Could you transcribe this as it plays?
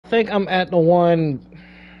think I'm at the one.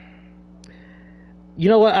 You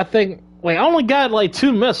know what? I think. Wait, I only got like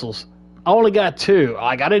two missiles. I only got two.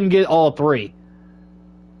 Like I didn't get all three.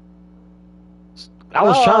 I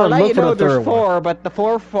was Well, trying I'll to let look you for the know there's third one. four, but the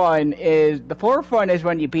fourth one is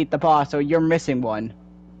when you beat the boss, so you're missing one.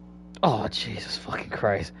 Oh Jesus fucking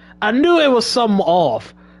Christ! I knew it was something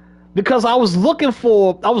off because I was looking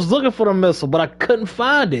for the missile, but I couldn't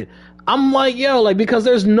find it. I'm like, yo, like because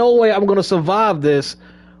there's no way I'm gonna survive this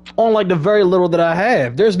on like the very little that I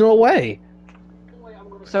have. There's no way.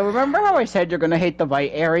 So remember how I said you're gonna hate the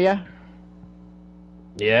white area?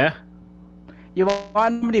 Yeah. You want how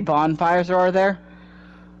many bonfires there are there?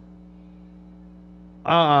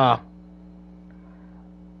 Uh.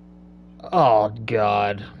 Oh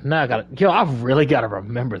God. Now I gotta. Yo, I really gotta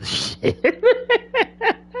remember this shit.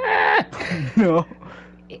 No.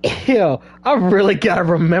 Yo, I really gotta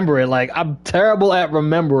remember it. Like, I'm terrible at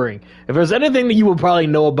remembering. If there's anything that you would probably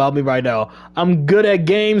know about me right now, I'm good at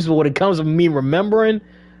games, but when it comes to me remembering,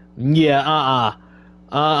 yeah,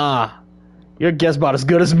 your guess about as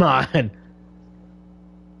good as mine.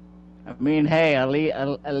 I mean, hey, at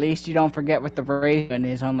least you don't forget what the Raven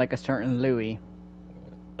is on like a certain Louis.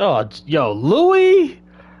 Oh, yo, Louis?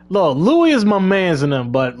 Look, Louis is my man's in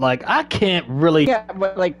them, but, like, I can't really... Yeah,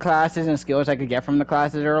 what like classes and skills I could get from the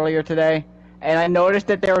classes earlier today, and I noticed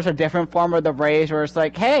that there was a different form of the raise where it's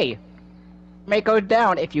like, hey, make goes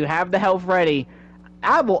down if you have the health ready,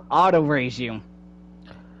 I will auto raise you.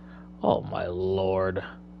 Oh, my lord.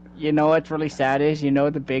 You know what's really sad is, you know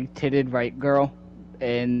the big titted right girl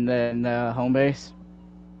in the home base?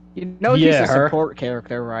 You know she's Yeah, a her. support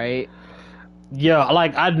character, right? Yeah,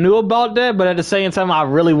 like, I knew about that, but at the same time, I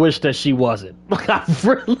really wish that she wasn't. Like, I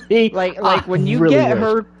really... Like when you really get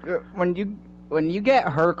wish. her when you get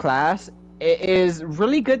her class, it is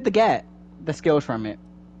really good to get the skills from it.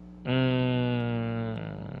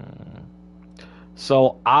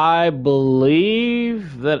 So I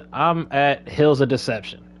believe that I'm at Hills of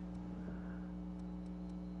Deception.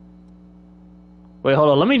 Wait, hold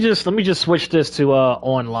on. Let me just switch this to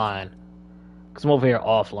online, cause I'm over here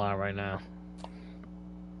offline right now.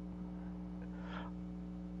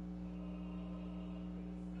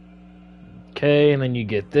 Okay, and then you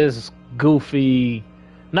get this goofy,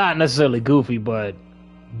 not necessarily goofy, but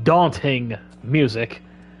daunting music.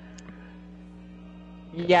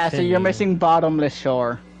 Yeah, so you're missing Bottomless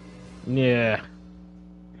Shore. Yeah.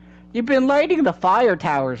 You've been lighting the fire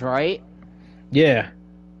towers, right? Yeah.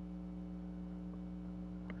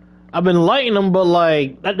 I've been lighting them, but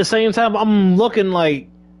like at the same time, I'm looking like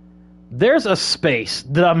there's a space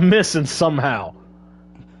that I'm missing somehow.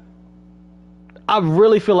 I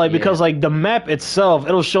really feel like because like the map itself,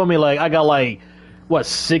 it'll show me like I got like what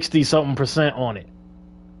 60 something percent on it.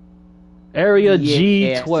 Area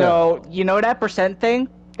G12. So you know that percent thing?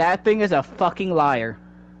 That thing is a fucking liar.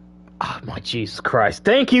 Oh my Jesus Christ!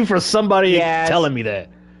 Thank you for somebody telling me that.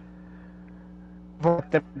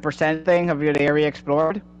 The percent thing of your area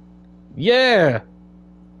explored? Yeah.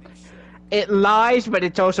 It lies, but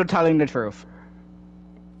it's also telling the truth.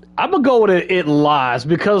 I'm gonna go with it lies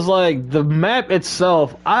because like the map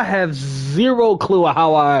itself, I have zero clue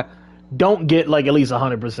how I don't get like at least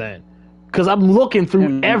 100%. Because I'm looking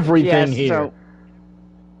through everything here.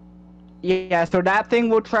 So that thing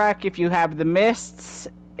will track if you have the mists,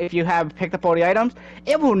 if you have picked up all the items.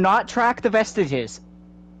 It will not track the vestiges.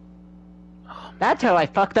 That's how I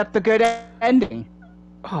fucked up the good ending.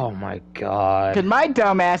 Oh my god. Because my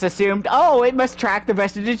dumbass assumed, oh, it must track the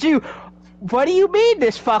vestiges too. What do you mean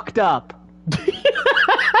this fucked up?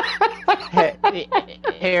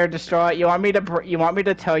 Here, Destroy. You want me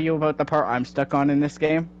to tell you about the part I'm stuck on in this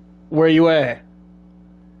game? Where you at?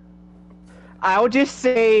 I'll just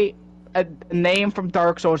say a name from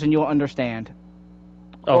Dark Souls and you'll understand.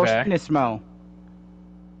 Okay. Nismo.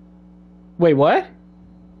 Wait, what?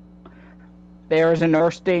 There is an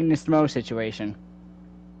Ursday Nismo situation.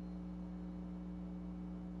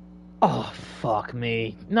 Oh, fuck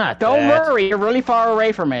me. Not Don't that. worry, you're really far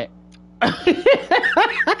away from it.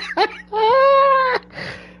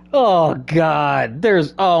 Oh, God.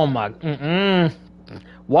 Oh, my...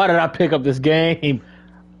 Why did I pick up this game?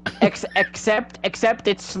 Except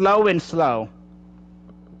it's slow and slow.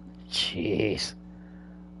 Jeez.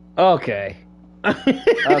 Okay.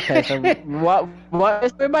 Okay, so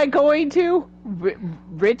what am I going to?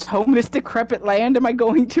 Rich, homeless, decrepit land am I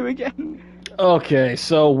going to again? Okay,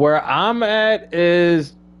 so where I'm at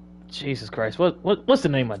is... Jesus Christ, what's the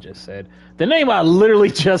name I just said? The name I literally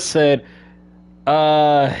just said,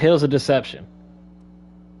 Hills of Deception.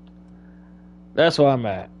 That's where I'm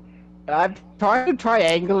at. I'm trying to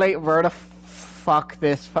triangulate where the fuck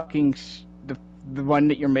this fucking the the one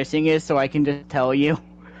that you're missing is, so I can just tell you.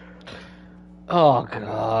 Oh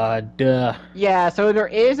god. Yeah, so there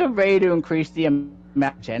is a way to increase the amount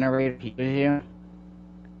of generator he gives you.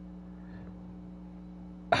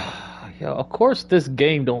 Yeah, of course this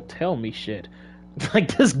game don't tell me shit.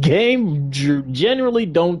 Like this game genuinely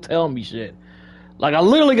don't tell me shit. Like I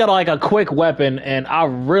literally got like a quick weapon, and I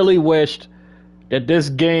really wished that this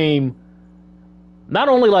game not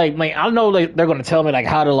only like I know like they're gonna tell me like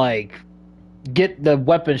how to like get the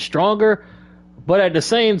weapon stronger, but at the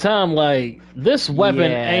same time like this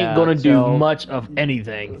weapon ain't gonna do much of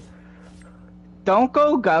anything. Don't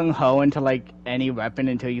go gung ho into like any weapon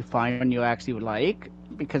until you find one you actually like,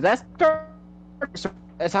 because that's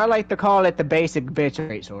as I like to call it, the basic bitch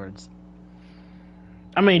great swords.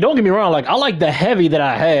 I mean, don't get me wrong, like I like the heavy that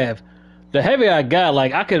I have. The heavy I got,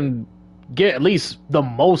 like I can get at least the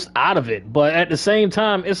most out of it, but at the same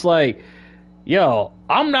time it's like, yo,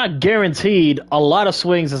 I'm not guaranteed a lot of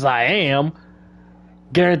swings as I am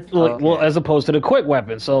well, as opposed to the quick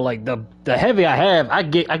weapon. So like the heavy I have, I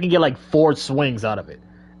can get like 4 swings out of it,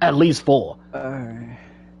 at least 4.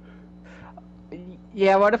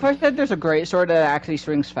 Yeah, what if I said there's a great sword that actually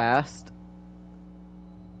swings fast?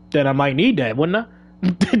 Then I might need that, wouldn't I?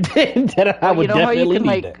 Then I would definitely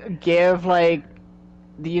need that.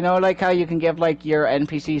 You know, like how you can give like your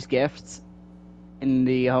NPCs gifts in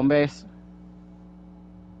the home base?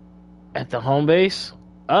 At the home base?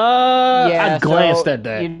 I glanced at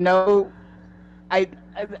that. You know, I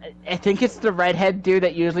think it's the redhead dude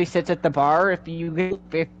that usually sits at the bar. If you get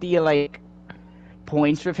 50 like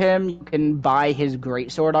points with him, you can buy his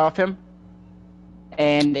greatsword off him,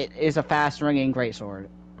 and it is a fast ringing greatsword.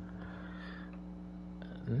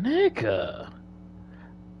 Nigga.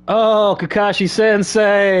 Oh, Kakashi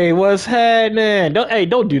Sensei, what's happening?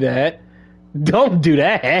 Don't do that. Don't do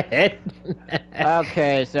that.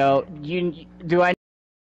 Okay, so do I?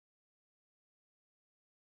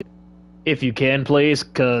 If you can, please,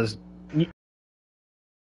 because to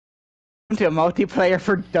a multiplayer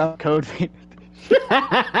for Dumb Code.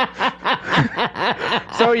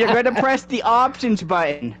 So you're gonna press the options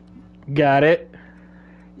button. Got it.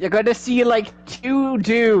 You're gonna see like 2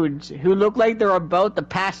 dudes who look like they're about to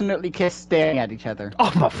passionately kiss, staring at each other.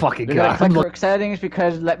 Oh my fucking You're god! gonna click quick settings,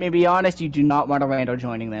 because let me be honest, you do not want a rando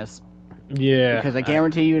joining this. Yeah. Because I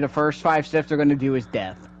guarantee you, the first 5 steps they're gonna do is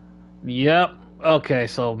death. Yep. Okay,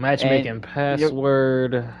 so matchmaking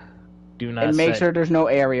password. Do not. And make sure there's no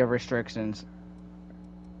area restrictions.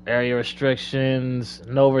 Area restrictions.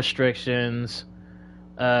 No restrictions.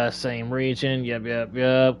 Same region.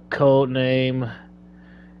 Yep. Code name.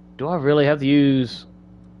 Do I really have to use?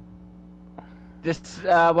 Just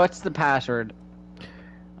what's the password?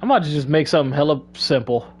 I'm about to just make something hella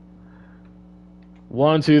simple.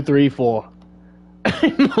 1, 2, 3, 4.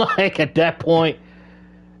 Like at that point.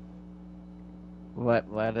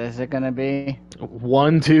 What is it gonna be?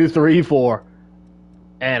 1, 2, 3, 4.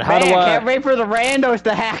 And how do I can't wait for the randos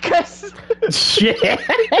to hack us. Shit.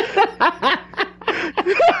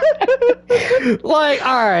 Like,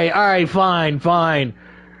 all right, fine.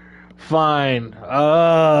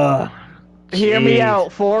 Hear me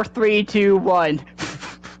out. 4, 3, 2, 1.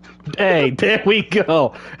 Hey, there we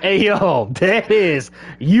go. Hey, yo, that is.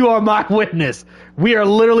 You are my witness. We are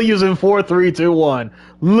literally using 4, 3, 2, 1.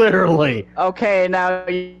 Literally. Okay, now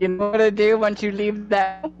you know what to do once you leave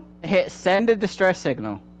that. Hit send a distress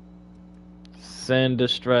signal. Send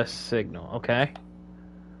distress signal. Okay.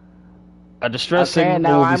 A distress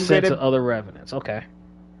signal will be sent to other revenants. Okay.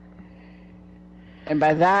 And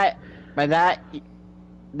by that,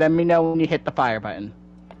 let me know when you hit the fire button.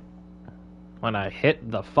 When I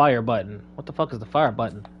hit the fire button. What the fuck is the fire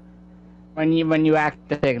button? When you act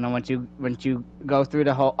the signal, once you go through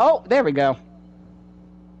the whole. Oh, there we go.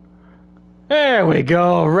 There we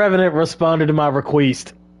go. Revenant responded to my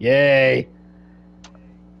request. Yay.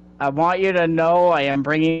 I want you to know I am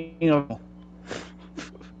bringing.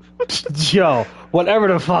 Yo, whatever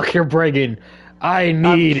the fuck you're bringing, I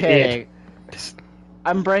need it.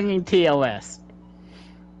 I'm bringing TOS.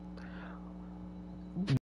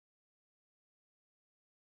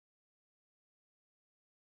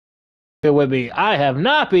 With me, I have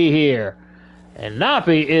Nappy here, and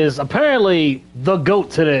Nappy is apparently the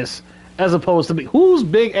goat to this, as opposed to me. Whose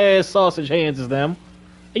big ass sausage hands is them?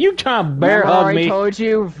 Are you trying to bear hug me? I told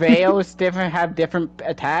you Veils have different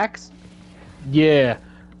attacks. Yeah.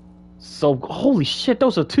 So holy shit,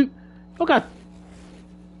 those are 2. You got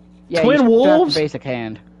twin wolves. Basic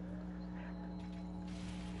hand.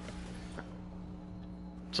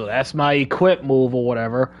 So that's my equip move or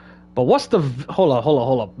whatever. But what's the...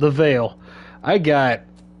 Hold up. The veil. I got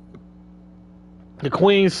The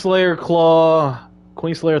Queenslayer Claw,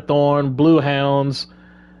 Queenslayer Thorn, Blue Hounds,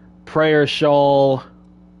 Prayer Shawl,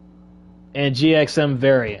 and GXM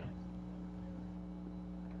variant.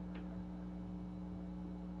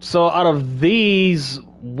 So out of these,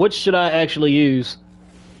 which should I actually use?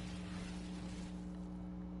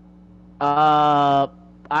 I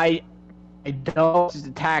don't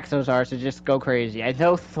attack those are, so just go crazy. I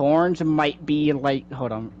know thorns might be like.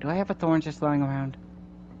 Hold on, do I have a thorn just lying around?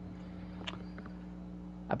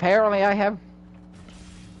 Apparently, I have.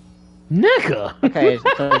 Nigga. Okay,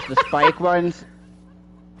 so it's the spike ones.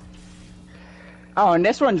 Oh, and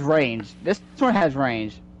this one's range. This one has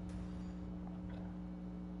range.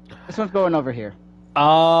 This one's going over here.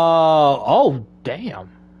 Oh, damn.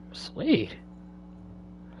 Sweet.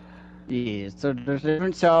 Yeah, so there's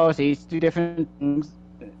different cells, each do different things.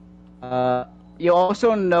 You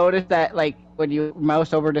also notice that, like, when you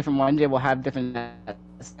mouse over different ones, it will have different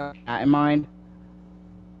stuff in mind.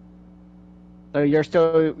 So you're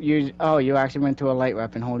still oh, you actually went to a light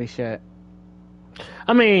weapon. Holy shit!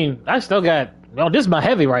 I mean, I still got. Oh, this is my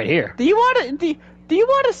heavy right here. Do you want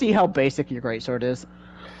to see how basic your greatsword is?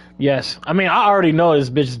 Yes. I mean, I already know this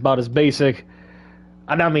bitch is about as basic.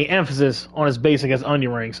 I mean, emphasis on as basic as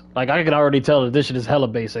onion rings. Like, I can already tell that this shit is hella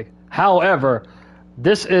basic. However,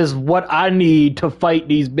 this is what I need to fight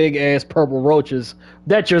these big ass purple roaches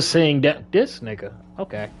that you're seeing. This nigga.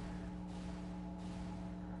 Okay.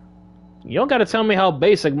 You don't gotta tell me how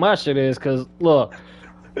basic my shit is, cause look,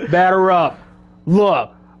 batter up.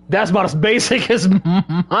 Look, that's about as basic as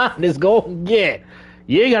mine is gonna get.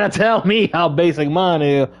 You ain't gotta tell me how basic mine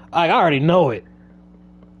is. I already know it.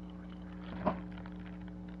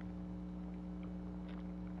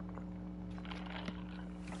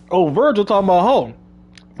 Oh, Virgil talking about home.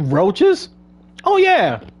 Roaches? Oh,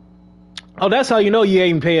 yeah. Oh, that's how you know you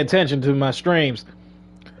ain't pay attention to my streams.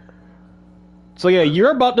 So, yeah,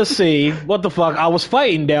 you're about to see what the fuck I was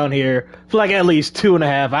fighting down here for like at least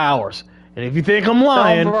 2.5 hours. And if you think I'm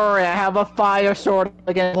lying... Don't worry, I have a fire sword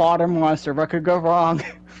against water monster. What could go wrong?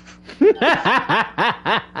 So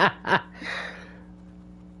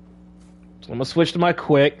I'm gonna switch to my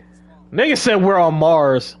quick. Nigga said we're on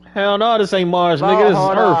Mars. Hell no, this ain't Mars, nigga. This is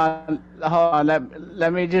Earth. Hold on.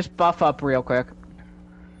 Let me just buff up real quick.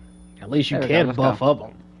 At least you can buff up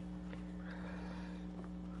them.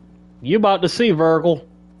 You about to see, Virgil.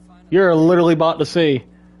 You're literally about to see.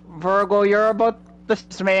 Virgil, you're about to see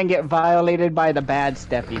this man get violated by the bad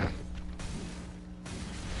Steffi.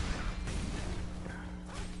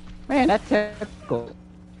 Man, that's typical.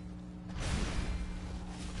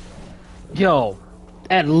 Yo,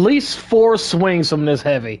 at least 4 swings from this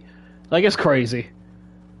heavy. Like, it's crazy.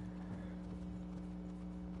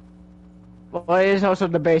 Well, it is also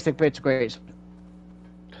the basic bitch grades.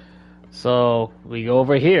 So, we go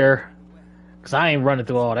over here. Because I ain't running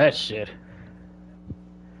through all that shit.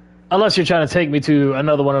 Unless you're trying to take me to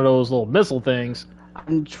another one of those little missile things.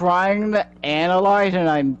 I'm trying to analyze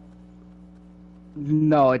and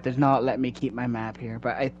No, it does not let me keep my map here,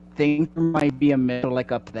 but I think there might be a missile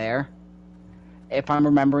like up there. If I'm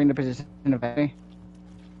remembering the position of it.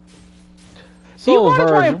 So, you want to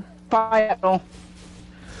try Virgil. and find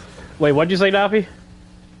Wait, what'd you say, Daffy?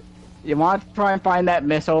 You want to try and find that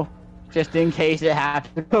missile, just in case it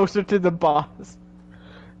happens closer to the boss.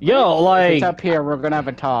 Yo, If like... it's up here, we're gonna have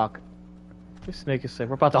a talk. This nigga said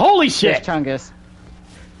we're about to... Holy shit! Yes, Chungus.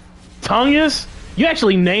 Tungus? You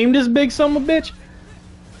actually named this big son of a bitch?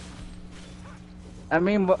 I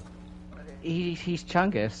mean, he's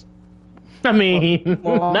Chungus. I mean...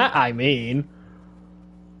 Well- not I mean...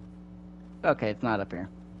 Okay, it's not up here.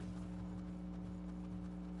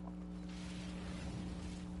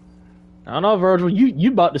 I don't know, Virgil.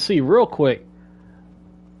 You about to see real quick.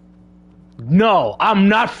 No, I'm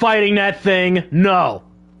not fighting that thing. No.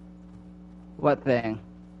 What thing?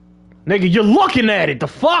 Nigga, you're looking at it. The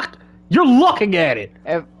fuck? You're looking at it.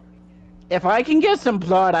 If I can get some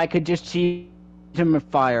blood, I could just cheat him with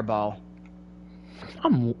fireball.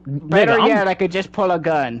 Better yet, I could just pull a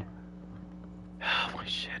gun. Oh my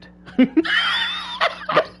shit.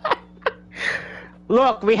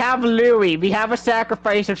 Look, we have Louis. We have a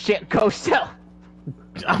sacrifice of shit goes south.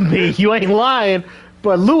 I mean, you ain't lying,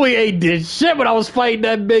 but Louis ain't did shit when I was fighting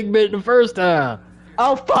that big bitch the first time.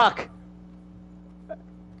 Oh, fuck.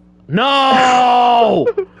 No!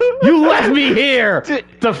 You left me here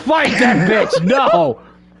to fight that bitch. No.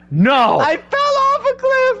 No. I fell off a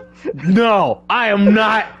cliff. No. I am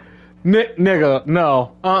not. Nigga,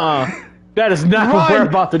 no. That is not what we're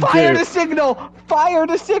about to Fire do. the signal. Fire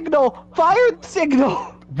the signal. Fire the signal.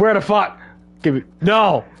 Where the fuck? Give me.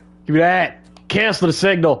 No. Give me that. Cancel the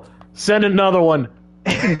signal. Send another one.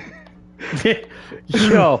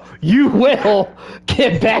 Yo, you will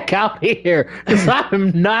get back out here, because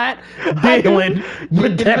I'm not dealing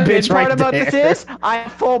with that bitch The part right about there. this is, I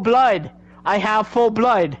have full blood. I have full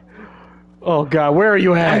blood. Oh god, where are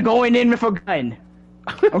you I'm at? going in with a gun.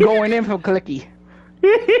 I'm going in for clicky.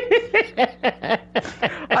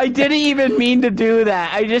 I didn't even mean to do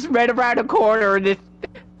that. I just read around the corner and it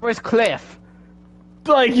was Cliff.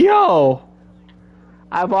 Like, yo.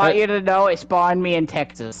 I want you to know it spawned me in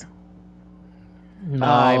Texas.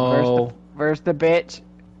 No. Where's the bitch?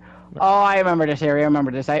 Oh, I remember this area. I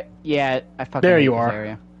remember this. I fucking There hate you this are.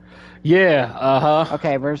 area. Yeah, uh-huh.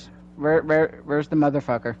 Okay, where's the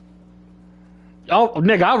motherfucker? Oh,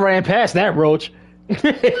 nigga, I ran past that roach.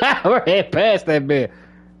 I ran past that bit.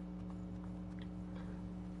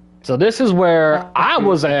 So this is where I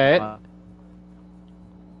was at.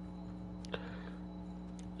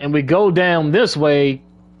 And we go down this way,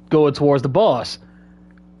 going towards the boss.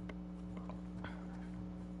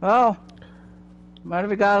 Oh, what do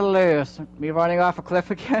we gotta lose? Me running off a cliff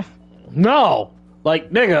again? No! Like,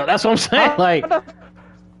 nigga, that's what I'm saying. Like,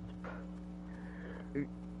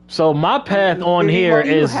 so my path on here Do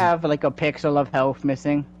you is... have like a pixel of health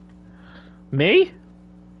missing? Me?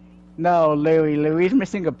 No, Louis. Louis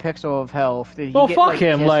missing a pixel of health. Did he Well, get, fuck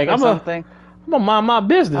him. kissed Like, or I'm something? gonna mind my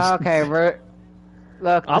business. Okay,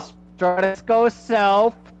 look, the Stratus goes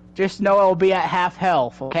south. Just know it'll be at half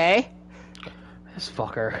health, okay? This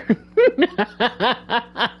fucker.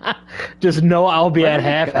 Just know I'll be at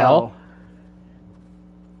half health.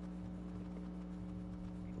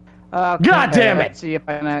 Okay, God damn it! Let's see if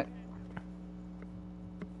I can...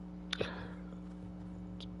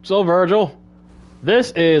 So, Virgil,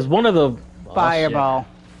 this is one of the... Fireball.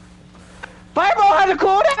 Fireball has a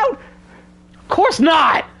cooldown! Of course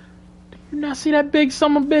not! Do you not see that big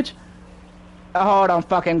son of a bitch? Hold on,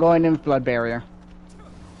 fucking going in blood barrier.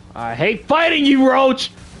 I hate fighting you,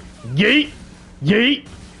 Roach! Yeet! Yeet!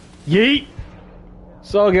 Yeet!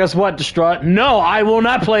 So, guess what, Destruct? No, I will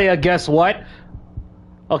not play a guess what.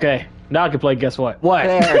 Okay, now I can play guess what. What?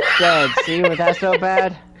 There, it's dead. See, was that so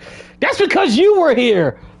bad? That's because you were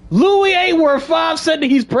here! Louis ain't worth 5 cents that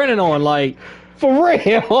he's printing on, like, for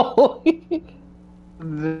real!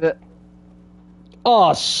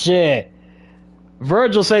 Oh, shit.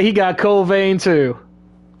 Virgil said he got Covain, too.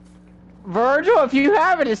 Virgil, if you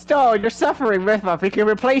have it installed, you're suffering with us. We can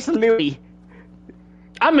replace Louis.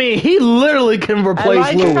 I mean, he literally can replace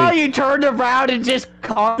I like Louis. how you turned around and just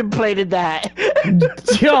contemplated that.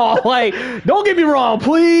 Yo, like, don't get me wrong.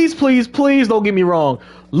 Please, please, please don't get me wrong.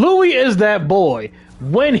 Louis is that boy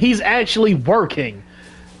when he's actually working.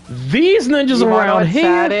 These ninjas You wanna know around what's here...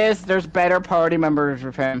 sad is, there's better party members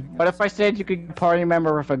with him. What if I said you could party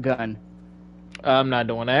member with a gun? I'm not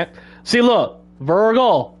doing that. See, look.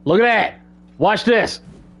 Virgil, look at that. Watch this.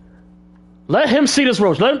 Let him see this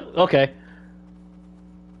roach. Let him... Okay.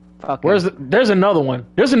 Fuck Where's him. there's another one.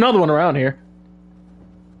 There's another one around here.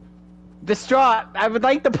 Distraught, I would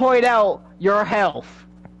like to point out your health.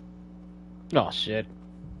 Oh, shit.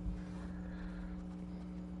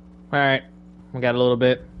 Alright. We got a little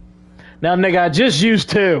bit. Now, nigga, I just used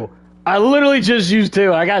 2. I literally just used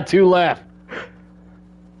 2. I got 2 left.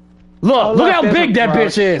 Look, Oh, look how there's big a that roach.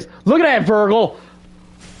 bitch is. Look at that, Virgil.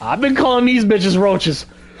 I've been calling these bitches roaches.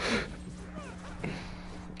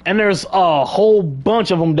 And there's a whole bunch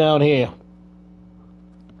of them down here.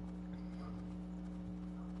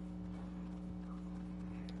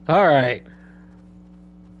 Alright.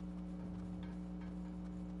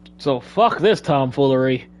 So fuck this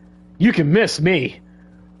tomfoolery. You can miss me.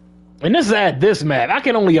 And this is at this map. I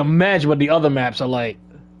can only imagine what the other maps are like.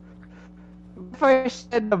 If I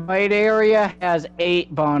said the white area has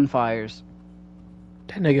 8 bonfires.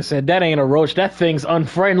 That nigga said that ain't a roach. That thing's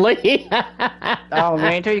unfriendly. Oh,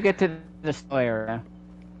 wait until you get to the still area.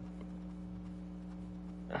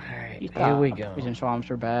 Alright, here we go. Poison swamps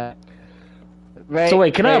are bad. Right, So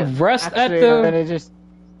wait, can I rest at actually, the- I'm gonna just...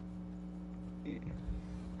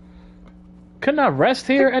 Couldn't I rest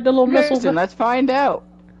here at the little missile? Listen, let's find out.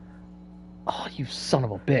 Oh, you son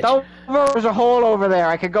of a bitch. There's a hole over there.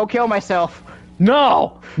 I could go kill myself.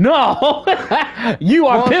 No! No! You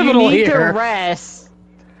are Well, pivotal if you need here. to rest...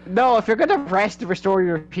 No, if you're gonna rest to restore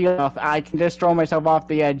your health, I can just throw myself off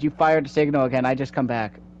the edge. You fired the signal again. I just come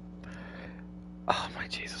back. Oh my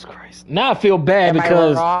Jesus Christ. Now I feel bad Am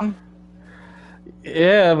because... I wrong?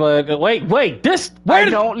 Yeah, but wait, this... I Where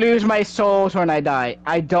don't lose my souls when I die.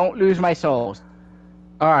 I don't lose my souls.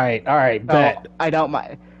 Alright, No, bet. I don't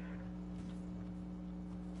mind.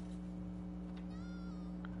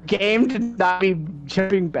 Game did not be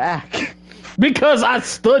jumping back. Because I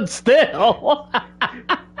stood still.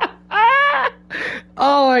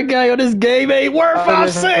 Oh my god, yo, this game ain't worth Oh, 5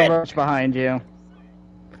 there's a cents! roach behind you.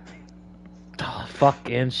 Oh,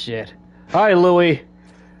 fucking shit. Alright, Louis.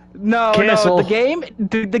 No, Cancel. no,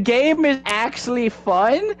 the game is actually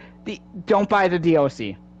fun. Don't buy the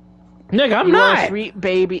DLC. Nigga, I'm You are a not! sweet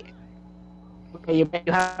baby. Okay, you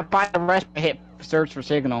have to buy the rest and hit search for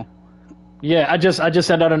signal. Yeah, I just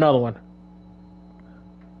sent out another one.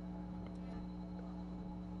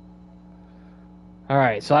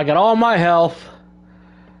 Alright, so I got all my health.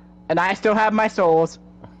 And I still have my souls.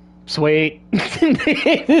 Sweet.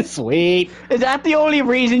 Sweet. Is that the only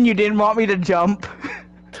reason you didn't want me to jump?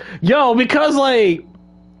 Yo, because, like,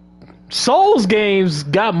 Souls games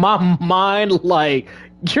got my mind, like,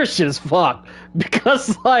 your shit is fucked.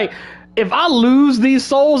 Because, like, if I lose these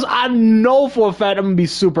Souls, I know for a fact I'm gonna be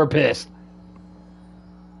super pissed.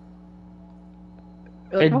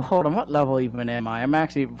 Like, oh, hold on, what level even am I? I'm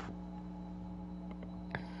actually...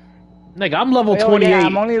 Nigga, I'm level Oh, 28. yeah,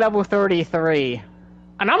 I'm only level 33.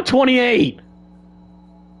 And I'm 28.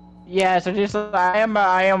 Yeah, so just I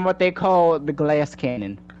am what they call the glass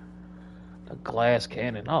cannon. A glass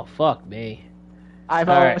cannon. Oh, fuck me. I've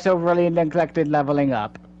All right. also really neglected leveling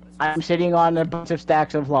up. I'm sitting on a bunch of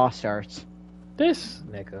stacks of lost shards. This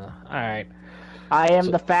nigga. Alright. I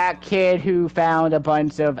am the fat kid who found a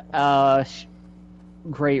bunch of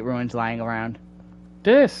great ruins lying around.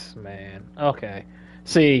 This man. Okay.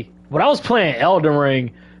 See, when I was playing Elden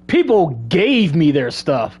Ring, people gave me their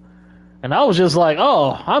stuff. And I was just like,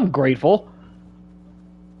 oh, I'm grateful.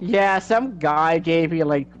 Yeah, some guy gave me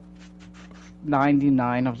like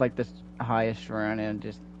 99 of like the highest run and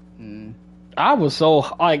just. I was so,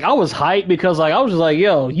 like, I was hyped because, like, I was just like,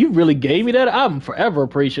 yo, you really gave me that? I'm forever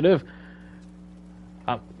appreciative.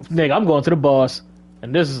 Nigga, I'm going to the boss.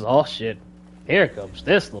 And this is all shit. Here comes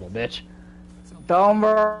this little bitch. Don't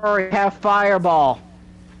worry, have fireball.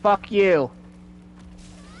 Fuck you.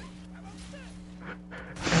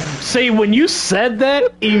 See, when you said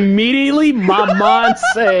that, immediately my mind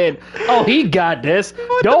said, oh, he got this.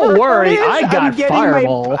 Don't worry, I got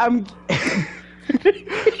fireball.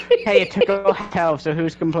 Hey, it took a health, so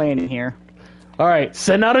who's complaining here? Alright,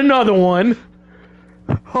 send out another one.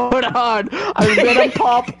 Hold on, I'm gonna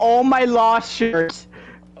pop all my lost shirts.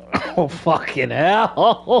 Oh, fucking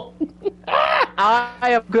hell. I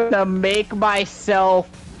am gonna make myself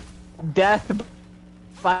death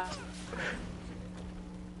by...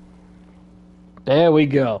 There we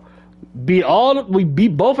go. We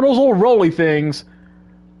beat both of those little roly things.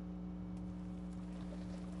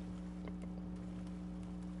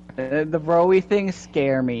 The rowy things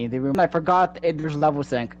scare me. I forgot there's level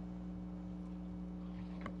sync.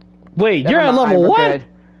 Wait, Never you're at mind, level we're what? good.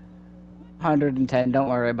 110, don't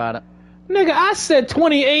worry about it. Nigga, I said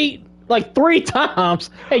 28 like 3 times,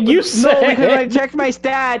 and you said... No, because I checked my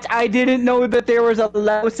stats, I didn't know that there was a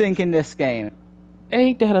level sync in this game.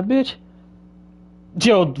 Ain't that a bitch?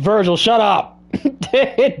 Joe, Virgil, shut up.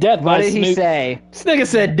 Death by What did he Snoop. say? This nigga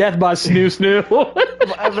said death by Snoo Snoo.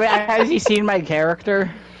 Has he seen my character?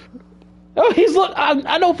 Oh, he's look.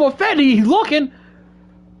 I know for a fact he's looking.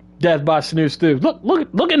 Death by Snoo Snoo.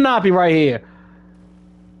 Look at Nappy right here.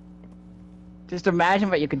 Just imagine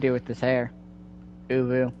what you could do with this hair.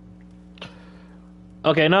 Ooh.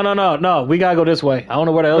 Okay, no. We gotta go this way. I don't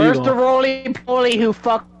know where the hell you're Where's the going. roly-poly who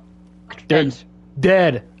fucked... They're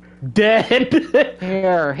dead.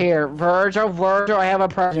 Here, Virgil, I have a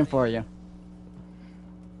present for you.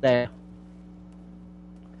 There.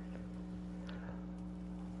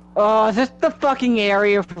 Oh, is this the fucking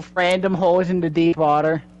area for random holes in the deep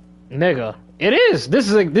water? Nigga, it is. This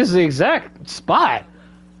is the exact spot.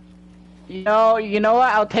 You know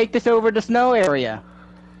what? I'll take this over the snow area.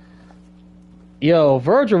 Yo,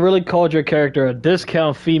 Virgil really called your character a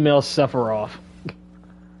discount female Sephiroth.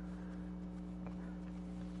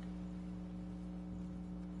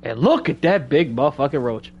 And look at that big motherfucking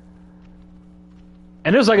roach.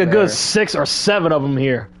 And there's like a Where? good 6 or 7 of them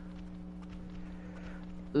here.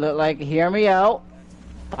 Look like, hear me out.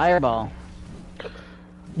 Fireball.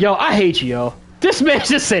 Yo, I hate you, yo. This man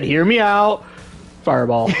just said, hear me out.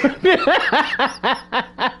 Fireball.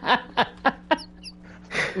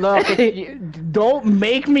 Look, don't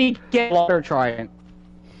make me get water trying.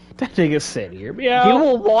 That nigga said, hear me You out.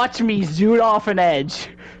 will watch me zoot off an edge.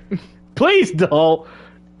 Please don't.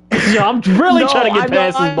 Yo, I'm really trying to get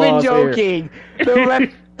past this boss I'm here. joking.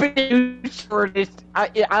 The weapon for this, I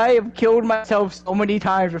have killed myself so many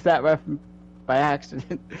times with that weapon by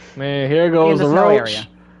accident. Man, here In goes the the snow roach. area.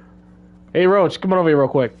 Hey, Roach, come on over here real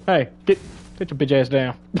quick. Hey, get your bitch ass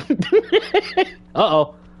down.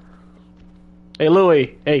 Uh-oh. Hey,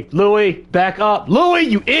 Louis, back up. Louis,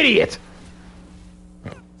 you idiot!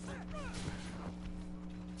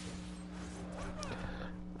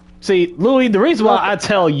 See, Louis, the reason why I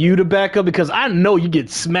tell you to back up because I know you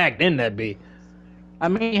get smacked in that B. I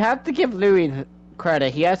mean, you have to give Louis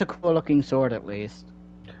credit. He has a cool-looking sword, at least.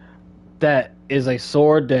 That is a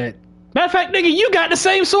sword that... Matter of fact, nigga, you got the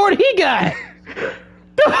same sword he got!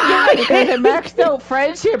 Yeah, because it maxed out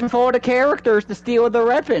friendship for all the characters to steal their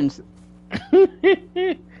weapons.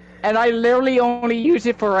 And I literally only use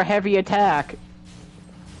it for a heavy attack.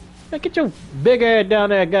 Man, get your big ass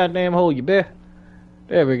down there, goddamn hole, you bear.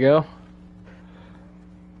 There we go.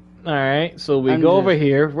 Alright, so we go over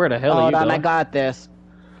here. Where the hell are you Hold on, going? I got this.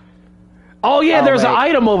 Oh, yeah, there's an wait.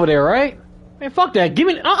 item over there, right? Man, fuck that. Give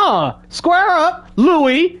me... Square up.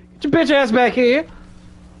 Louis, get your bitch ass back here.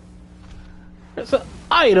 There's an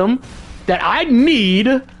item that I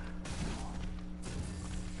need.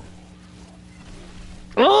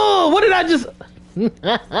 Oh, what did I just...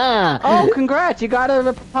 Oh, congrats, you got a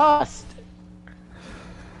riposte.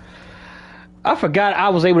 I forgot I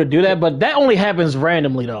was able to do that, but that only happens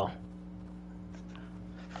randomly, though.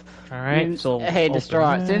 Alright, so... Hey,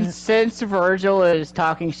 Distraught, since Virgil is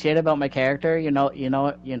talking shit about my character,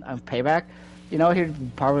 Payback,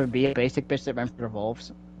 he'd probably be a basic bitch that runs for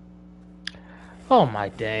wolves. Oh my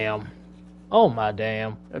damn. Oh my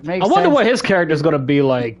damn. It makes I wonder sense. what his character's gonna be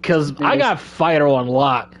like, because I got Fighter on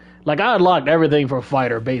lock. Like, I unlocked everything for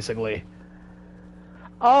Fighter, basically.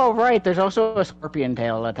 Oh, right, there's also a scorpion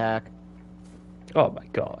tail attack. Oh my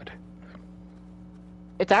god.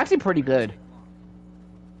 It's actually pretty good.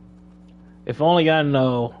 If only I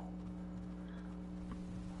know.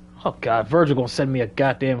 Oh god, Virgil gonna send me a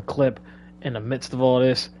goddamn clip in the midst of all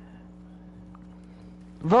this.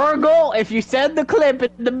 Virgil, if you send the clip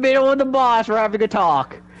in the middle of the boss, we're having a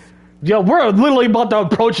talk. Yo, we're literally about to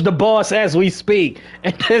approach the boss as we speak,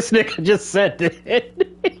 and this nigga just said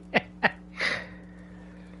it.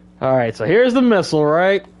 Alright, so here's the missile,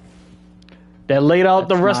 right? That laid out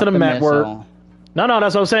the rest of the map work. No,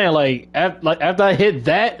 that's what I'm saying. Like after I hit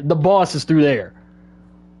that, the boss is through there.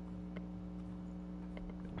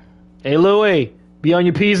 Hey, Louis, be on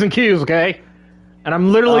your P's and Q's, okay? And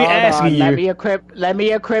I'm literally asking you. Let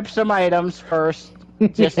me equip some items first,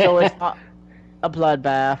 just so it's not a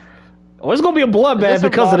bloodbath. Oh, it's gonna be a bloodbath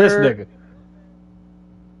because of this nigga.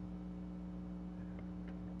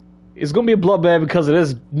 It's gonna be a bloodbath because of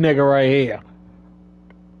this nigga right here.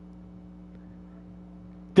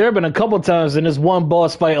 There have been a couple times in this one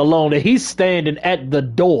boss fight alone that he's standing at the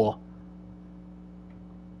door.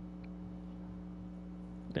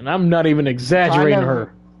 And I'm not even exaggerating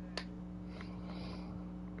her.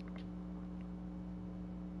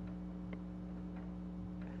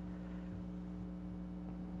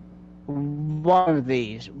 One of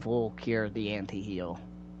these will cure the anti-heal.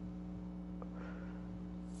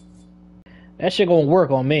 That shit gonna work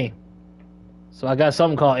on me. So I got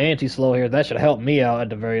something called anti-slow here. That should help me out at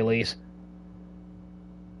the very least.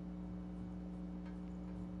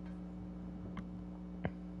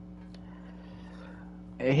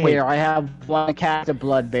 Here, Wait. I have one cast of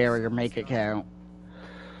blood barrier. Make it count.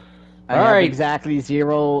 I All have right. exactly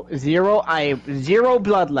zero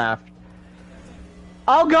blood left.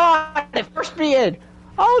 Oh god! It forced me in.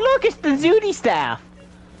 Oh look, it's the Zuni staff.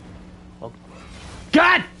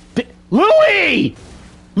 God, Louis!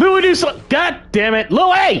 Louis, do something! God damn it,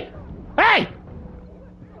 Louis! Hey!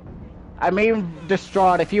 I mean,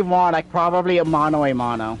 Distraught. If you want, I probably a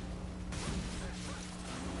mono.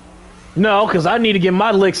 No, because I need to get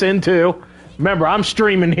my licks in too. Remember, I'm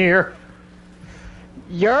streaming here.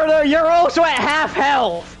 You're also at half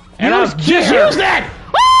health. And I've just used that!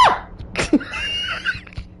 Ah!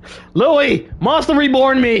 Louis, Monster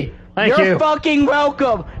Reborn me. Thank you. You're fucking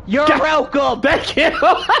welcome. You're welcome. Thank you.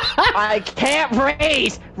 I can't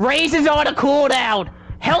raise. Raise is on a cooldown.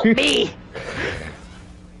 Help me.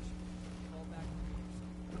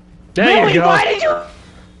 There Louis, you go. why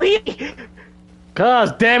did you?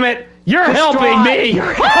 Cause damn it, you're Distraught. helping me.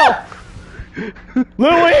 You're help.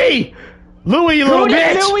 Louis, you little Who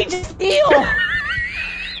did bitch. Louis just steal?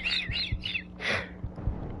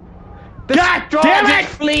 God damn it!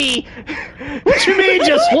 Just flee. What you mean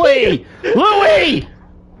just flee? Louis!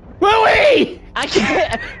 I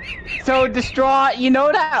can't. So Distraught, you know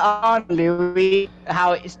that on Louis,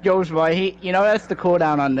 how it goes right? That's the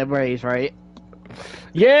cooldown on the raise, right?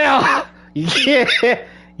 Yeah!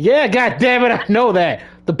 Yeah, god damn it, I know that.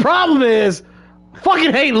 The problem is,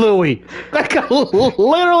 fucking hate Louis. Like,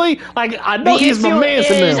 literally, like, I know The he's my issue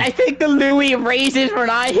man is, now. I think the Louis raises when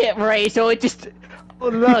I hit raise, so it just... Oh,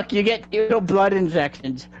 look, you get little blood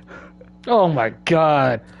injections. Oh my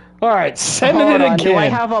god. Alright, send it in Hold on, again. do I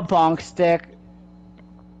have a bonk stick?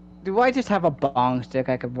 Do I just have a bong stick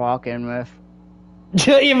I could walk in with?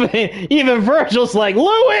 Even Virgil's like,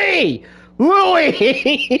 Louis!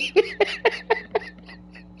 Louis!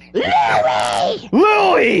 Louis!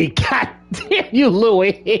 Louis! God damn you,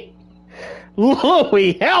 Louis!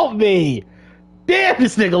 Louis, help me! Damn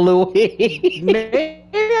this nigga, Louis! Maybe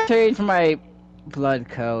I change my blood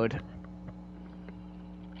code.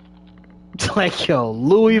 It's like, yo,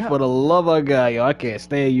 Louis, for the love of God, yo, I can't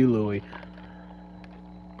stand you, Louis.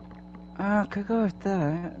 Could go with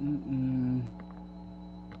that.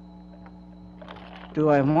 Do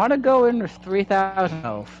I want to go in with 3,000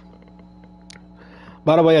 health?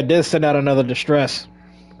 By the way, I did send out another distress.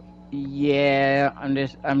 Yeah,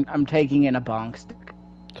 I'm taking in a bonk stick.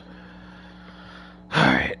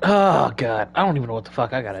 Alright, oh God, I don't even know what the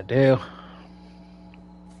fuck I gotta do.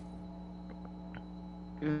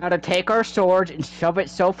 We gotta take our swords and shove it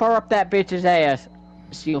so far up that bitch's ass,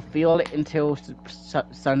 so you'll feel it until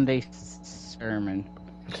Sunday's sermon.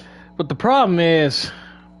 But the problem is,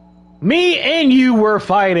 me and you were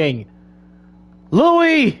fighting.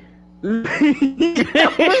 Louis!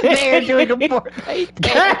 I was there doing a Fortnite.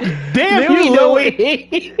 God damn you,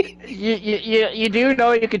 Louis! You do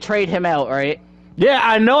know you could trade him out, right? Yeah,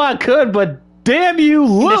 I know I could, but damn you,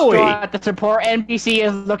 Louis! The support NPC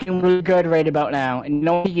is looking really good right about now. And you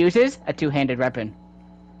know what he uses? A two-handed weapon.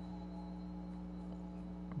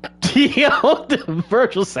 Yo, the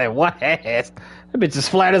Virgil said, what ass? That bitch is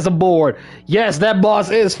flat as a board. Yes, that boss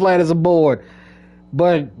is flat as a board.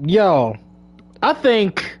 But, yo,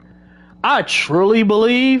 I truly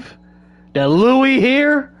believe that Louis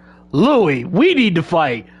here, Louis, we need to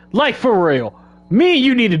fight. Like, for real. Me and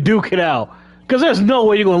you need to duke it out. Because there's no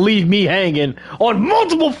way you're going to leave me hanging on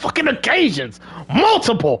multiple fucking occasions.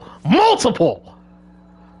 Multiple.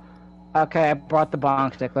 Okay, I brought the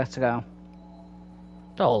bonk stick. Let's go.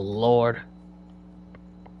 Oh, Lord.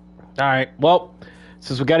 Alright, well,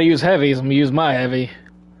 since we gotta use heavies, I'm gonna use my heavy.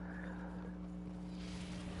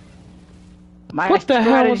 My What the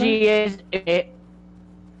hell strategy is...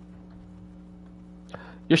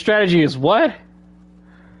 Your strategy is what?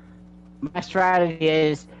 My strategy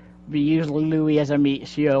is we use Louis as a meat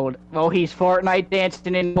shield. While he's Fortnite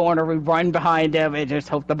dancing in the corner, we run behind him and just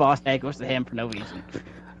hope the boss tag goes to him for no reason.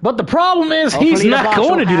 But the problem is, Hopefully he's the not boss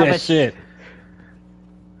going to will do have that a- shit.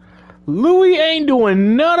 Louis ain't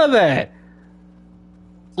doing none of that.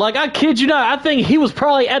 Like, I kid you not, I think he was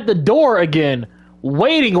probably at the door again,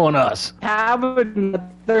 waiting on us. Have another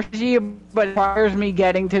strategy, but requires me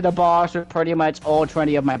getting to the boss with pretty much all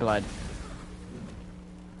 20 of my blood.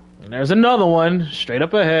 And there's another one, straight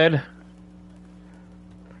up ahead.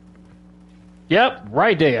 Yep,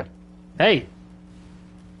 right there. Hey,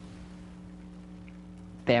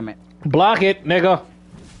 Damn it. block it, nigga.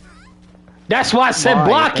 That's why I said Why?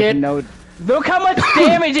 block it. No. Look how much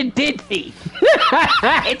damage it did to me!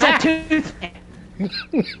 It's a toothpick!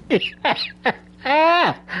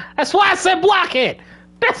 That's why I said block it.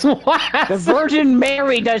 That's why I The said... Virgin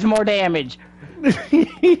Mary does more damage.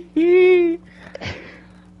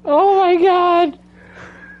 Oh my God.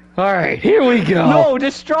 All right, here we go. No,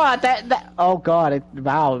 distraught. That. Oh God!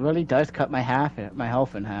 Wow, it really does cut my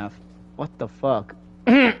health in half. What the fuck?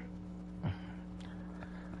 I'm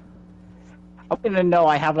gonna know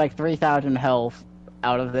I have like 3,000 health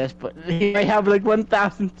out of this, but I have like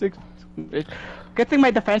 1,600. Good thing my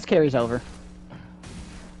defense carries over.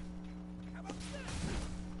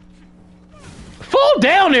 Fall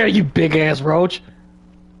down there, you big ass roach.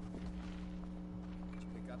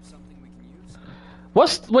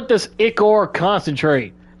 What's with this Ichor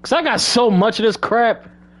concentrate? Cause I got so much of this crap.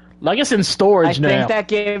 Like, it's in storage I now. think that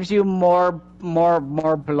gives you more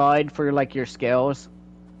blood for like your skills.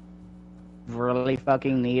 Really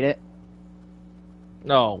fucking need it.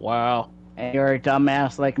 Oh wow. And you're a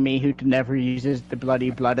dumbass like me who never uses the bloody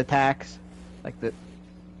blood attacks. Like the...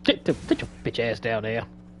 Get your bitch ass down there.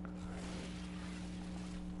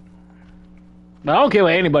 But I don't care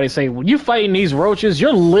what anybody say. When you fighting these roaches,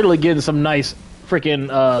 you're literally getting some nice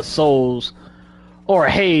freaking souls. Or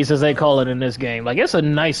haze, as they call it in this game. Like, it's a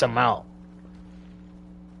nice amount.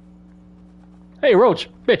 Hey, roach.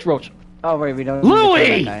 Bitch, roach. Oh wait, we don't Louis! need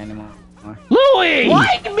to kill that guy anymore. Louis!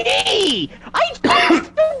 Why me? I just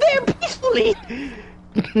stood there peacefully.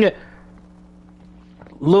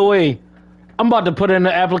 Louis, I'm about to put in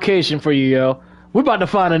an application for you, yo. We're about to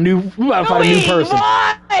find a new person.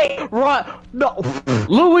 Why? Run! No.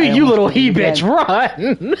 Louis, I you almost little did he it bitch, again.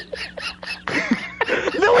 run!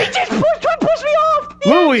 Louis just pushed me off.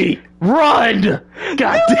 Louis, run!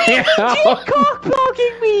 God Louis, damn! keep cock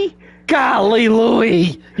blocking me. Golly,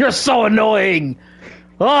 Louis, you're so annoying.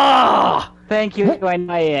 Ah, Thank you, I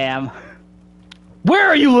am. where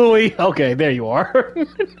are you, Louis? Okay, there you are.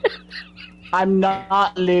 I'm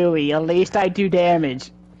not Louis. At least I do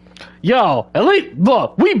damage. Yo, at least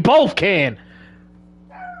look, we both can.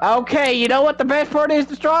 Okay, you know what the best part is,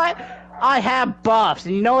 Destroy? I have buffs,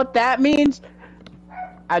 and you know what that means?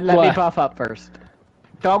 Let me What? buff up first.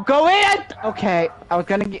 Don't go in! Okay, I was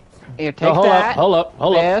gonna get... Here, take hold that. hold up.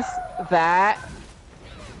 This, that.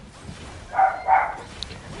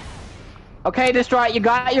 Okay, Destroy, you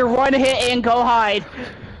got your one hit in, go hide.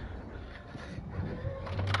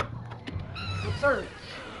 Sir.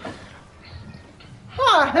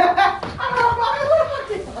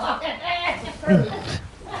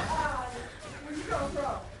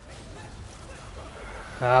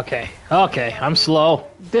 Okay, I'm slow.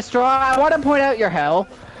 Destroy, I want to point out your health.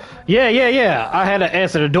 Yeah. I had to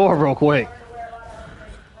answer the door real quick.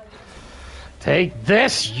 Take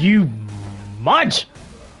this, you munch!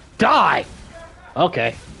 Die!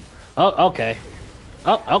 Okay. Oh, okay.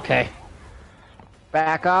 Oh, okay.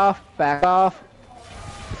 Back off, back off.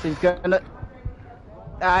 She's gonna...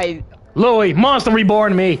 Louis, monster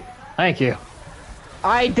reborn me! Thank you.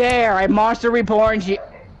 I dare, I monster reborn you.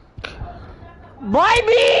 Why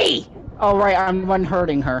me? Oh right, I'm the one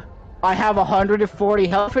hurting her. I have 140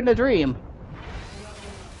 health in the dream.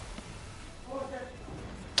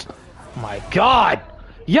 My God!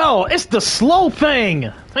 Yo, it's the slow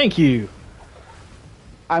thing! Thank you.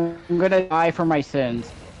 I'm gonna die for my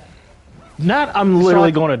sins. Not I'm literally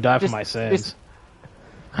Just- going to die for just- my sins. just-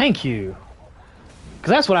 Thank you.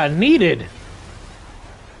 Because that's what I needed.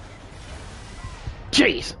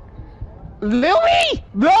 Jeez. Louis!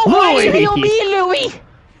 No, Louis! why heal me, Louis?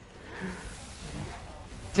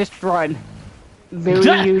 Just run. Louis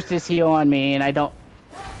That- used his heal on me, and I don't...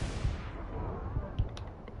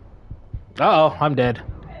 Uh-oh, I'm dead.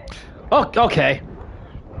 Oh, okay.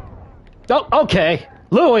 Oh, okay.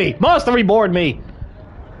 Louis, monster reborn me.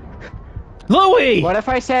 Louis! What if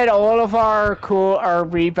I said all of our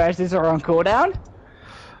rebashes are on cooldown?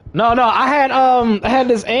 No, I had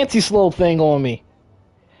this anti-slow thing on me.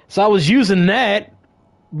 So I was using that,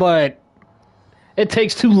 but it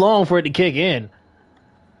takes too long for it to kick in.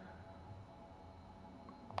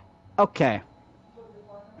 Okay.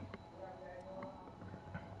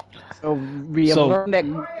 So we have So- learned that...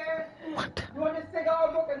 What? You want this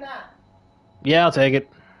cigar book or not? Yeah, I'll take it.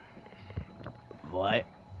 What?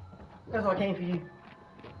 That's what came for you.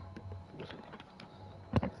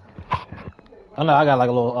 I know I got like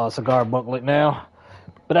a little cigar booklet now,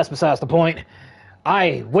 but that's besides the point.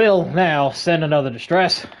 I will now send another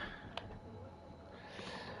distress.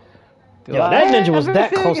 Do Yo, that I ninja was have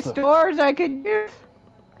that any close to- stores I could use?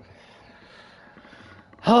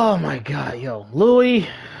 Oh my God, yo, Louis.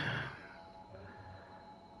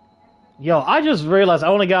 Yo, I just realized I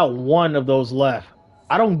only got one of those left.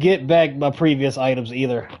 I don't get back my previous items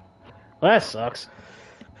either. Well, that sucks.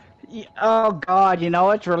 Oh god, you know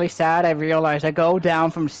what's really sad? I realized I go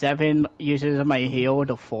down from 7 uses of my heal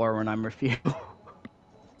to 4 when I'm refueled.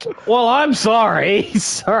 Well, I'm sorry,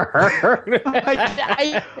 sir.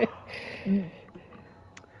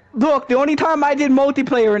 Look, the only time I did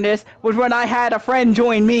multiplayer in this was when I had a friend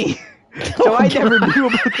join me. So I never knew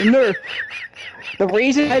about the nerf. The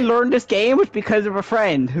reason I learned this game was because of a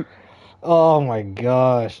friend. Oh my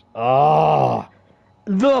gosh. Oh.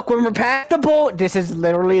 Look, when we're past the boat, this is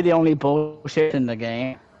literally the only bullshit in the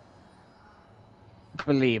game.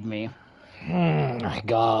 Believe me. My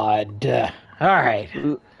God. All right.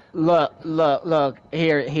 Look.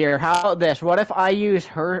 Here. How about this? What if I use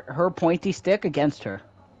her pointy stick against her?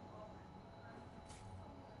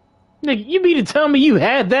 Nigga, you mean to tell me you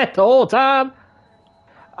had that the whole time?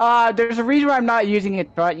 There's a reason why I'm not using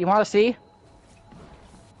it, but you want to see?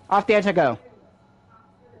 Off the edge I go.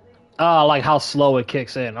 Oh, like how slow it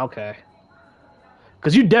kicks in. Okay.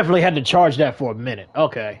 Because you definitely had to charge that for a minute.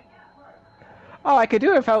 Okay. Oh, I could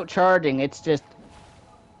do it without charging. It's just...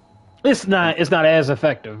 It's not as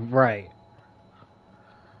effective, right?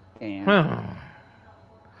 Damn.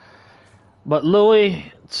 But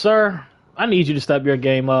Louis, sir, I need you to step your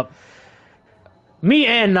game up. Me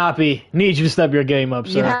and Nappy need you to step your game up,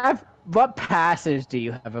 sir. You have... What passes do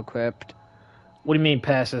you have equipped? What do you mean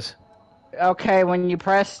passes? Okay, when you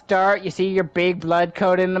press start, you see your big blood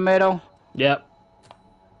code in the middle? Yep.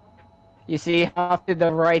 You see off to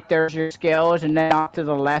the right there's your skills, and then off to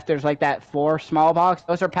the left there's like that 4 small box.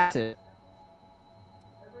 Those are passive.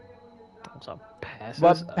 What's up, passes?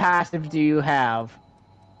 What passive do you have?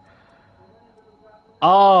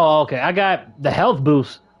 Oh, okay. I got the health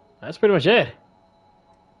boost. That's pretty much it.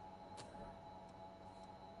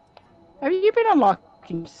 Have you been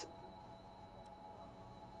unlocking...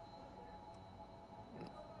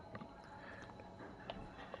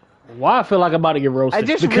 Why I feel like I'm about to get roasted? I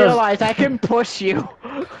just because, realized I can push you.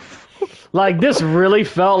 like, this really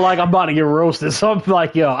felt like I'm about to get roasted. So I'm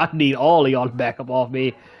like, yo, I need all of y'all to back up off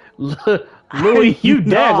me. Louis, you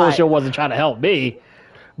daggone sure wasn't trying to help me.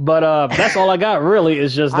 But that's all I got really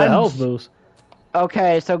is just the health boost.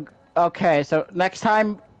 Okay, so next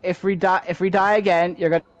time if we die again, you're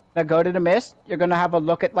gonna go to the mist. You're gonna have a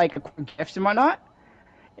look at like gifts and whatnot.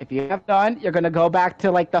 If you have done, you're gonna go back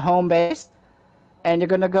to like the home base, and you're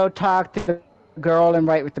gonna go talk to the girl and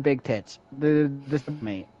right with the big tits, the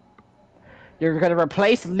mate. You're gonna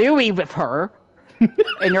replace Louis with her,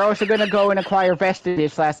 and you're also gonna go and acquire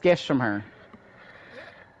vestiges / gifts from her.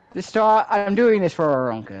 I'm doing this for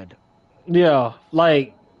our own good. Yeah,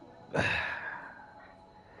 like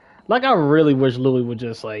I really wish Louis would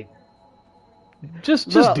just like just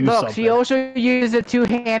do something. Look, she also uses a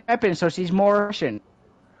 2-hand weapon, so she's more efficient.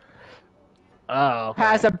 Oh, okay.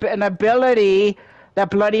 Has an ability that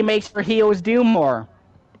bloody makes her heals do more.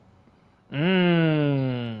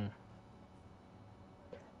 Mmm.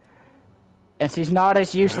 And she's not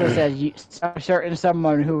as useless as certain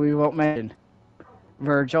someone who we won't mention.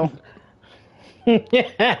 Virgil.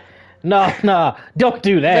 No, don't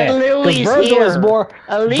do that. Louis Virgil here. is more.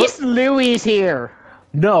 At least Louis is here.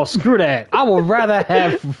 No, screw that. I would rather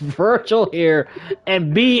have Virgil here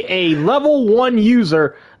and be a level 1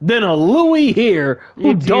 user than a Louis here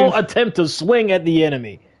who don't attempt to swing at the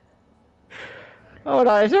enemy. Hold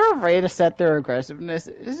on, is there a way to set their aggressiveness?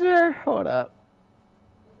 Is there? Hold up.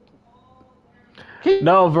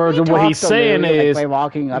 No, Virgil, what he's saying is... by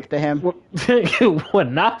walking up to him. What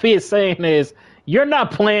Nafi is saying is, you're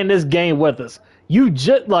not playing this game with us. You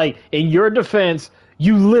just, like, in your defense,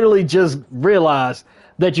 you literally just realized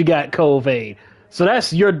that you got COVID. So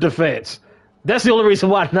that's your defense. That's the only reason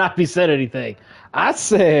why Nafi said anything. I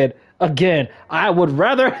said, again, I would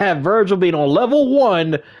rather have Virgil being on level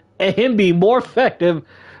 1 and him be more effective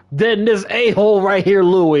than this a-hole right here,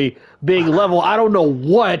 Louis, being level I don't know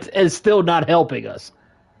what and still not helping us.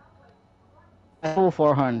 Level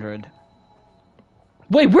 400.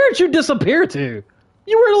 Wait, where'd you disappear to?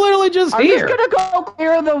 You were literally just here. I'm just gonna go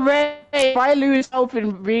clear the way. If I lose hope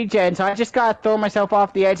in regen, so I just gotta throw myself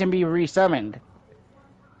off the edge and be resummoned.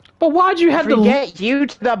 But why'd you have to get you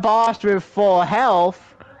to the boss with full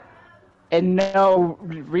health and no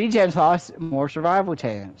regen loss, more survival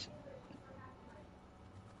chance?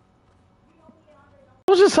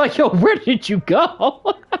 I was just like, yo, where did you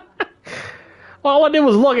go? All I did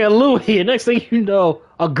was look at Louis, and next thing you know,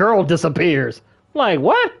 a girl disappears. I'm like,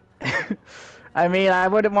 what? I mean, I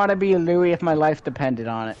wouldn't want to be Louis if my life depended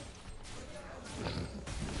on it.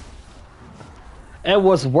 And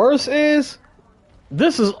what's worse is,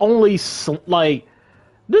 this is only, like,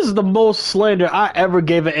 this is the most slander I ever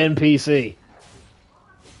gave an NPC.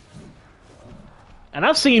 And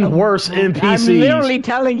I've seen worse NPCs. I'm literally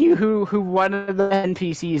telling you who one of the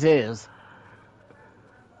NPCs is.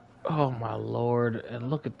 Oh my lord, and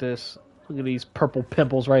look at this. Look at these purple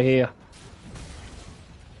pimples right here.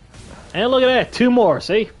 And look at that, 2 more,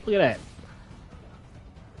 see? Look at that.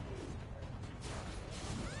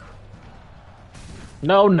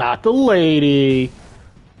 No, not the lady.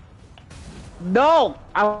 No!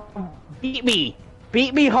 Beat me!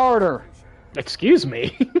 Beat me harder! Excuse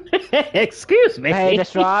me. Excuse me. Hey,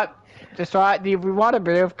 Distraught, we want to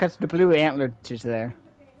move because the blue antler is there.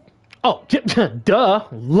 Oh, duh.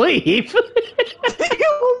 Leave. You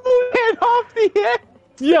ran off the edge.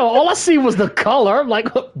 Yo, all I see was the color. I'm like,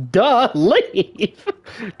 duh, leave.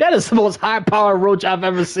 That is the most high-powered roach I've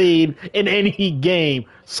ever seen in any game.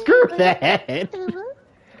 Screw that.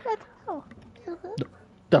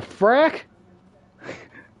 The frack?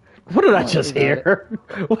 What did I just hear?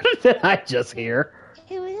 What did I just hear?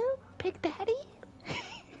 Hello, Big Daddy?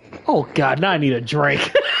 Oh, God, now I need a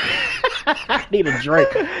drink. I need a drink.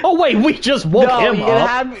 Oh, wait, we just woke him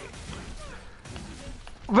up.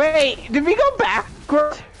 Wait, did we go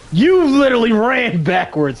backwards? You literally ran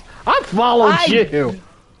backwards. I followed you.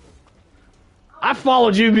 I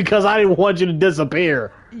followed you because I didn't want you to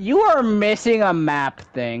disappear. You are missing a map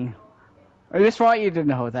thing. I just want you to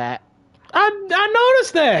know that. I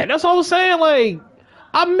noticed that. That's all I'm saying. Like,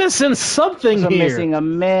 I'm missing something here. Missing a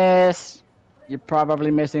miss. You're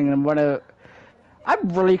probably missing one of... I'm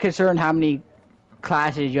really concerned how many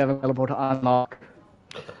classes you have available to unlock.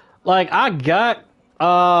 Like, I got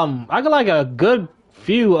like a good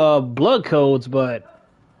few blood codes, but...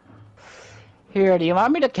 Here, do you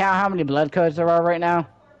want me to count how many blood codes there are right now?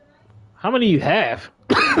 How many you have?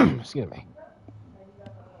 Excuse me.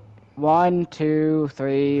 1, 2,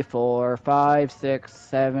 3, 4, 5, 6,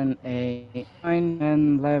 7, 8, 9,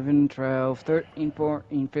 10, 11, 12, 13,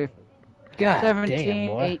 14, 15. God 17, damn,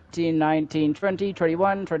 boy. 18, 19, 20,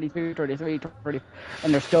 21, 22, 23, 20,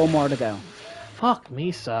 and there's still more to go. Fuck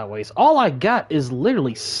me sideways. All I got is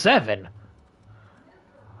literally 7.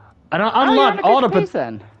 And I Oh, you're on unlocked a all good the... pace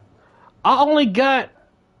then. I only got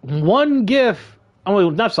one gift. I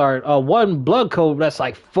mean, not sorry, one blood code that's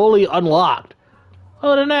like fully unlocked.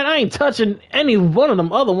 Other than that, I ain't touching any one of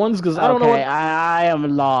them other ones because I don't know what... I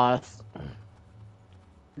am lost.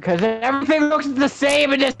 Because everything looks the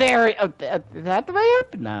same in this area. Is that the way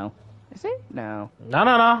up? No. Is it? No. No.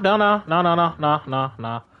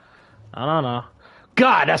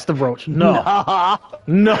 God, that's the roach. No.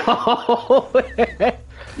 No.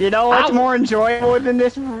 You know what's more enjoyable than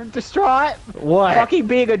this distraught? What? Fucking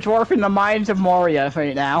being a dwarf in the mines of Moria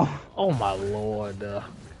right now. Oh my lord.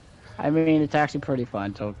 I mean, it's actually pretty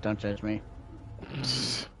fun, so don't judge me.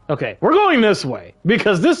 Okay, we're going this way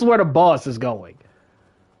because this is where the boss is going.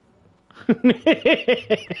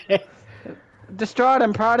 Distraught,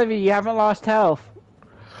 I'm proud of you. You haven't lost health.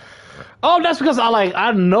 Oh, that's because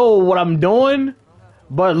I know what I'm doing,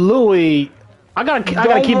 but Louis, I gotta keep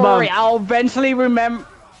Don't worry, my. I'll eventually remember.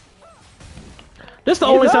 This is the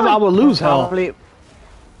only time I would lose health.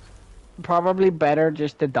 Probably better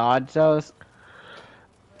just to dodge those.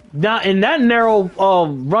 Now in that narrow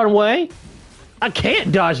runway, I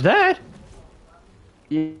can't dodge that.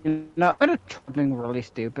 You know, it's something really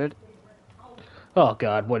stupid. Oh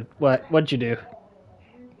God, what'd you do?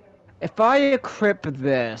 If I equip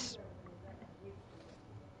this,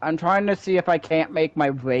 I'm trying to see if I can't make my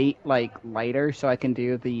weight like lighter so I can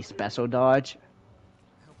do the special dodge.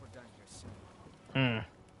 I'm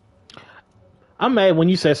mad when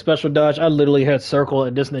you said special dodge. I literally had circle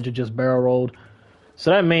and this ninja just barrel rolled.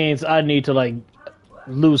 So that means I need to like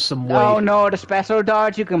lose some weight. Oh no, the special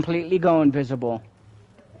dodge you completely go invisible.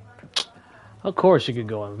 Of course you could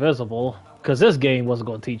go invisible, because this game wasn't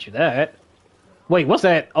going to teach you that. Wait, what's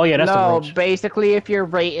that? Oh yeah, that's the No, roach. basically if your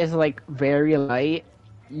rate is like very light,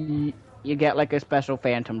 you get like a special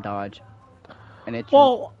phantom dodge. And it's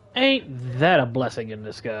Well, ain't that a blessing in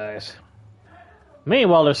disguise?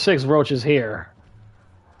 Meanwhile, there's 6 roaches here.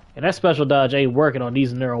 And that special dodge ain't working on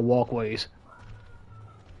these narrow walkways.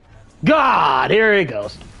 God, here he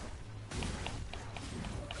goes.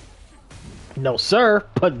 No, sir.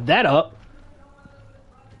 Put that up.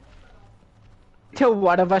 till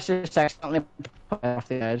one of us just accidentally put off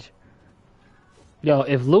the edge. Yo,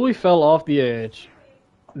 if Louis fell off the edge,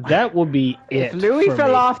 that would be it. If Louis for fell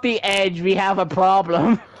me. off the edge, we have a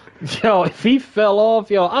problem. Yo, if he fell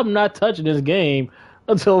off, yo, I'm not touching this game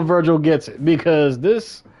until Virgil gets it, because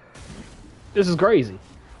this is crazy.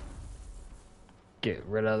 Get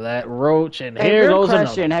rid of that roach, and Hey, here good goes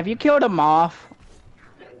question. another. Have you killed a moth?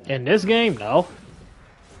 In this game, no.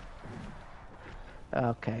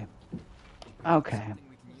 Okay. Okay.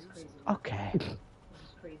 Okay.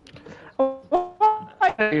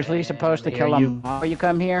 I'm usually supposed to Here kill a you- moth when you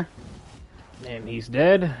come here. And he's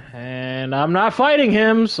dead, and I'm not fighting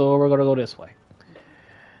him, so we're gonna go this way.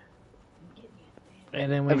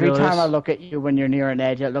 And then we Every go time this... I look at you when you're near an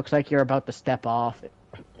edge, it looks like you're about to step off.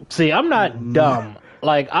 See, I'm not dumb.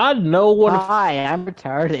 Like, I know what... Hi, I'm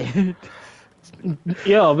retarded.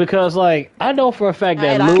 Yo, because, like, I know for a fact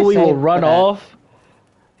that And I can Louis say will run that. off.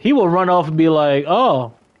 He will run off and be like,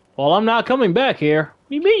 oh, well, I'm not coming back here. What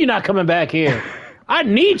do you mean you're not coming back here? I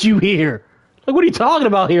need you here. Like, what are you talking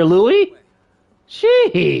about here, Louis?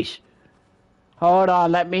 Sheesh. Hold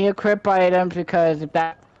on, let me equip items because if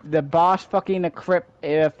that the boss fucking equip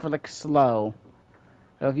if like slow.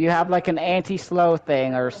 So if you have like an anti-slow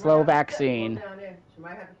thing or a slow vaccine. Down there. She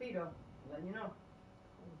might have to feed her. Letting you know.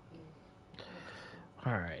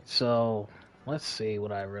 All right, so let's see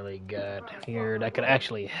what I really got here that could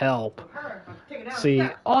actually help. Her, I'm taking down See, the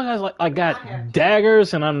fat. all guys like I got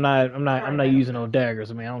daggers, and I'm not using no daggers.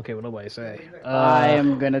 I mean, I don't care what nobody say. I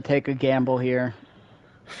am gonna take a gamble here.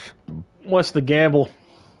 What's the gamble?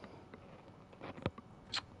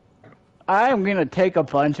 I am gonna take a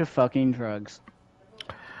bunch of fucking drugs.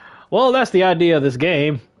 Well, that's the idea of this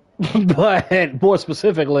game, but more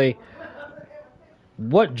specifically,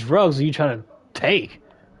 what drugs are you trying to take?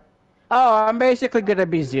 Oh, I'm basically gonna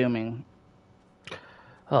be zooming.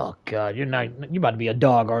 Oh God, you're about to be a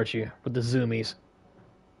dog, aren't you? With the zoomies.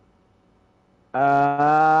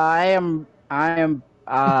 I am.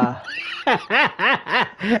 I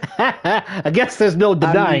guess there's no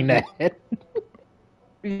denying that.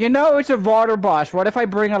 You know, it's a water boss. What if I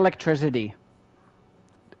bring electricity?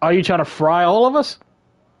 Are you trying to fry all of us?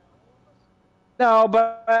 No,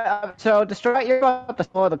 but so destroy. You're about to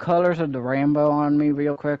spoil the colors of the rainbow on me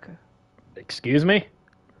real quick. Excuse me?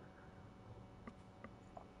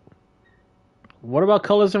 What about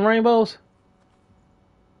colors and rainbows?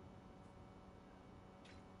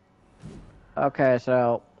 Okay,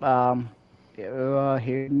 so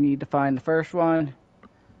here you need to find the first one.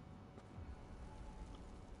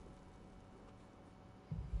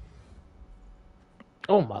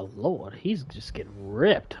 Oh my lord, he's just getting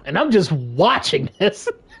ripped. And I'm just watching this.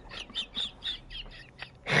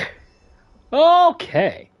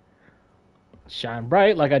 Okay. Shine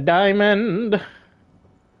bright like a diamond.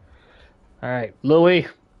 Alright, Louis.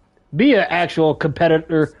 Be an actual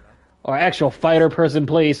competitor or actual fighter person,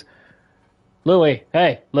 please. Louis,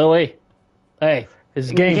 hey, Louis. Hey,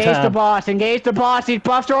 it's game Engage time. the boss. Engage the boss. These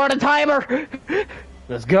buffs are on a timer.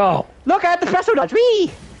 Let's go. Look at the special dodge.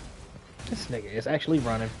 Wee! This nigga is actually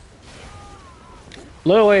running.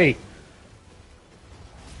 Louis.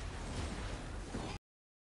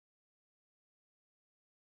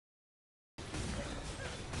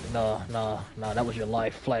 No, that was your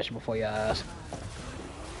life flash before your eyes.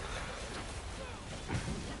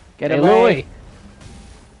 Get Hey, away. Louis.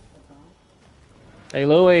 Hey,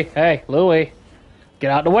 Louis. Hey, Louis.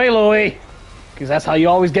 Get out the way, Louis. Because that's how you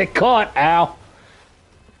always get caught, ow.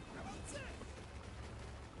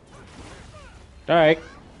 Alright.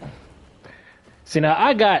 See, now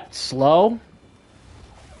I got slow.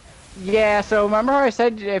 Yeah, so remember how I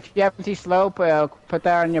said if you happen to see slope, put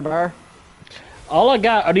that on your bar? All I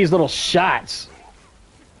got are these little shots.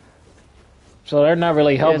 So they're not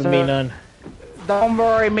really helping me none. Don't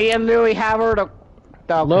worry, me and Louis have her to...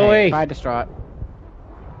 Okay, Louis. bye, distraught.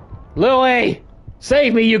 Louis!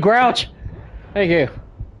 Save me, you grouch! Thank you.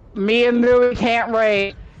 Me and Louis can't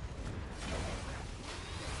raid.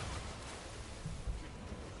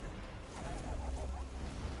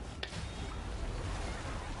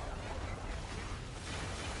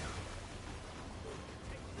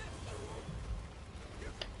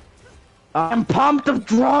 I'm pumped of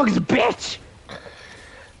drugs, bitch!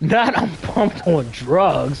 Not I'm pumped on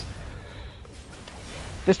drugs.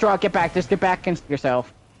 Distraught, get back. Just get back and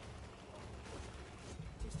yourself.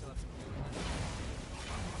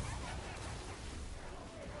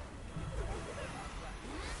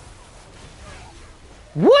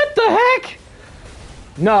 What the heck?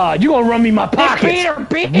 Nah, you gonna run me my pockets.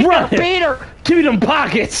 Beat her! Run it. Beat her! Give me them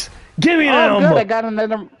pockets. Give me them. Oh, good. I got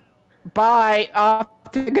another... Bye.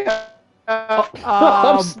 To go.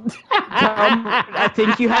 I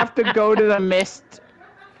think you have to go to the mist.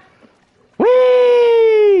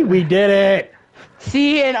 Whee! We did it.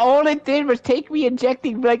 See, and all it did was take me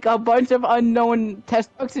injecting like a bunch of unknown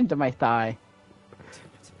test bugs into my thigh.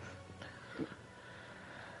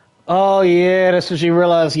 Oh yeah, that's when she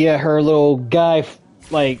realized. Yeah, her little guy,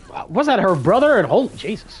 like, was that her brother? And holy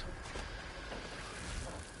Jesus!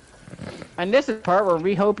 And this is the part where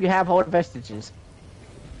we hope you have hold vestiges.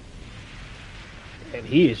 And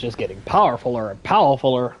he is just getting powerfuler and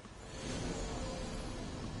powerfuler.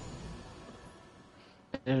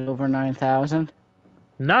 Is it over 9,000?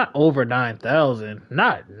 Not over 9,000.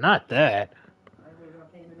 Not that.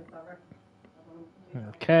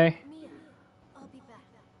 Okay. Mia, I'll be back.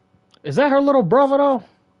 Is that her little brother though?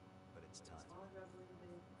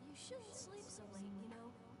 You shouldn't sleep so late, you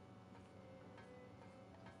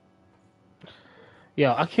know?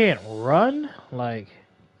 Yo, I can't run. Like,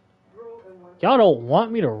 y'all don't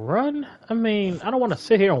want me to run? I mean, I don't want to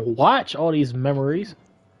sit here and watch all these memories.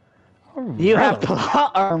 You have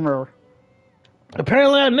plot armor.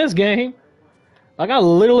 Apparently not in this game. Like, I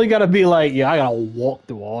literally gotta be like, yeah, I gotta walk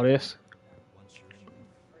through all this.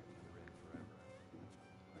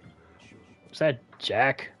 Is that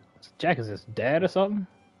Jack? Jack is his dad or something?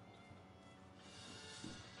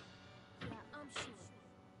 Yeah, I'm sure.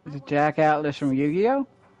 Is it Jack Atlas from Yu-Gi-Oh?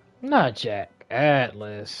 Not Jack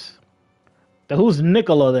Atlas. Then who's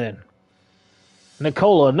Nicola then?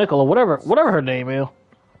 Nicola, whatever her name is.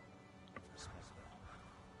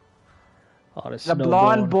 Oh, this A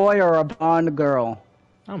blonde snowballing. boy or a blonde girl?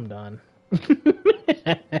 I'm done.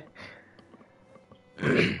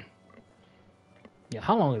 Yeah,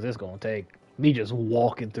 how long is this gonna take? Me just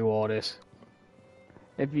walking through all this.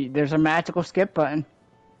 There's a magical skip button.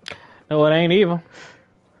 No, it ain't even.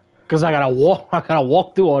 Cause I gotta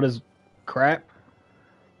walk through all this crap.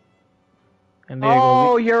 And there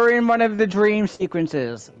Oh, goes you're in one of the dream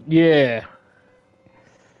sequences. yeah.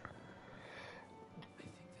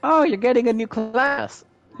 Oh, you're getting a new class.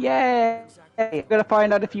 Yay! You're gonna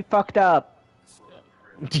find out if you fucked up.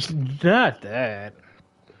 Not that.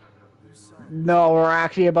 No, we're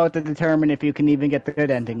actually about to determine if you can even get the good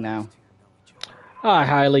ending now. I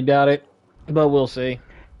highly doubt it, but we'll see.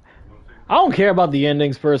 I don't care about the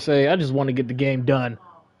endings per se. I just want to get the game done.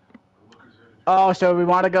 Oh, so we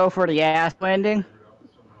want to go for the ass ending?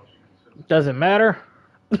 Doesn't matter.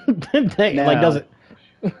 No. Like, does it?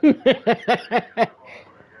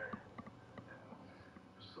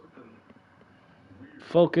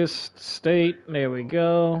 Focused state. There we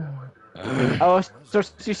go. Oh, so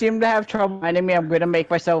you seem to have trouble finding me. I'm gonna make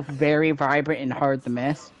myself very vibrant and hard to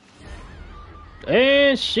miss.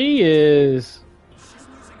 And she is.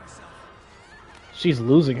 She's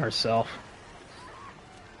losing herself.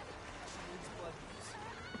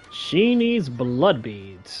 She needs blood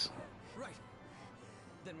beads. Right.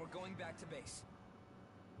 Then we're going back to base.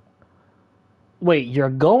 Wait, you're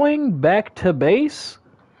going back to base?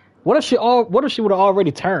 What if she would have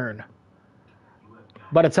already turned?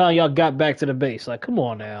 By the time y'all got back to the base, like, come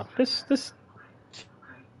on now, this,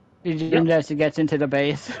 Did you just gets into the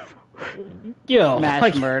base? yo, Mass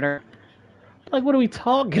like, murder. like, what are we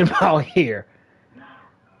talking about here?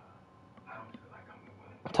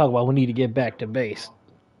 Talk about we need to get back to base.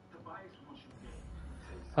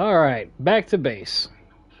 All right, back to base.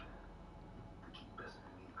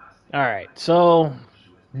 All right, so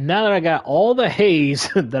now that I got all the haze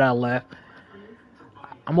that I left,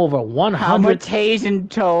 I'm over 100. How much haze in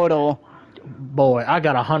total? Boy, I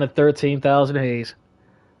got 113,000 haze.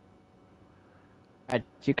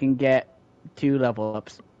 You can get 2 level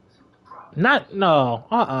ups. Not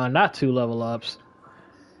 2 level ups.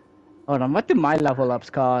 Hold on, what do my level ups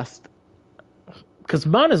cost? Cause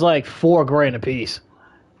mine is like $4,000 a piece,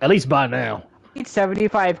 at least by now. It's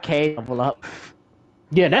 75k level up.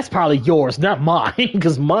 Yeah, that's probably yours, not mine.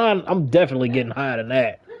 Cause mine, I'm definitely getting higher than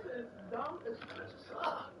that.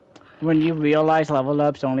 When you realize level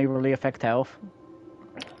ups only really affect health.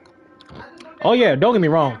 Oh yeah, don't get me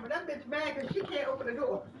wrong. But that bitch mad because she can't open the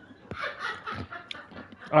door.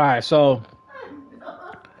 All right, so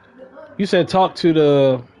you said talk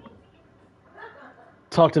to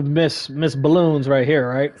Miss Balloons right here,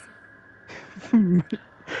 right?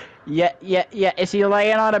 Yeah. Is he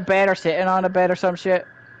laying on a bed or sitting on a bed or some shit?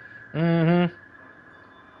 Mm-hmm.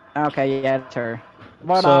 Okay, yeah, that's her.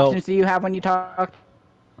 What So- options do you have when you talk?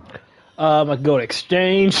 I can go to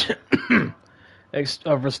exchange,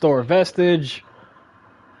 restore vestige.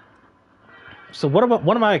 So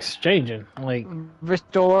what am I exchanging? Like,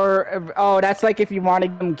 Restore. Oh, that's like if you want to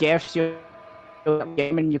give them gifts, you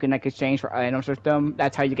game and you can like exchange for items with them.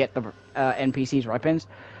 That's how you get the NPCs weapons.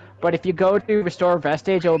 But if you go to restore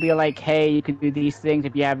vestige, it'll be like, hey, you can do these things.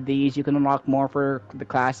 If you have these, you can unlock more for the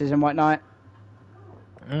classes and whatnot.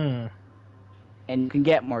 And you can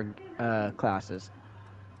get more classes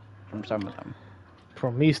from some of them.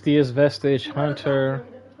 Prometheus, Vestige, Hunter,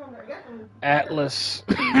 Atlas.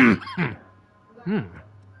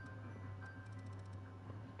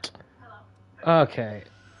 Okay.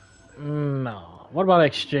 No. What about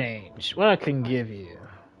exchange? What I can give you?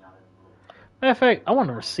 Matter of fact, I want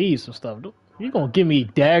to receive some stuff. You gonna give me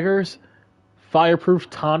daggers, fireproof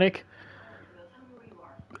tonic,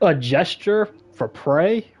 a gesture for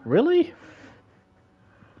prey? Really?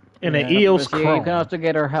 And an EOS but yeah, Chrome. you can also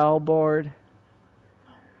get her Hellboard.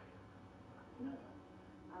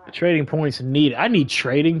 Trading points needed. I need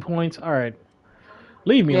trading points. All right,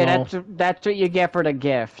 leave me alone. That's what you get for the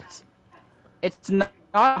gifts. It's not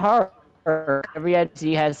hard. Every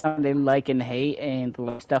NPC has something they like and hate, and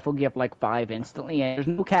the stuff will give like 5 instantly, and there's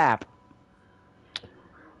no cap.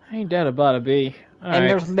 Ain't that about it, B? All And right.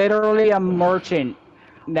 there's literally a merchant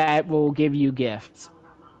that will give you gifts.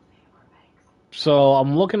 So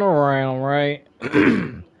I'm looking around, right?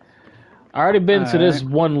 I already been to this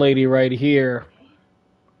one lady right here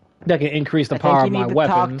that can increase the power of my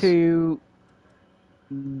weapons. I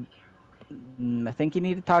think you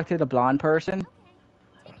need to talk to the blonde person.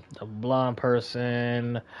 The blonde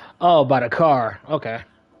person. Oh, by the car. Okay.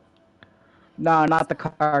 No, not the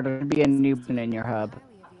car. There'll be a new one in your hub.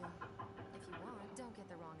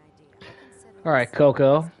 All right,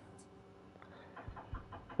 Coco.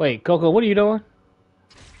 Wait, Coco, what are you doing?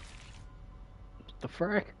 The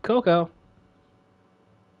frick? Coco.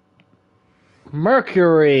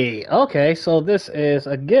 Mercury. Okay, so this is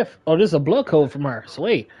a gift. Oh, this is a blood code from her.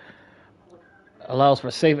 Sweet. Allows for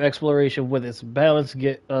safe exploration with its balanced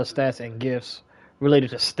stats and gifts related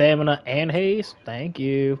to stamina and haze. Thank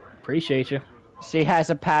you. Appreciate you. She has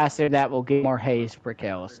a passive that will give more haze for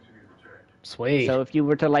kills. Sweet. So if you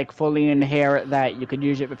were to like fully inherit that, you could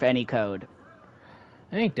use it with any code.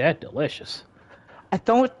 Ain't that delicious? I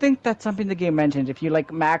don't think that's something the game mentions. If you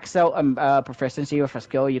like max out proficiency with a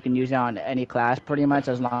skill, you can use it on any class pretty much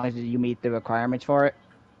as long as you meet the requirements for it.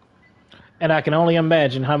 And I can only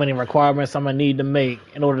imagine how many requirements I'm going to need to make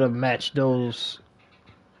in order to match those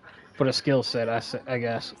for the skill set, I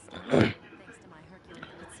guess. Thanks to my Hercules,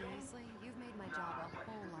 but seriously, you've made my job a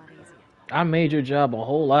whole lot easier. I made your job a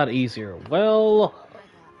whole lot easier. Well,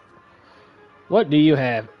 what do you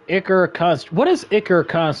have? What is Ichor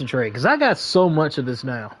Concentrate? Because I got so much of this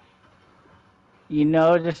now. You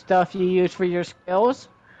know the stuff you use for your skills?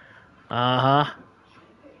 Uh-huh.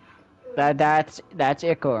 That's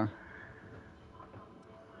Ichor.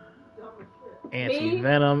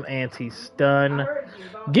 Anti-venom, anti-stun.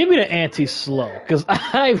 Give me the anti-slow, because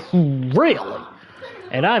I really,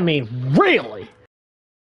 and I mean really,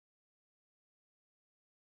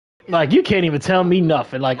 like, you can't even tell me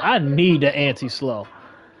nothing. Like, I need the anti-slow.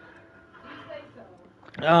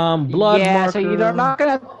 Blood Yeah, marker. so you're not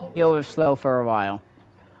gonna deal with slow for a while.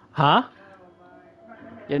 Huh?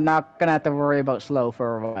 You're not gonna have to worry about slow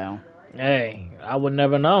for a while. Hey, I would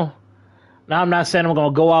never know. Now, I'm not saying I'm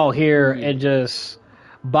gonna go out here Yeah. and just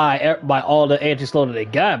buy all the anti-slow that they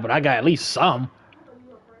got, but I got at least some.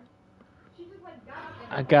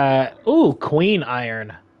 I got Queen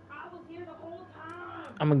Iron.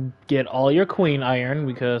 I'm gonna get all your Queen Iron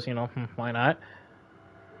because why not?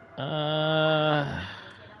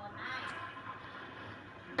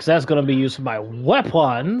 Because that's gonna be used for my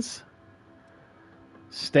weapons.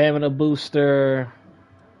 Stamina booster,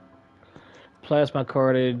 plasma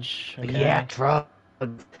cartridge. Okay. Yeah, drugs.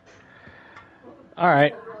 All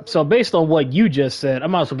right. So based on what you just said, I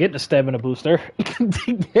might as well get the stamina booster.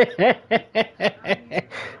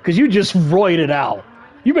 Because you just roided out.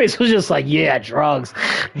 You basically just like, yeah, drugs.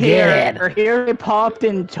 Get it. Here it popped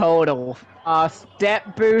in total.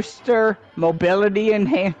 Step booster, mobility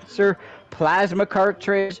enhancer, plasma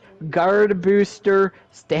cartridge, guard booster,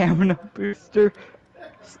 stamina booster,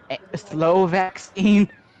 slow vaccine.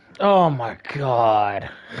 Oh my god.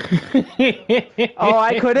 Oh,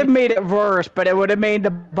 I could have made it worse, but it would have made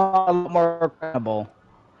the ball more credible.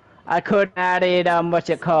 I could have added,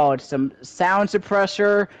 what's it called? Some sound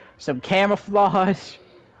suppressor, some camouflage,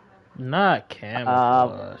 Not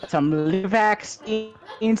camouflage. some liver vaccine,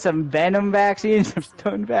 some venom vaccine, some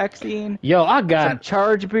stun vaccine, Yo, I some got.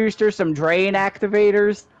 charge boosters, some drain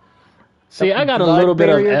activators. See, I got a blood little bit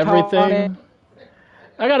of barrier everything. tonic.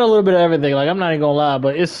 I got a little bit of everything. Like, I'm not even gonna lie,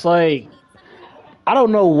 but it's like I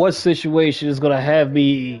don't know what situation is gonna have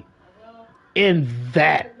me in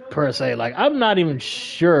that per se. Like, I'm not even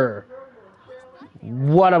sure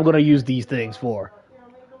what I'm gonna use these things for.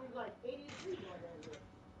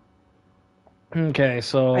 Okay,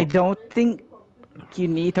 so I don't think you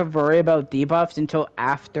need to worry about debuffs until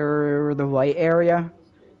after the white area.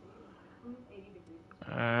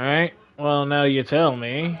 all right. Well, now you tell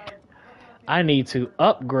me. I need to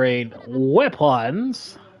upgrade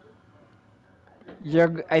weapons.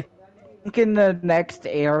 I think in the next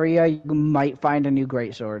area you might find a new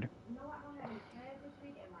greatsword.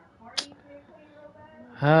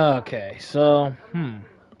 Okay, so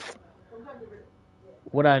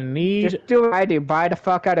what I need. Just do what I do. Buy the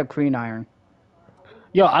fuck out of Queen Iron.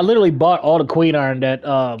 Yo, I literally bought all the Queen Iron that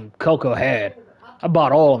Coco had. I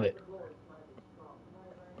bought all of it.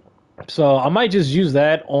 So I might just use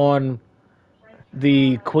that on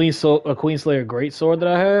the Queen Slayer Greatsword that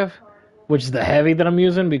I have, which is the heavy that I'm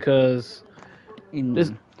using because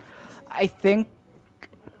this. I think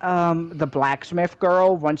the blacksmith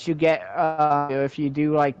girl, once you get if you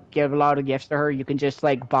do like give a lot of gifts to her, you can just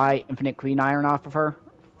like buy infinite Queen Iron off of her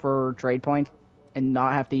for trade points and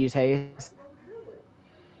not have to use haste.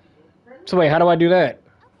 So wait, how do I do that?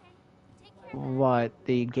 What,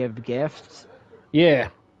 the give gifts? Yeah.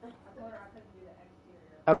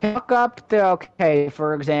 Okay, look up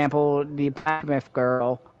for example, the blacksmith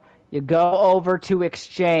girl. You go over to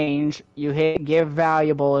exchange, you hit give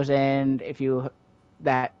valuables, and if you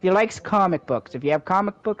likes comic books. If you have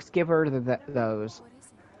comic books, give her those.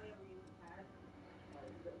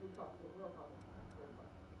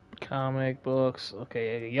 Comic books.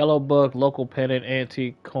 Okay, yellow book, local pennant,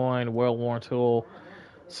 antique coin, well-worn tool,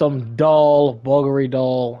 some doll, Bulgari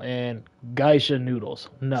doll, and geisha noodles.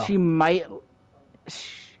 No. She might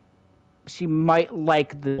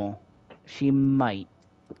like the. She might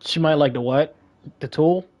She might like the what? The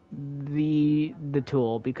tool? the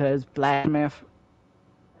tool because blacksmith.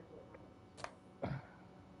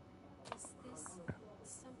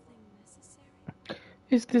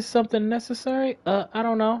 Is this something necessary? I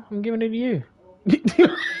don't know. I'm giving it to you.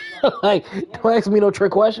 Like, don't ask me no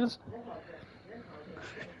trick questions.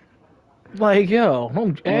 Like, yo,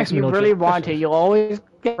 don't ask If me you no really trick want to, questions. you'll always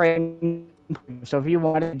get rain. So if you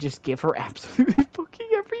want to, just give her absolutely fucking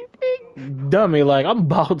everything. Dummy, like, I'm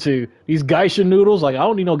about to. These geisha noodles, like, I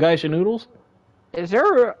don't need no geisha noodles. Is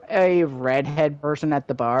there a redhead person at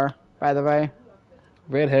the bar, by the way?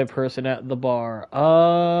 Redhead person at the bar.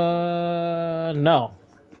 No.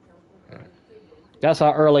 That's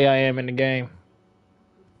how early I am in the game.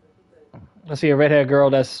 I see a redhead girl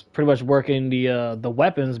that's pretty much working the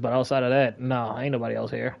weapons, but outside of that, no, ain't nobody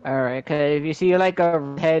else here. Alright, cause if you see like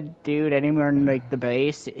a head dude anywhere in like the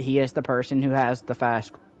base, he is the person who has the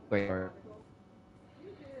fast quiver.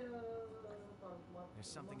 There's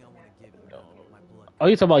something I want to give you. My blood. Oh,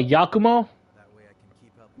 you talking about Yakumo? That way I can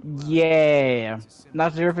keep up with Yeah.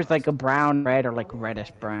 Not sure if it's like a brown red or like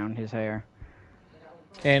reddish brown, his hair.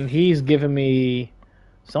 And he's giving me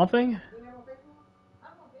something?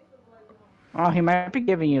 Oh, he might be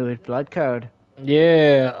giving you his blood code.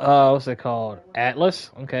 Yeah, what's it called?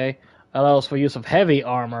 Atlas? Okay. Allows for use of heavy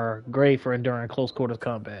armor, great for enduring close quarters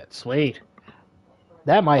combat. Sweet.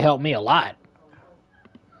 That might help me a lot.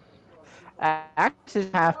 Axe is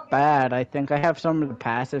half bad. I think I have some of the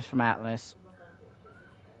passives from Atlas.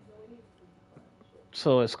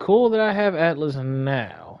 So it's cool that I have Atlas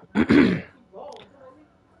now.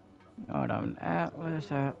 Hold on.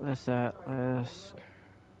 Atlas.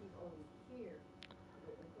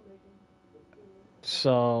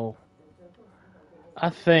 So I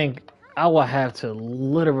think I will have to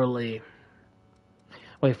literally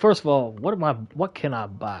wait, first of all, what can I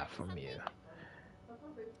buy from you?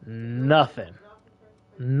 Nothing.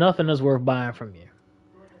 Nothing is worth buying from you.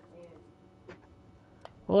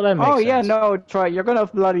 Well, that makes sense. Oh yeah, no, Troy, you're gonna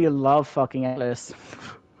bloody love fucking Atlas.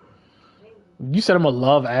 You said I'm gonna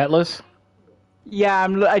love Atlas? Yeah,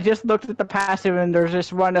 I just looked at the passive and there's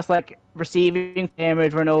this one that's like receiving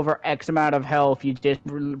damage when over X amount of health, you just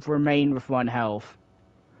remain with 1 health.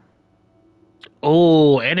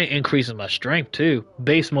 Oh, and it increases my strength too.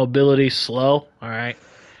 Base mobility, slow. All right.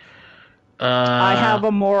 I have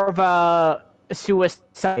a more of a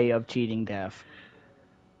suicide of cheating death.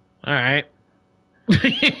 All right.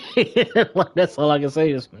 That's all I can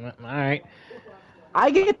say. Just all right. I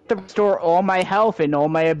get to restore all my health and all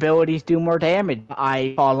my abilities do more damage.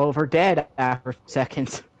 I fall over dead after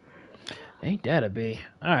seconds. Ain't that a bee?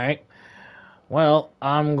 All right. Well,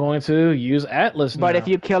 I'm going to use Atlas now. But if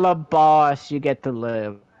you kill a boss, you get to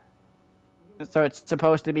live. So it's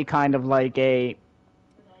supposed to be kind of like a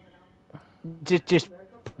just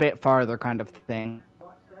a bit farther kind of thing.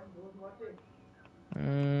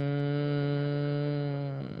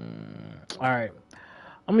 All right.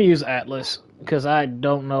 I'm gonna use Atlas because I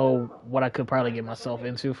don't know what I could probably get myself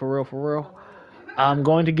into for real. For real. I'm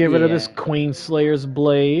going to get rid of this Queen Slayer's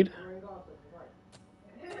blade.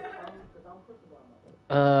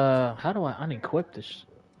 How do I unequip this?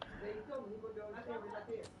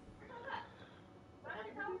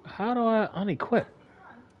 How do I unequip?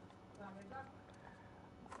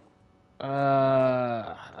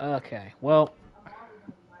 Okay. Well,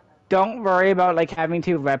 Don't worry about like having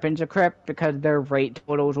 2 weapons equipped because their rate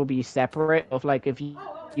totals will be separate. If you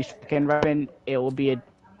use second weapon, it will be a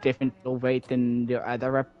different rate than the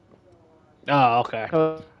other weapon. oh, okay.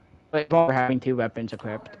 So, like, having 2 weapons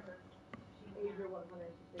equipped.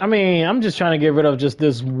 I mean, I'm just trying to get rid of just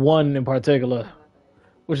this one in particular,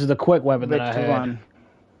 which is the quick weapon that I Which had. one?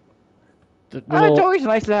 The It's little- always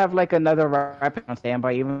nice to have like another weapon on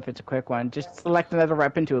standby, even if it's a quick one. Just select another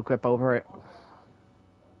weapon to equip over it.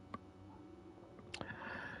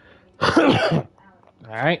 All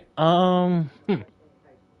right. A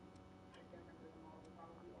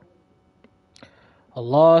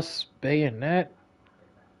lost bayonet.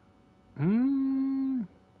 Now,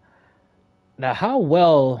 how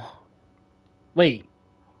well? Wait.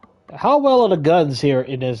 How well are the guns here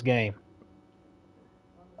in this game?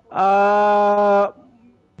 They're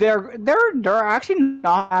actually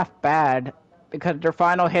not half bad because their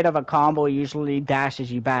final hit of a combo usually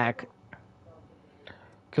dashes you back.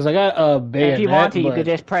 Because I got a And bayonet. if you want to, you but- could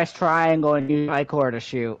just press triangle and use I-core to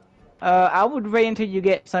shoot. I would wait until you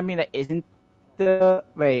get something that isn't the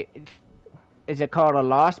wait. Is it called a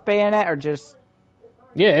lost bayonet or just?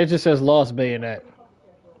 Yeah, it just says lost bayonet.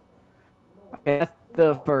 Okay, that's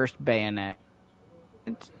the first bayonet.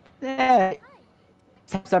 It's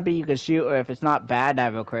something you can shoot if it's not bad to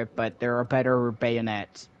have equipped, but there are better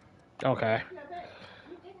bayonets. Okay.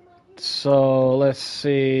 So let's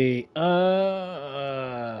see.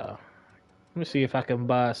 Let me see if I can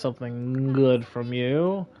buy something good from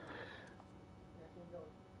you.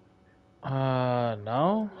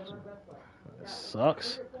 No. It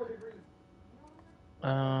sucks.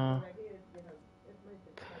 No.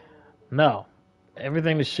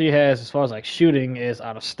 Everything that she has as far as like shooting is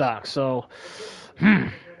out of stock. So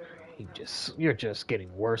you're just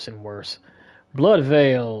getting worse and worse. Blood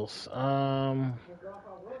veils.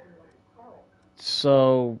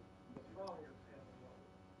 So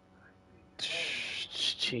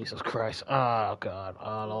Jesus Christ. Oh God.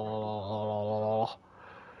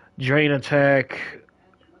 Drain attack.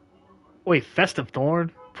 Wait, Festive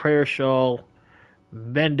Thorn? Prayer Shawl.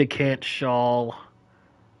 Mendicant Shawl.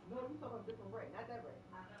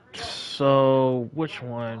 So, which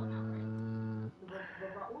one?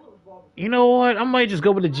 You know what? I might just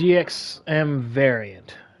go with the GXM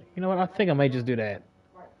variant. You know what? I think I might just do that.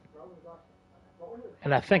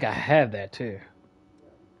 And I think I have that too.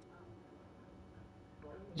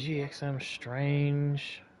 GXM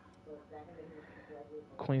Strange.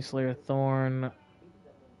 Queenslayer Thorn.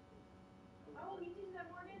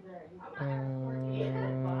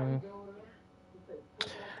 Um,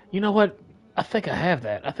 you know what? I think I have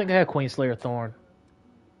that. I think I have Queenslayer Thorn.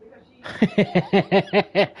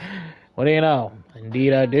 What do you know?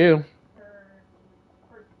 Indeed, I do.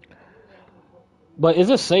 But is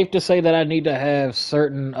it safe to say that I need to have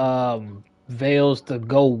certain veils to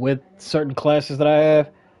go with certain classes that I have?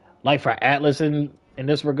 Like for Atlas in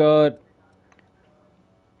this regard?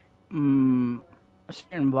 Certain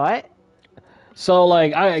what? So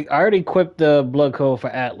like I already equipped the blood code for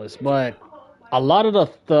Atlas, but a lot of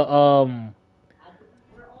the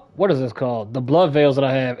what is this called? The blood veils that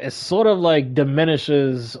I have, it sort of like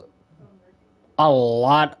diminishes a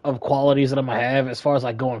lot of qualities that I'm gonna have as far as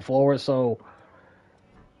like going forward. So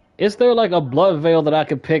is there like a blood veil that I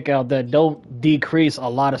could pick out that don't decrease a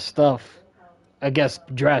lot of stuff, I guess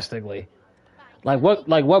drastically? Like what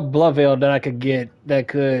blood veil that I could get that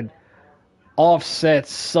could offset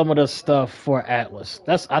some of the stuff for Atlas?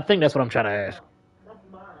 I think that's what I'm trying to ask.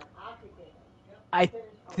 I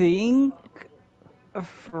think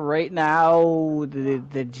for right now the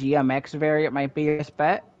GMX variant might be your best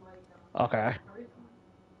bet. Okay.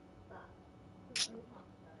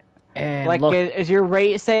 And Like, look, is your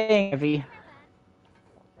rate saying heavy?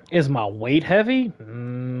 is my weight heavy?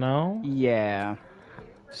 No. Yeah.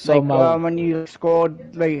 So Like my when you scroll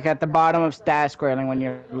like at the bottom of stat scrolling when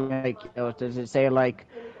you're like, does it say like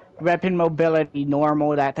weapon mobility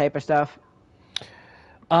normal, that type of stuff?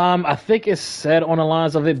 I think it's said on the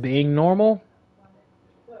lines of it being normal.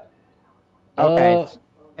 Okay, Uh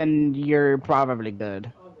and you're probably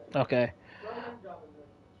good. okay.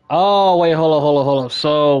 Oh wait, hold on.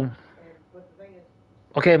 So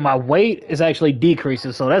okay, my weight is actually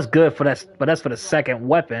decreasing, so that's good for that, but that's for the second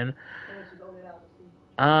weapon.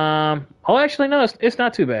 Oh actually no, it's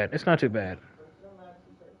not too bad. It's not too bad.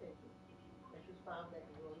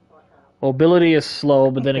 Mobility is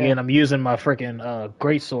slow, but then Okay. again, I'm using my freaking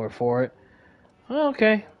greatsword for it.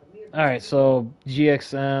 Okay. All right. So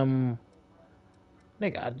GXM.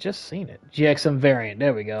 Nigga, I just seen it. GXM variant.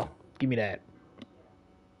 There we go. Give me that.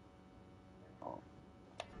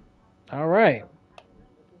 All right.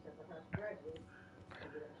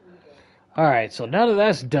 All right. So now that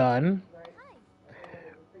that's done,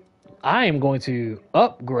 I am going to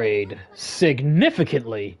upgrade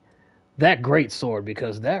significantly that greatsword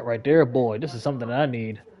because that right there, boy, this is something that I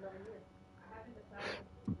need.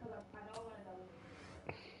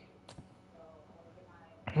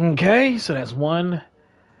 Okay, so that's one.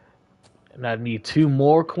 And I need two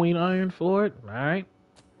more Queen Iron for it. All right.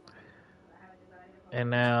 And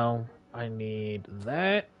now I need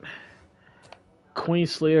that. Queen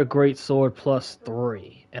Slayer Greatsword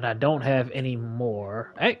 +3. And I don't have any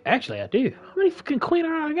more. Actually, I do. How many fucking Queen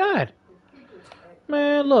Iron I got?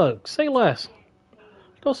 Man, look. Say less.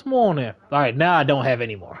 Throw some more on there. Alright, now I don't have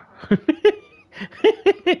any more.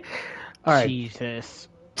 Alright, Jesus.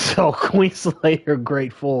 so Queen Slayer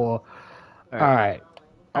Great 4. Alright,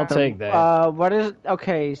 I'll take that. What is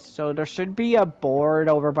okay? So there should be a board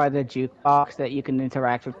over by the jukebox that you can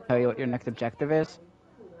interact with to tell you what your next objective is.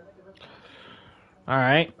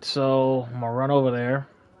 Alright, so I'm gonna run over there.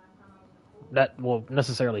 That will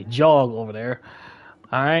necessarily jog over there.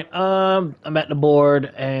 Alright, I'm at the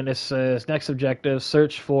board and it says next objective,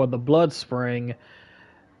 search for the Blood Spring.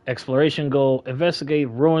 Exploration goal, investigate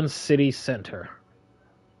Ruin City Center.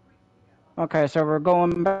 Okay, so we're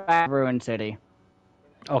going back to Ruin City.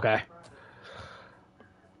 Okay.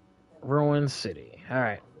 Ruin City.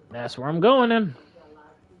 Alright, that's where I'm going then.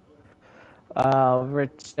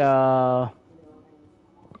 Rich, Now,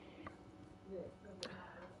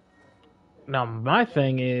 my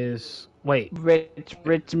thing is... Wait.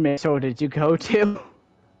 Rich Mitchell did you go to?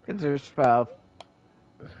 Because there's 12.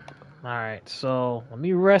 Alright, so let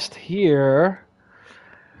me rest here.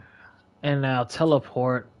 And now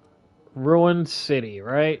teleport Ruin City,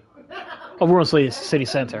 right? Oh, Ruin City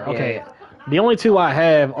Center. Okay. Yeah. The only two I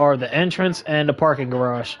have are the entrance and the parking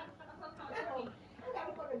garage.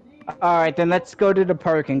 Alright, then let's go to the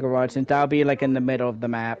parking garage since that'll be like in the middle of the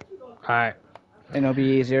map. Alright. And it'll be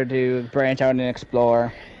easier to branch out and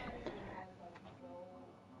explore.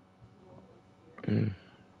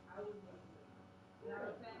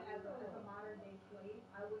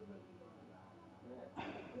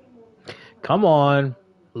 Come on.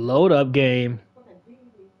 Load up game.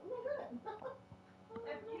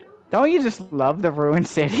 Don't you just love the ruined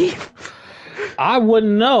city? I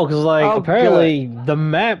wouldn't know, because, like, Oh, apparently the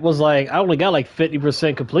map was, like, I only got, like,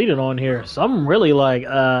 50% completed on here. So I'm really, like,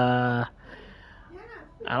 I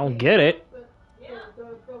don't get it.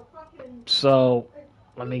 So,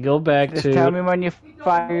 let me go back Just to... tell me when you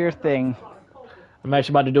fire your thing. I'm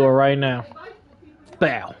actually about to do it right now.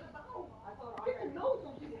 Bow.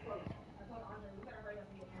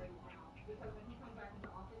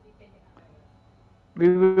 We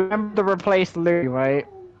remember to replace Louis, right?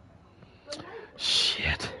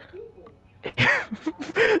 Shit.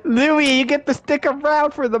 Louis, you get to stick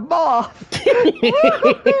around for the boss.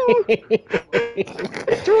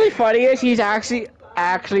 It's really funny is he's actually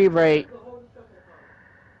right.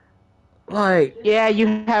 Like, Yeah, you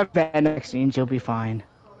have vaccines, you'll be fine.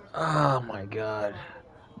 oh my god.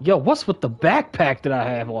 Yo, what's with the backpack that I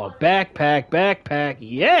have on? Backpack,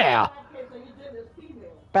 yeah!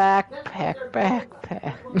 Backpack.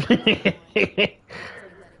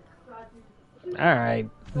 Alright.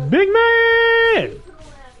 Big man!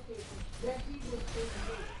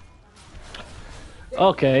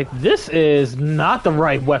 Okay, this is not the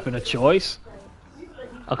right weapon of choice.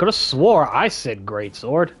 I could have swore I said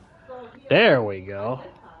greatsword. There we go.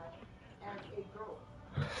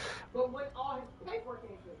 But when all his paperwork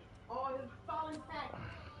came through, all his filing tax,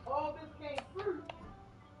 all this came through,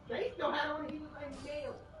 they still had on he was in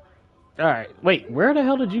jail. Alright, wait, where the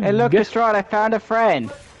hell did you Hey, look, get? Destroyed, I found a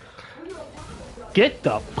friend. Get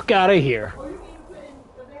the fuck out of here.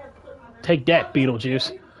 Take that,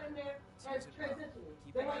 Beetlejuice.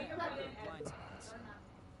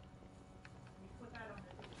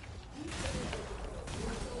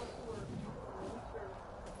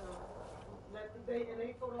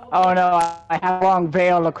 Oh no, I have long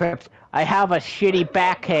veil equipped. I have a shitty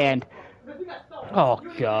backhand. Oh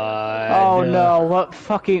god. Oh no, what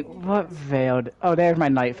veiled? Oh, there's my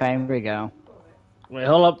night fang. Here we go. Wait,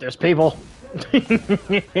 hold up, there's people.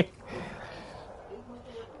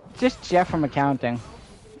 Just Jeff from accounting.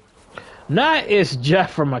 Not it's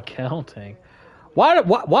Jeff from accounting.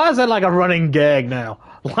 Why is that like a running gag now?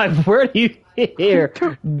 Like, where do you hear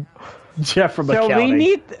Jeff from So accounting? we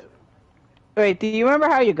need. Wait, do you remember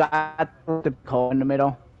how you got the coal in the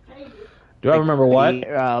middle? Do I remember what?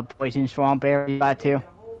 The poison swamp area you got to?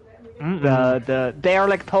 Mm-mm. The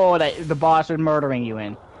derelict hole that the boss was murdering you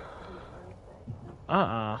in.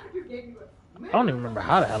 I don't even remember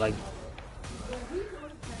how the hell I...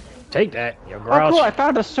 Take that, you Oh grouch. cool, I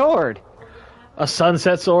found a sword. A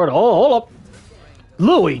sunset sword. Oh, hold up.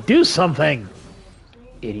 Louis, do something.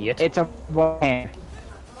 Idiot. It's a one hand.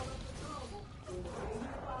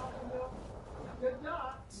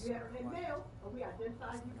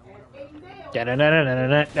 Dang.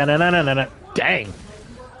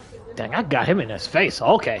 Dang, I got him in his face.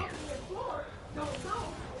 Okay.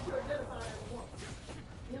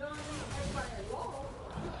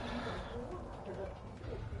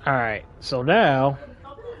 Alright, so now...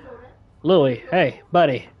 Louis, hey,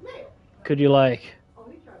 buddy. Could you, like,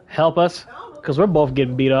 help us? Because we're both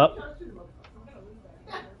getting beat up.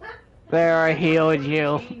 There, I healed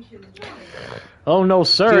you. Oh, no,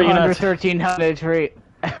 sir. You're not... 1300 treat.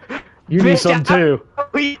 You need some, too.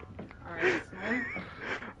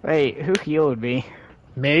 Wait, who healed me?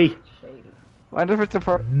 Me? Wonder if it's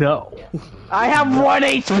a No. I have 1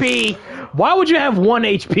 HP! Why would you have 1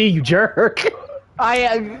 HP, you jerk?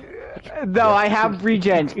 No, I have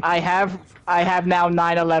regen. I have now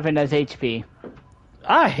 911 as HP.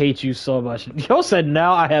 I hate you so much. Yo said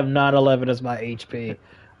now I have 911 as my HP.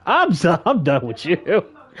 I'm done with you.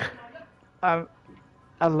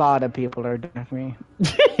 A lot of people are done with me.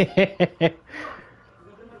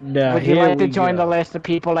 No, Would you like to join the list of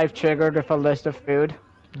people I've triggered with a list of food?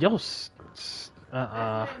 Yo,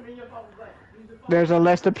 There's a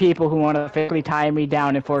list of people who want to physically tie me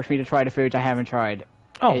down and force me to try the foods I haven't tried.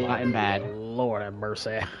 Oh It's my bad. Lord have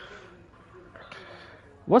mercy.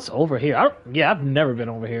 What's over here? I've never been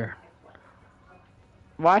over here.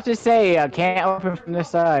 Watch it say, can't open from this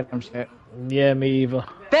side. I'm shit. Yeah, me either.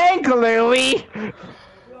 Thank Louis!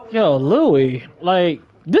 Yo, Louis, like,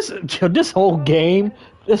 this whole game,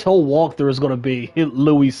 this whole walkthrough is gonna be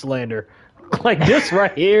Louis slander. Like this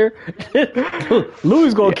right here,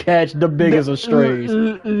 Louis gonna catch the biggest of strays.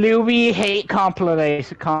 Louis hate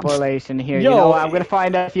compilation here. Yo, you know what? I'm gonna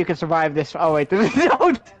find out if you can survive this. Oh wait, there's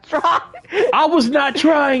no try. I was not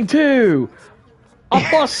trying to. I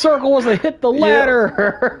thought circle was a hit the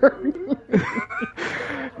ladder.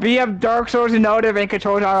 We have Dark Souls and Notive and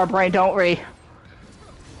controls on our brain, don't we?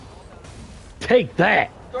 Take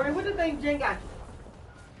that. Sorry, what the thing Jen got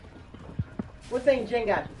What thing Jen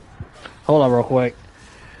got you? Hold on real quick.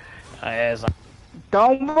 Yes.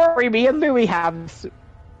 Don't worry, me and Louie have this. Are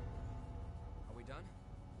we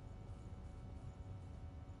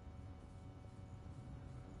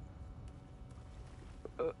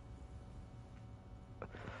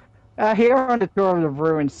done? Here on the tour of the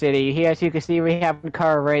ruined city. Here, as you can see, we have a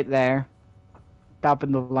car right there. Top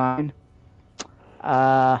in the line.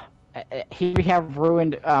 Here we have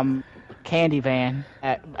ruined, candy van.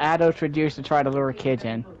 Adults would use to try to lure kids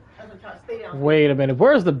in. I've been trying to stay down. Wait a minute.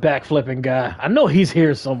 Where's the backflipping guy? I know he's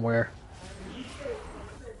here somewhere.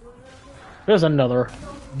 There's another.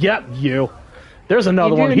 Yep, you. There's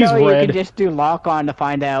another You one. do He's know you red. can just do lock on to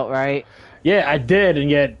find out, right? Yeah, I did, and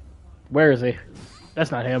yet, where is he?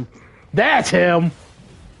 That's not him. That's him!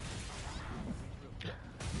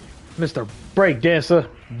 Mr. Breakdancer,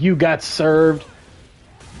 you got served.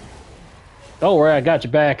 Don't worry, I got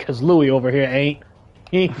your back, because Louie over here ain't.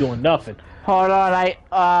 He ain't doing nothing. Hold on,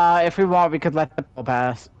 if we want, we could let the people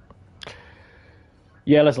pass.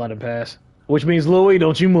 Yeah, let's let him pass. Which means, Louie,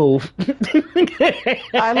 don't you move.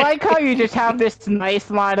 I like how you just have this nice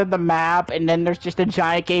line of the map, and then there's just a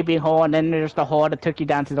giant gaping hole, and then there's the hole that took you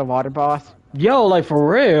down to the water boss. Yo, like, for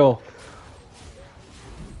real.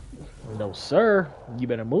 No, sir. You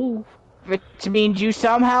better move. Which means you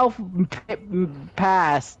somehow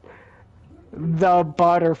passed the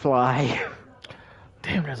butterfly.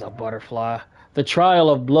 Damn, there's a butterfly. The trial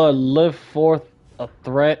of blood lift forth a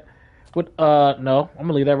threat. What? No, I'm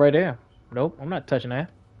gonna leave that right there. Nope, I'm not touching that.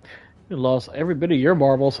 You lost every bit of your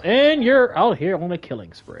marbles, and you're out here on a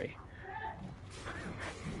killing spree.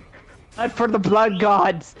 Not for the blood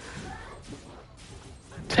gods.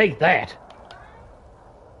 Take that.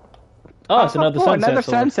 Oh, it's another sunset another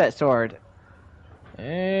sword. sunset sword.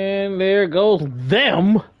 And there goes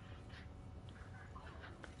them.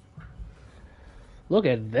 Look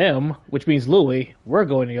at them, which means Louie. We're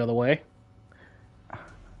going the other way.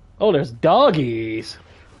 Oh, there's doggies.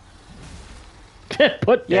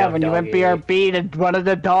 Put Yeah, down, when you went doggy. BRB, and one of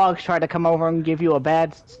the dogs tried to come over and give you a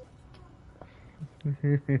bad.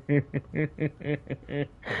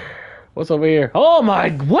 What's over here? Oh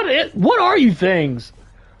my! What are you things?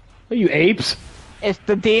 Are you apes? It's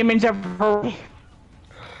the demons of her.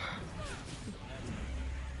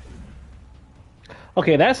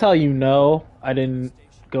 Okay, that's how you know I didn't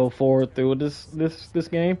go forward through with this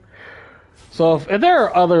game. So if there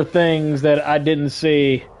are other things that I didn't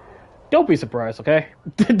see, don't be surprised, okay?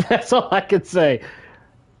 That's all I can say.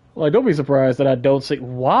 Like, don't be surprised that I don't see.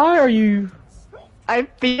 Why are you? I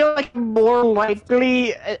feel like more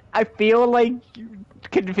likely. I feel like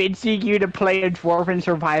convincing you to play a dwarven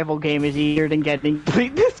survival game is easier than getting to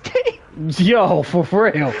complete this game. Yo, for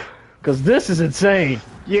real, because this is insane.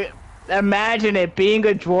 You imagine it being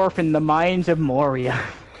a dwarf in the mines of Moria.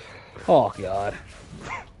 Oh God,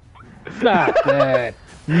 not that.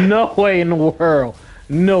 No way in the world.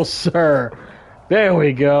 No sir. There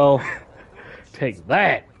we go. Take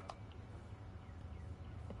that.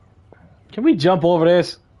 Can we jump over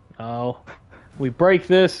this? No. We break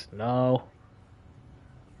this? No.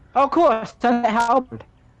 Oh, cool. Sunset Halberd.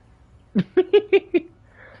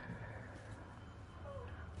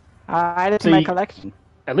 That's my See- collection.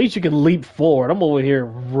 At least you can leap forward. I'm over here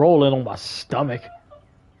rolling on my stomach.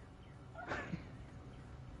 Oh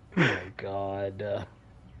my God.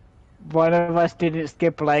 One of us didn't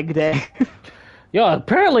skip leg day. Yo,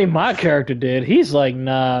 apparently my character did. He's like,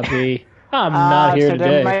 nah, B. I'm not here so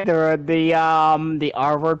today. The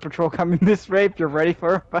R-word patrol coming this way. If you're ready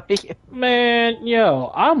for a fight. Man,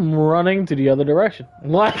 yo, I'm running to the other direction.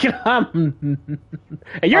 Like, I'm...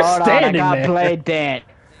 And you're Hold standing on, I got there. played dead.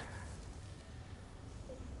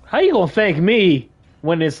 How you gonna thank me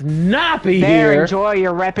when it's Nappy There, here? enjoy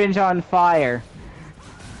your weapons on fire.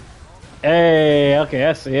 Hey, okay,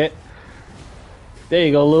 I see it. There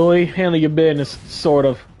you go, Louie. Handle your business, sort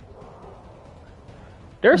of.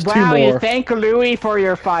 There's two Wow, more. you thank Louis for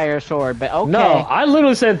your fire sword, but okay. No, I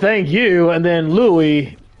literally said thank you, and then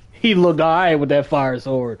Louie, he looked alright with that fire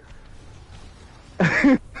sword.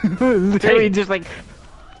 Louis just like...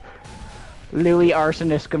 Louis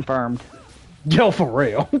arsonist confirmed. Yo, for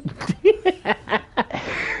real.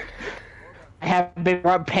 I have been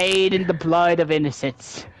paid in the blood of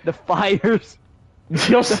innocence. The fires...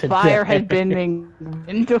 Yo, The fire has been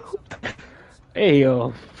rekindled. Hey,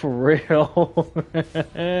 yo, for real.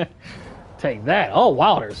 Take that. Oh,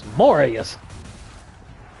 wow, there's more of yous.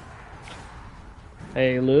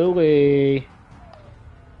 Hey, Louie.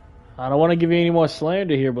 I don't want to give you any more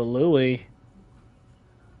slander here, but Louie.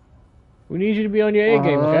 We need you to be on your A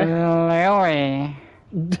game, okay? Louis.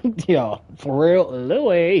 Yo, for real,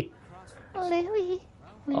 Louie. Louie.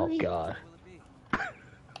 Oh, God.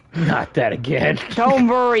 Not that again. Don't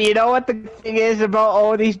worry, you know what the thing is about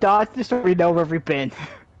all these dots? Just so we know where we've been.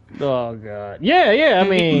 Oh god. Yeah. I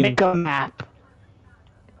mean, Make a map.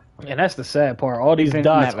 and that's the sad part. All these Been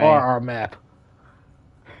dots that way. are our map.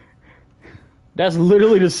 That's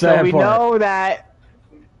literally the sad So we part. know that.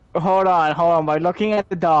 Hold on. By looking at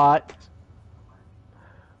the dots.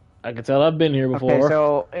 I can tell I've been here before. Okay,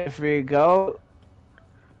 so if we go,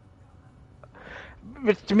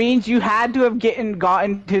 which means you had to have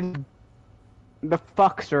gotten to the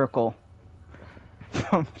fuck circle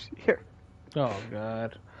from here. Oh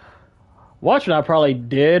god. Watching, I probably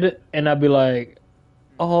did, and I'd be like,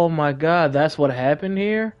 "Oh my god, that's what happened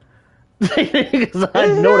here." Because I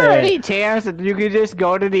Is know there that. any chance that you could just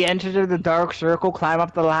go to the entrance of the dark circle, climb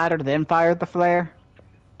up the ladder, then fire the flare?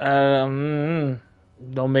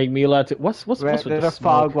 Don't make me allowed to. What's with There's the a smoke?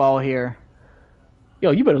 fog wall here. Yo,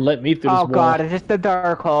 you better let me through this Oh wall. god, is this the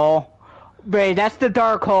dark hole? Wait, that's the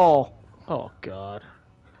dark hole. Oh god.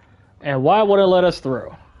 And why would it let us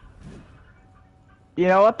through? You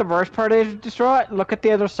know what the worst part is, Destroy? Look at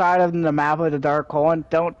the other side of the map of the dark hole and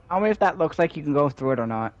don't tell me if that looks like you can go through it or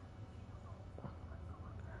not.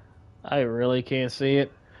 I really can't see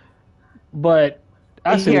it. But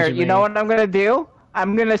I see Here, what you mean. know what I'm gonna do?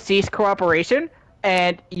 I'm gonna cease cooperation,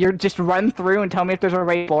 and you're just run through and tell me if there's a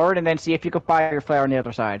way forward, and then see if you can fire your flare on the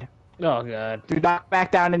other side. Oh god. Do not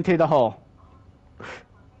back down into the hole.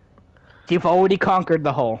 You've already conquered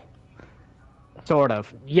the hole. Sort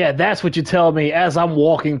of. Yeah, that's what you tell me as I'm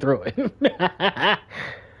walking through it.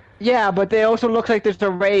 Yeah, but it also looks like there's a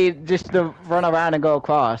way just to run around and go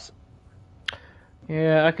across.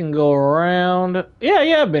 Yeah, I can go around.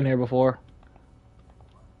 Yeah, I've been here before.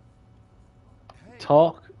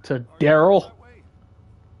 Talk to Daryl.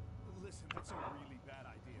 Listen, that's a really bad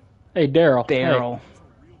idea. Hey, Daryl. Daryl. There's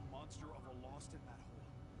a real monster of a lost in that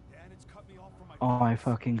hole. And it's cut me off from my Oh my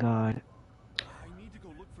fucking god. I need to go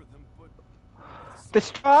look for them, but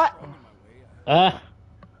Distraught? on my way. Ah,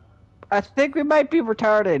 I think we might be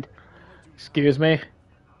retarded. excuse me.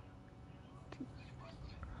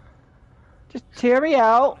 Just hear me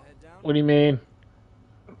out. Head down. What do you mean?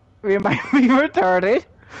 We might be retarded.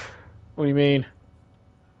 What do you mean?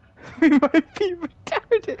 We might be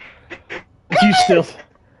retarded. You still?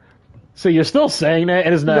 So you're still saying that,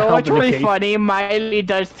 and it's You not know what's helping the really case? funny? Miley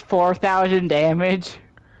does 4,000 damage.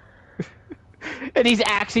 And he's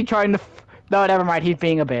actually trying to... No, never mind. He's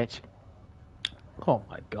being a bitch. Oh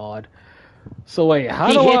my god. So wait, how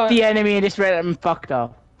He do hit I? the enemy and just ran him fucked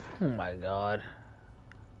up. Oh my god.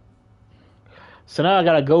 So now I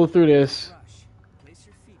gotta go through this. Rush. Place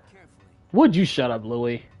your feet carefully. Would you shut up,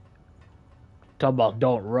 Louis? Talk about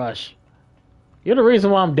don't rush. You're the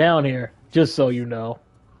reason why I'm down here, just so you know.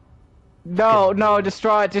 No,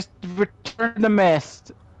 destroy it. Just return the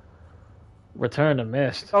mist. Return to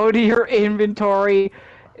mist. Go to your inventory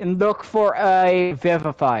and look for a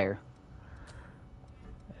vivifier.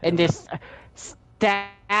 And just stab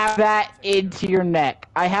that into your neck.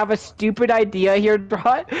 I have a stupid idea here,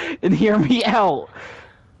 Drot, and hear me out.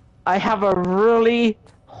 I have a really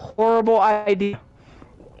horrible idea.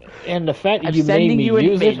 And the fact that I'm you made sending me you an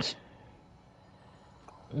use image. it,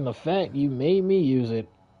 and the fact you made me use it,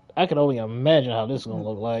 I can only imagine how this is gonna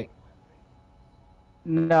look like.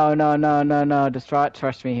 No, Distraught,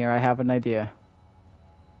 trust me here. I have an idea.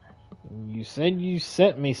 You said you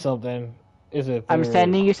sent me something. Is it? I'm through-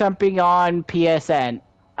 sending you something on PSN.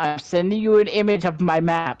 I'm sending you an image of my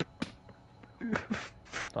map.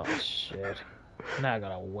 Oh shit! Now I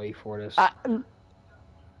gotta wait for this.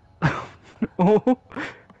 Okay,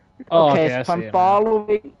 okay, I so see it I'm now.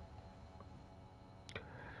 following.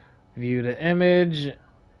 View the image.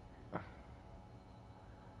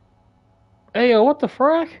 Hey, yo, what the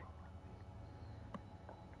frack?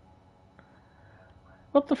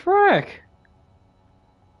 What the frack?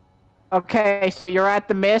 Okay, so you're at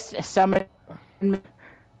the mist. Summon. Wait,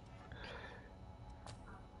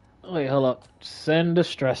 hold up. Send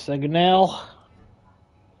distress signal.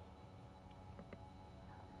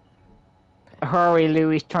 Hurry,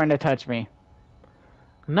 Louis trying to touch me.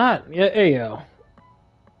 Not, yeah, hey, yo.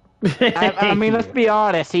 I mean, let's be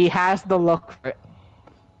honest. He has the look for it.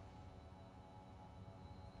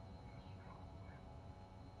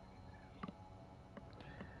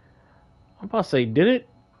 I'm about to say, did it?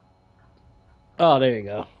 Oh, there you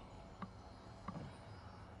go.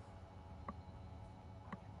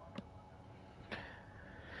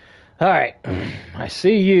 Alright. I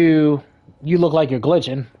see you. You look like you're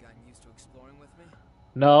glitching. Gotten used to exploring with me?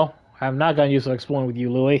 No, I'm not gotten used to exploring with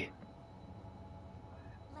you, Louis.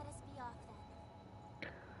 Let us be off then.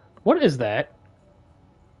 What is that?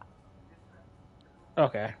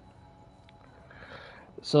 Okay.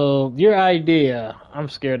 So your idea, I'm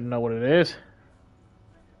scared to know what it is.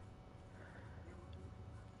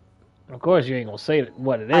 Of course, you ain't gonna say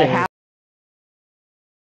what it is. I have to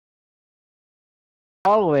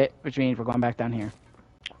follow it, which means we're going back down here.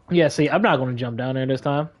 Yeah, see, I'm not gonna jump down there this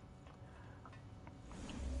time.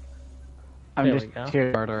 I'm There just we go.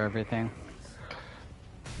 here to order everything.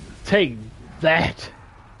 Take that.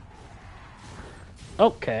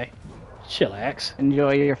 Okay, chillax.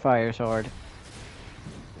 Enjoy your fire sword.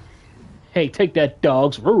 Hey, take that,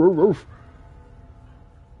 dogs. Roof, roof, roof.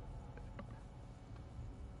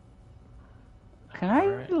 Can I?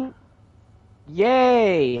 Alright.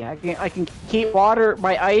 Yay! I can keep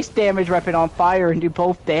my ice damage weapon on fire and do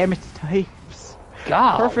both damage types.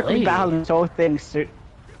 Golly. Perfectly balanced, all things.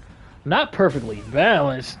 Not perfectly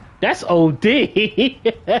balanced. That's OD.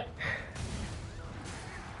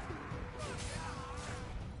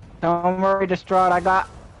 Don't worry, Distraught. I got.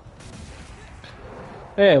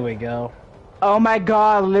 There we go. Oh my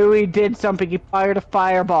God! Louis did something. He fired a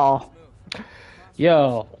fireball.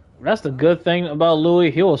 Yo, that's the good thing about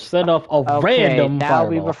Louis. He will send off a Okay, random now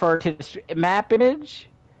we fireball. refer to the map image.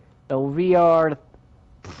 So we are.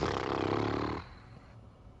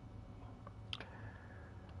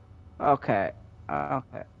 Okay.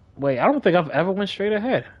 Okay. Wait, I don't think I've ever went straight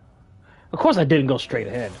ahead. Of course I didn't go straight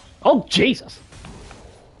ahead. Oh, Jesus.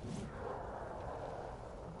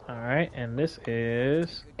 Alright, and this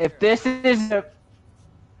is... If this is a,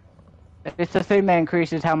 if it's the thing that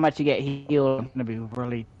increases how much you get healed, it's gonna be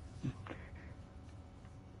really.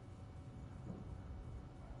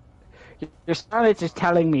 Your silence is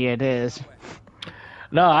telling me it is.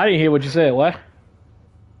 No, I didn't hear what you said. What?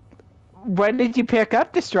 When did you pick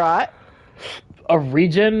up Distraught? A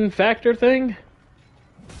regen factor thing?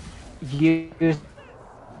 Use.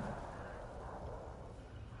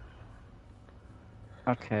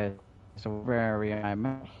 Okay, so where are we?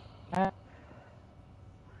 I'm at.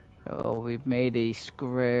 So we've made a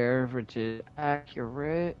square, which is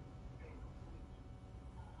accurate.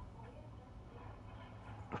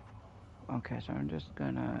 Okay, so I'm just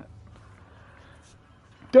gonna.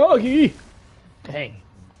 Doggy! Dang.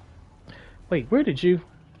 Wait, where did you...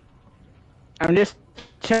 I'm just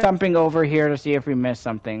jumping over here to see if we missed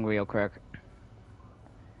something real quick.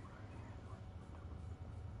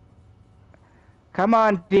 Come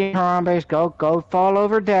on, Dean Harambe's, go fall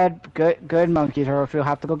over dead. Good monkeys, or else we'll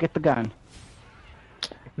have to go get the gun.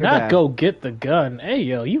 You're Not dead. go get the gun. Hey,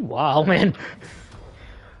 yo, you wild, man.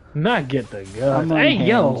 Not get the gun. I'm Hey,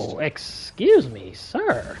 yo, unhinged. excuse me,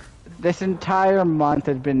 sir. This entire month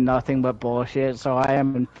has been nothing but bullshit, so I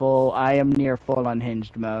am near full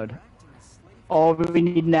unhinged mode. All we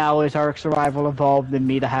need now is our survival evolved and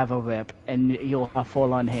me to have a whip, and you'll have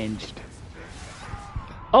full unhinged.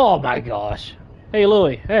 Oh, my gosh. Hey,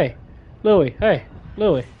 Louie. Hey. Louie. Hey.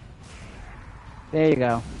 Louie. There you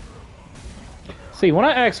go. See, when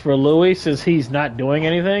I asked for Louie, since he's not doing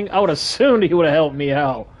anything, I would assumed he would have helped me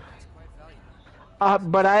out.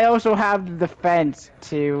 But I also have the defense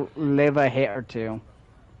to live a hit or two.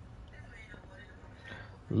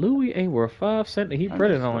 Louie ain't worth 5 cents to heat I'm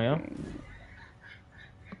bread just on, yo.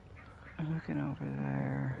 looking over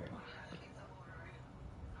there.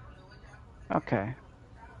 Okay.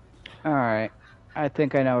 Alright. I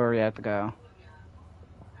think I know where we have to go.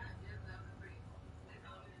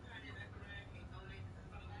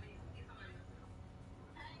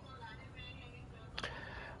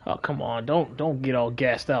 Oh, come on. Don't get all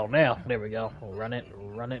gassed out now. There we go. Run it,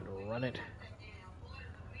 run it, run it.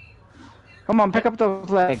 Come on, pick up those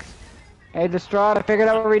legs. Hey, Distraught, I figured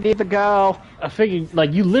out where we need to go. I figured,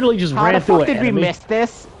 like, you literally just How ran the through fuck an did we enemy. miss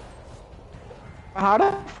this? How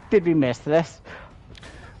the fuck did we miss this?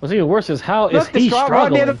 What's even worse is how is Look, he Distraught, we're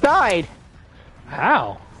on the struggling? other side.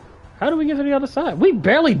 How? How do we get to the other side? We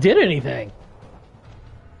barely did anything.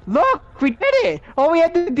 Look, we did it. All we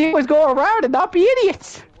had to do was go around and not be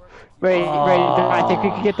idiots. Wait, I think we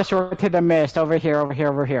can get the short to the mist. Over here, over here,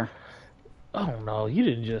 over here. Oh no, you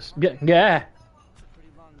didn't just yeah.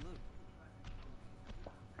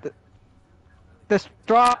 The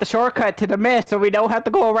shortcut to the mist so we don't have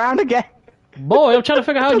to go around again. Boy, I'm trying to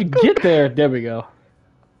figure out how you get there. There we go.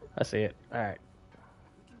 I see it. All right.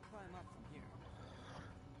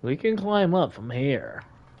 We can climb up from here.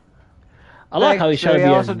 I like how he's trying to be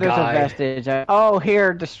also a there's a guide. vestige. Oh,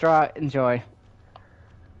 here, Distraught, enjoy.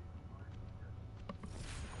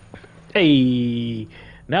 Hey,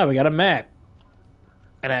 now we got a map.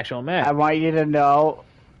 An actual map. I want you to know.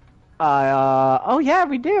 Oh yeah,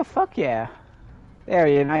 we do. Fuck yeah. There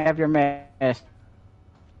you. I have your mist.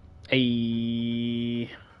 Hey.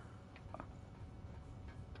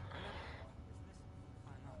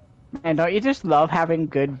 Man, And don't you just love having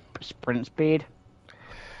good sprint speed?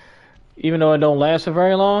 Even though it don't last for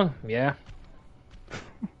very long, yeah.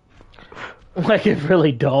 Like it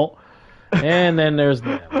really don't. And then there's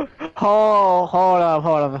them. Hold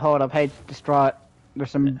up. Hey, Distraught.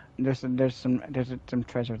 There's some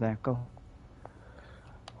treasure there. Go.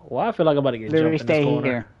 Well, I feel like I'm about to get Literally jumped in this stay corner.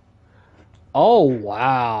 here. Oh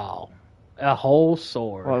wow, a whole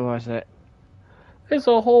sword. What was it? It's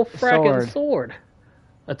a whole fracking sword.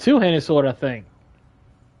 A two-handed sword, I think.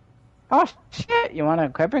 Oh shit! You want to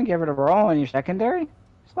equip and give it a roll in your secondary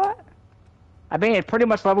slot? I mean, it's pretty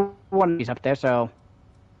much level 1 of these up there, so.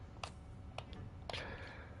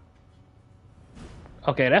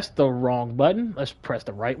 Okay, that's the wrong button. Let's press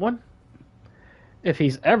the right one. If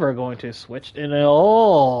he's ever going to switch, and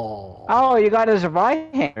Oh, you got his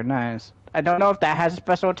right hand. Nice. I don't know if that has a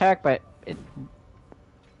special attack, but it.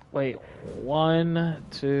 Wait, 1,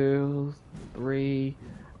 2, 3,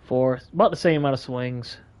 4. About the same amount of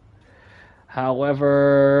swings.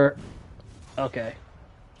 However, okay.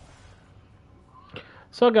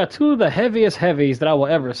 So I got two of the heaviest heavies that I will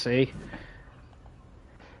ever see.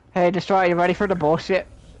 Hey, Destroy, you ready for the bullshit?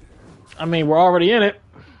 I mean, we're already in it.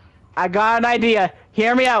 I got an idea.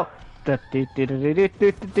 Hear me out.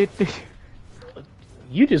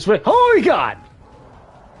 You just went, oh my god!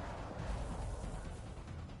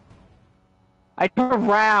 I turned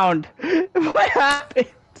around. What happened?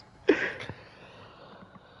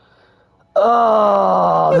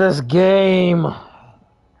 Oh, this game.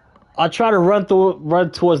 I tried to run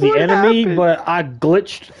towards the What enemy, happened? but I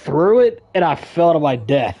glitched through it and I fell to my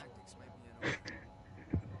death.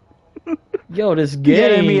 Yo, this game. The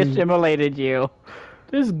enemy assimilated you.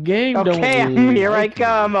 This game don't Okay, really here I like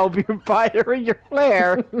come. I'll be firing your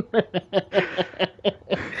flare.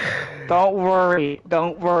 Don't worry.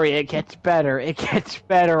 It gets better.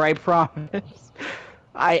 I promise.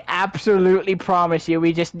 I absolutely promise you.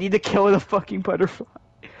 We just need to kill the fucking butterfly.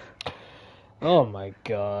 Oh my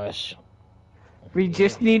gosh. We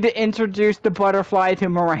just need to introduce the butterfly to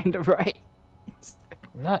Miranda Rice.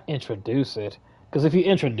 Not introduce it. Because if you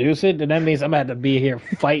introduce it, then that means I'm going to have to be here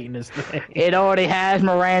fighting this thing. It already has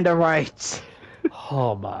Miranda rights.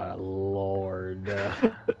 Oh my lord.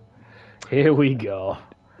 Here we go.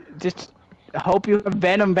 Just hope you have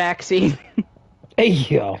Venom vaccine. Hey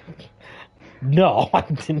yo. No, I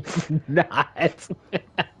did not.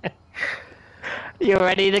 You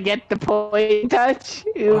ready to get the poison touch,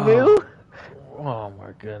 Ubu? Oh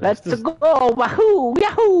my goodness. Let's go! Wahoo!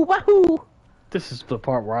 Yahoo! Wahoo! This is the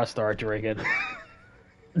part where I start drinking.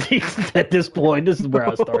 At this point, this is where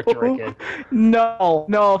I start drinking. No.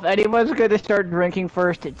 If anyone's gonna start drinking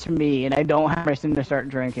first, it's me, and I don't have reason to start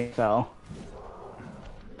drinking, so.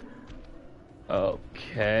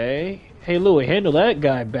 Okay. Hey Louie, handle that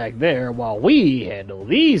guy back there while we handle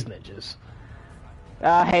these ninjas.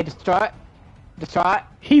 Hey, Distraught.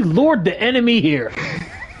 He lured the enemy here.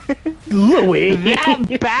 Louie!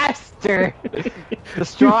 That bastard!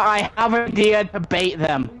 Distraught, I have an idea to bait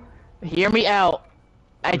them. Hear me out.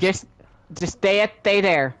 I just stay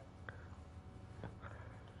there.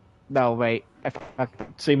 No, wait. I fucked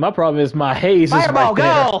up. See, my problem is my haze Fireball, is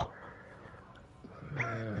right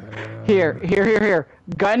go! Here.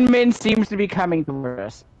 Gunman seems to be coming toward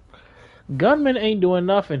us. there. Gunman ain't doing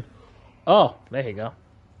nothing. Oh, there you go.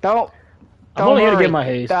 Don't I'm only here to worry. get my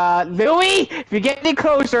haze. Louis, if you get any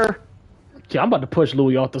closer. Yeah, I'm about to push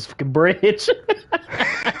Louie off this fucking bridge.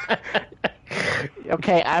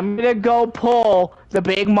 Okay, I'm gonna go pull the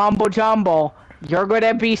big mumbo jumbo. You're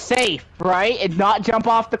gonna be safe, right? And not jump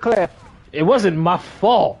off the cliff. It wasn't my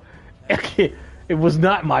fault. It was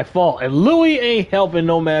not my fault. And Louie ain't helping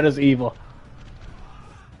no matters evil.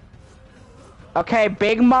 Okay,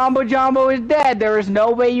 big mumbo jumbo is dead. There is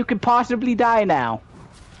no way you could possibly die now.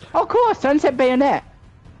 Oh, cool, sunset bayonet.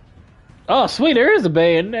 Oh, sweet, there is a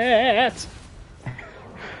bayonet.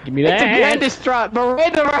 Give me that. It's again distraught.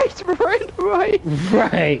 Miranda Rice.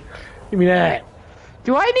 Right. Give me that.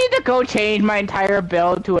 Do I need to go change my entire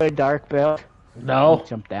build to a dark build? No.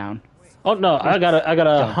 Jump down. Oh no, I got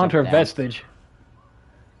a hunter down. vestige.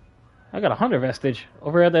 I got a hunter vestige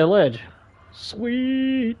over at that ledge.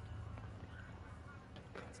 Sweet.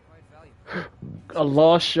 A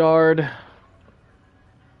lost shard.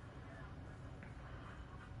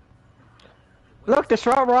 Look,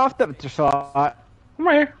 distraught. We're off the distraught. I'm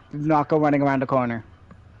right here. Do not go running around the corner.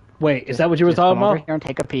 Wait, is that what you were Just talking come over about? here and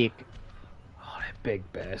take a peek. Oh, that big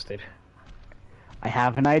bastard. I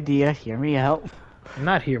have an idea. Hear me out.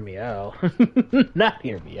 Not hear me out. Not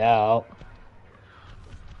hear me out.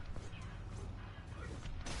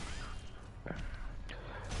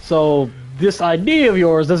 So this idea of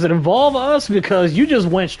yours, does it involve us? Because you just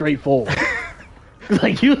went straight forward.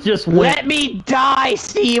 Like, you just went... Let me die,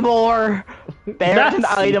 Seymour! There's an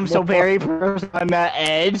Not item so Seymour. very personal on that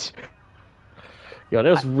edge. Yo,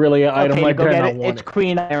 there's really an item Okay, right go there get and I it. want It's it.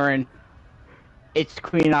 Queen Iron. It's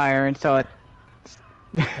Queen Iron, so it's...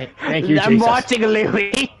 Thank you, I'm Jesus. watching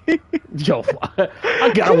Louis. Yo,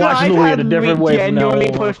 I gotta watch Louis in a different way from now genuinely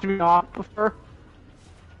on. pushed me off before.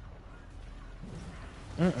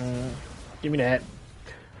 Give me that.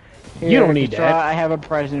 Here, You don't need Destroy, that. I have a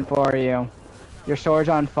present for you. Your sword's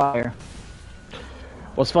on fire.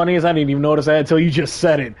 What's funny is I didn't even notice that until you just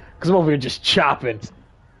said it. Because I'm over here just chopping.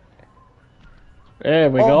 There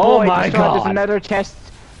we go. Boy, Oh my Destroy, there's god. another chest.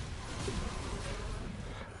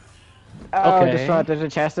 Oh, Okay. Destroy, there's a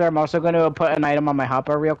chest there. I'm also going to put an item on my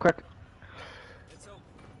hopper real quick.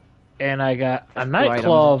 And I got a Two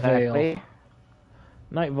Nightclaw items, Veil. exactly.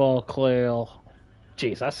 Nightfall Clail.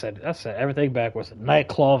 Jeez, I said everything backwards.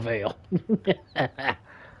 Nightclaw Veil.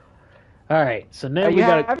 Alright, so now Are we you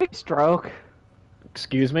gotta... having a stroke?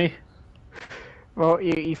 Excuse me? Well,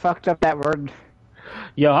 you fucked up that word.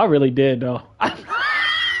 Yo, I really did, though.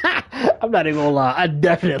 I'm not even gonna lie. I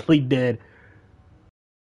definitely did.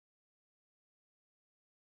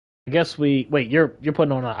 I guess we... Wait, you're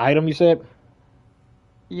putting on an item, you said?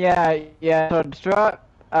 Yeah. So Destroy,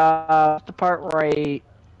 the part where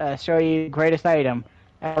I show you the greatest item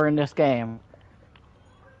ever in this game.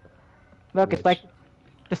 Look, it's Which? like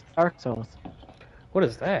the Dark Souls. What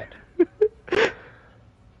is that?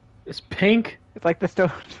 It's pink, It's like the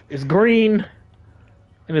stone. it's green,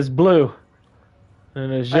 and it's blue.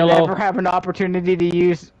 And it's I yellow. never have an opportunity to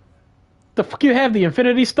use. The fuck you have the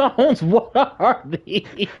Infinity Stones? What are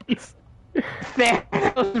these?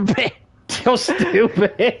 Thanos bit. So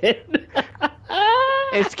stupid.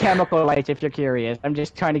 It's chemical lights, if you're curious. I'm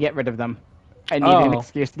just trying to get rid of them. I need an Oh.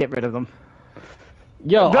 excuse to get rid of them.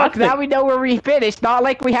 Yo, I Look, think, now we know where we fit. It's not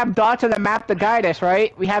like we have dots on the map to guide us,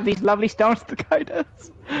 right? We have these lovely stones to guide us.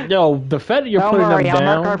 yo, the fact that you're Don't putting worry, them I'll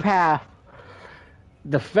mark our down, path.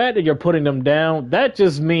 the fact that you're putting them down, that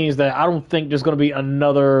just means that I don't think there's gonna be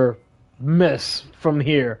another miss from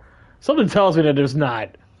here. Something tells me that there's not,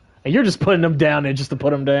 and you're just putting them down there just to put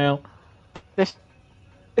them down. This.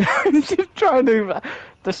 I'm just trying to.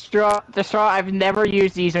 The straw. I've never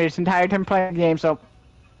used these this entire time playing the game, so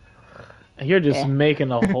And you're just Yeah.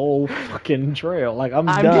 making a whole fucking trail. Like I'm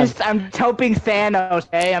I'm done. I'm helping Thanos.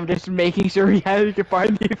 Hey, I'm just making sure he can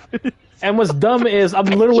find the Infinity. And what's dumb is I'm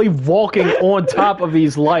literally walking on top of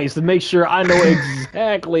these lights to make sure I know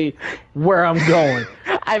exactly where I'm going.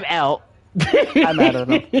 I'm out. I'm out of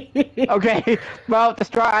them. Okay. Well, the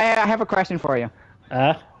straw. I have a question for you.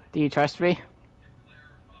 Do you trust me?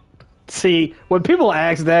 See, when people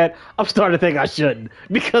ask that, I'm starting to think I shouldn't.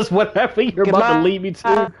 Because whatever you're Good about to luck. lead me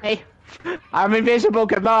to... Hey, I'm invisible.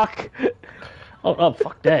 Good luck. Oh,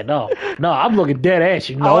 fuck that. No, I'm looking dead at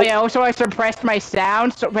you. No. Oh yeah. Also, I suppressed my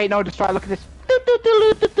sound. So wait, no, Destroy. Look at this.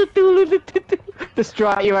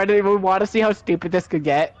 Destroy. You already want to see how stupid this could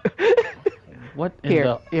get. What in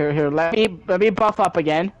Here. Let me buff up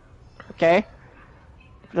again. Okay.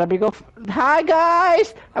 Let me go. Hi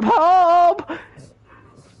guys. I'm home.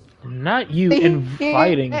 Not you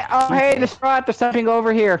inviting. Oh hey, Destroy. There's something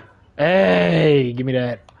over here. Hey, give me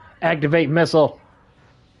that. Activate missile.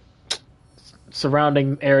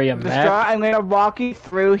 Surrounding area Destroy. map. I'm gonna walk you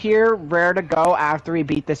through here where to go after we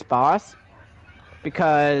beat this boss,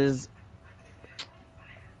 because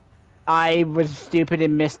I was stupid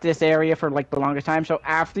and missed this area for like the longest time. So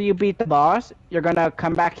after you beat the boss, you're gonna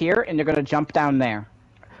come back here and you're gonna jump down there.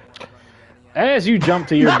 As you jump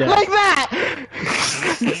to your Not death. like that.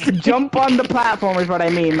 Jump on the platform is what I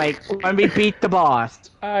mean. Like when we beat the boss.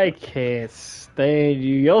 I can't stand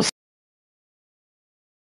you. Yo,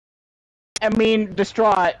 I mean,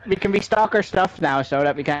 Destroy. We can restock our stuff now so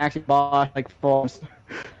that we can actually boss like full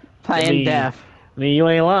playing death. I mean, you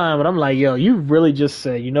ain't lying, but I'm like, yo, you really just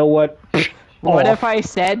said, you know what? What Off. if I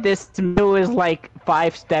said this to me was like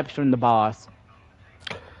 5 steps from the boss?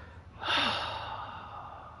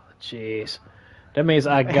 Jeez. That means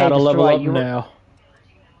I Hey, gotta level Destroy, up you were- now.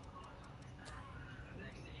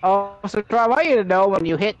 Oh, so I want you to know when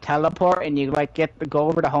you hit teleport and you like get to go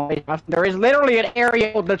over to home, there is literally an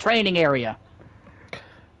area called the training area.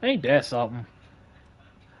 Ain't that something?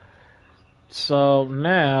 So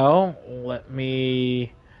now, let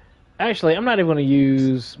me... Actually, I'm not even going to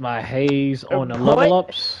use my haze on the level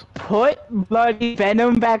ups. Put bloody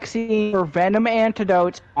venom vaccine or venom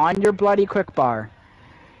antidotes on your bloody quick bar.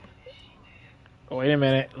 Wait a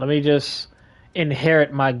minute. Let me just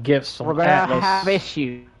inherit my gifts from We're gonna Atlas. have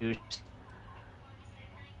issues.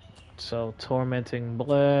 So, Tormenting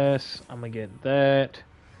Blast. I'm going to get that.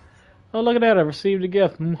 Oh, look at that. I received a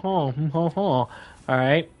gift.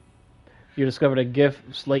 Alright. You discovered a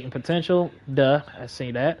gift's latent potential. Duh. I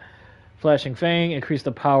see that. Flashing Fang. Increase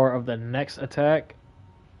the power of the next attack.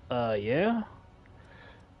 Yeah.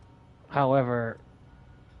 However,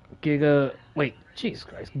 Wait, Jesus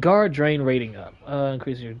Christ. Guard Drain rating up.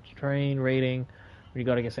 Increase your Drain rating when you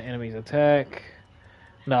guard against an enemy's attack.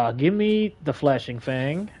 Nah, give me the Flashing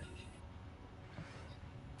Fang.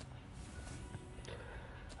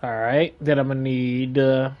 Alright, then I'm gonna need...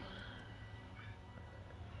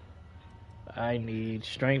 I need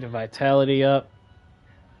Strength and Vitality up.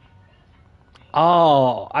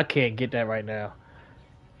 Oh, I can't get that right now.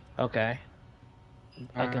 Okay.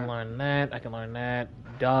 I can learn that. I can learn that.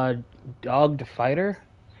 Dog the Fighter.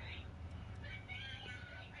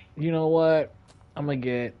 You know what? I'm gonna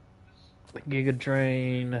get Giga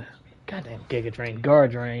Drain. Goddamn Giga Drain.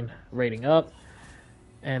 Guard Drain rating up.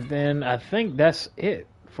 And then I think that's it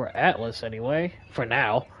for Atlas anyway. For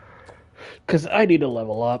now. Because I need to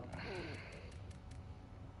level up.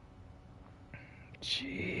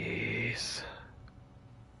 Jeez.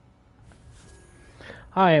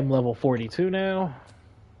 I am level 42 now.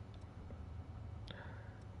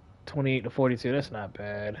 28 to 42, that's not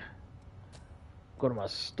bad. Go to my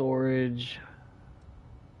storage.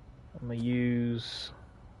 I'm gonna use...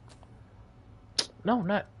 No,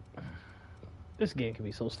 not... This game can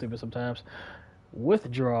be so stupid sometimes.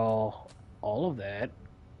 Withdraw all of that.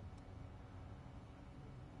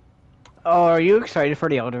 Oh, are you excited for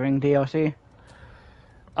the Elden Ring DLC?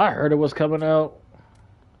 I heard it was coming out.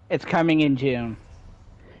 It's coming in June.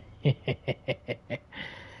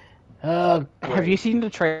 Have you seen the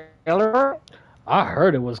trailer? I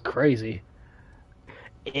heard it was crazy.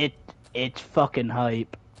 It's fucking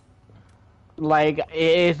hype. Like, it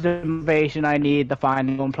is the motivation I need to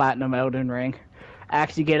find one platinum Elden Ring.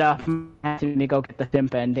 Actually get up and go get the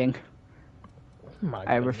simp ending. My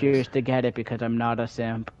I goodness. refuse to get it because I'm not a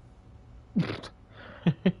simp.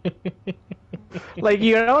 Like,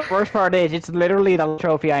 you know what the worst part is? It's literally the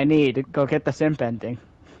trophy I need to go get the simp ending.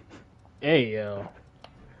 Hey, yo.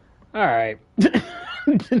 Alright.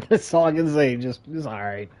 That's all I can say. Just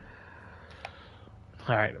alright.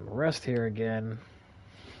 Alright, rest here again.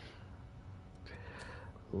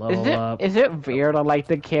 Level up. Is it weird I like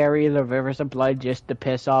to carry the Rivers of Blood just to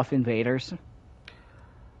piss off invaders?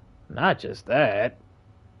 Not just that.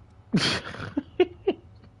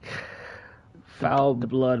 Foul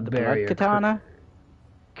Blood Barrier. Blood Katana?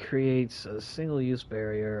 Creates a single-use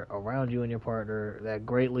barrier around you and your partner that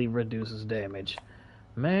greatly reduces damage.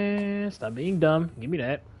 Man, stop being dumb. Give me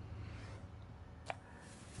that.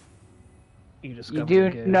 You do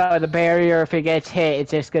know the barrier, if it gets hit,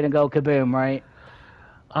 it's just gonna go kaboom, right?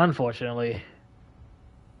 Unfortunately.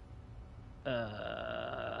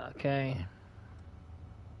 Okay.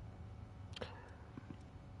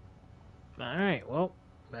 Alright, well,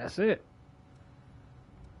 that's it.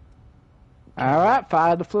 Alright,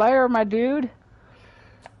 fire the flare, my dude.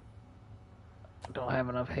 Don't have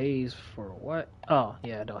enough haze for what? Oh,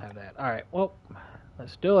 yeah, I don't have that. Alright, well,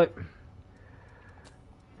 let's do it.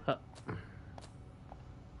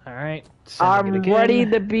 Alright. I'm ready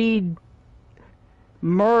to be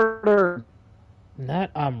murdered.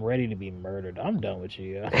 Not I'm ready to be murdered. I'm done with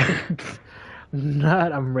you.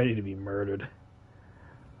 Not I'm ready to be murdered.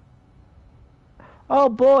 Oh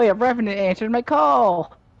boy, a revenant answered my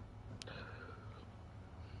call.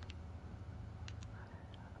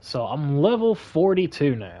 So I'm level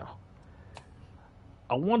 42 now.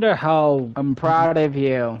 I wonder how... I'm proud of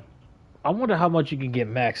you. I wonder how much you can get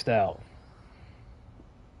maxed out.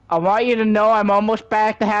 I want you to know I'm almost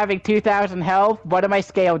back to having 2,000 health. What am I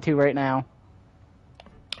scaled to right now?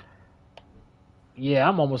 Yeah,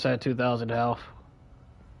 I'm almost at 2,000 health.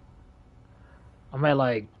 I'm at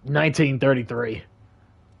like 1933.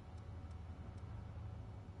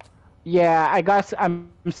 Yeah,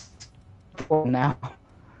 I'm now.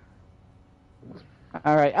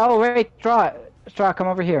 Alright. Oh, wait, Straw, come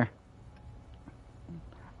over here.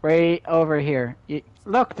 Right over here.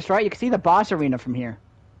 Look, Straw, you can see the boss arena from here.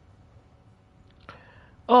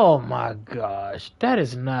 Oh my gosh.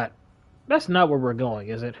 That's not where we're going,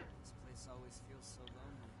 is it? This place always feels so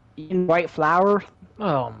lonely. In White Flower?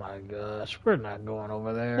 Oh my gosh. We're not going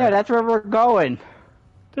over there. Yeah, that's where we're going.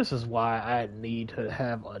 This is why I need to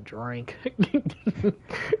have a drink.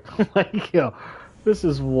 Like, yo, this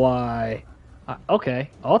is why. Okay,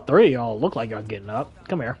 all three of y'all look like y'all getting up.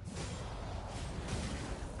 Come here.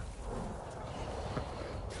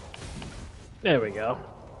 There we go.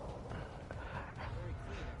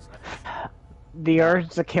 The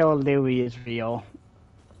urge to kill Louis is real.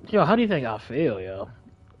 Yo, how do you think I feel, yo?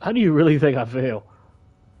 How do you really think I feel?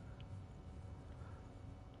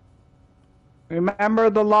 Remember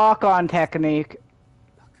the lock-on technique.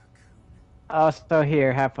 Also,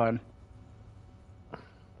 here, have fun.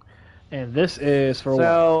 And this is for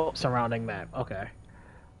So- what? Surrounding map. Okay.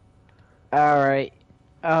 Alright.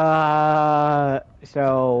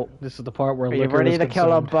 So... This is the part where Are you liquor ready is to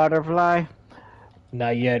kill a consumed. butterfly?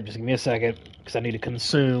 Not yet. Just give me a second, because I need to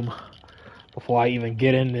consume before I even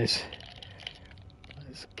get in this.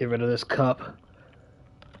 Let's get rid of this cup.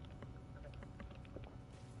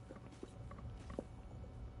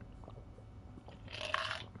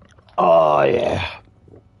 Oh yeah.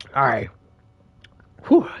 All right.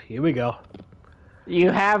 Whew, here we go.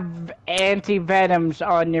 You have anti-venoms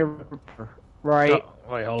on your... Right?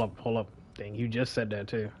 Oh, wait, hold up. Dang, you just said that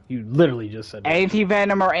too. You literally just said that.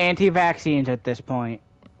 Anti-venom or anti-vaccines at this point.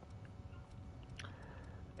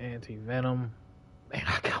 Anti-venom. Man,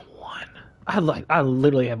 I got one. I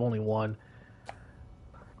literally have only one.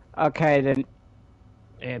 Okay, then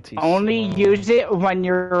Anti. only use it when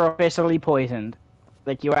you're officially poisoned.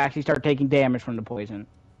 Like, you actually start taking damage from the poison.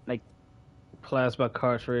 Like, Plasma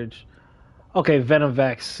cartridge. Okay, venom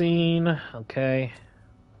vaccine. Okay.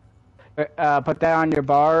 put that on your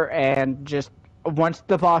bar and just, once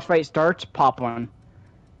the boss fight starts, pop one.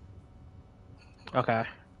 Okay.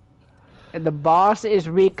 And the boss is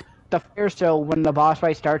weak to fire, so when the boss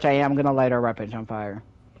fight starts, I am gonna light our weapons on fire.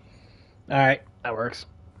 Alright, that works.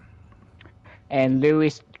 And Louis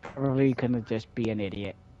is probably gonna just be an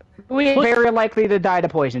idiot. Louis is very likely to die to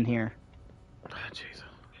poison here. Oh, Jesus.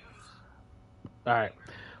 Alright.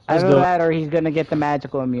 Let's Either do it. that or he's gonna get the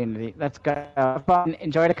magical immunity. Let's go. Have fun.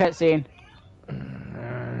 Enjoy the cutscene.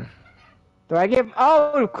 Do I get...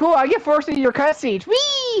 Oh, cool. I get forced into your cutscenes.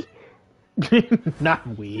 Whee! Not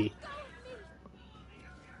we.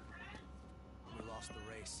 We lost the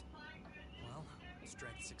race. Well,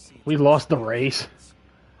 strength succeeds. We lost the race.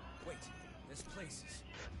 Wait, this place is...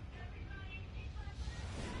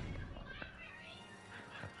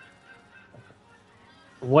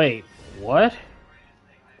 Wait, what?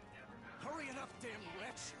 Hurry it up, damn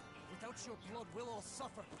wretch! Without your blood, we'll all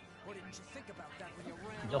suffer. Or didn't you think about that when you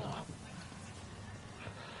ran?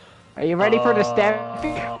 Are you ready for the step?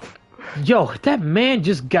 Yo, that man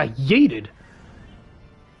just got yeeted.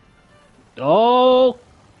 Oh.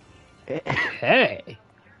 Hey.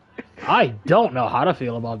 I don't know how to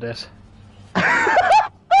feel about this.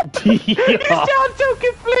 You sound so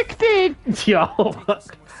conflicted! Yo,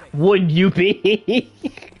 wouldn't you be?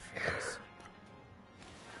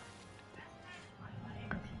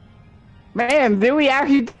 Man, Louis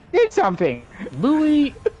actually did something.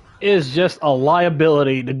 Louis is just a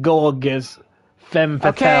liability to go against Femme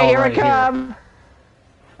Fatale. Okay, here right I come.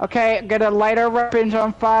 Okay, gonna light our weapons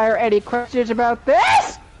on fire. Any questions about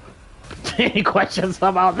this? Any questions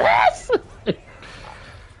about this?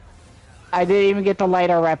 I didn't even get to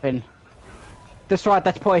light our weapon. Destroy it,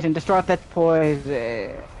 that's poison. Destroy it, that's poison.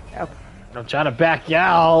 Okay. I'm trying to back you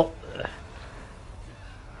out.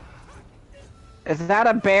 Is that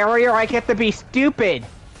a barrier? I get to be stupid.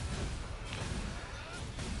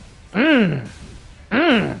 Alright,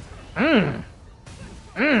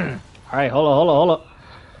 hold up.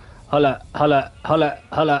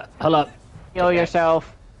 Heal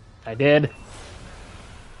yourself. I did.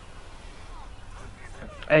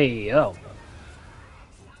 Hey, yo.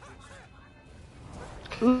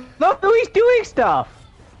 Look who he's doing stuff.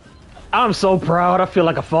 I'm so proud. I feel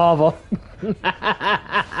like a father.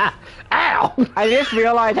 Ow! I just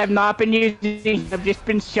realized I've not been using. I've just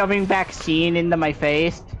been shoving vaccine into my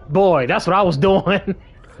face. Boy, that's what I was doing.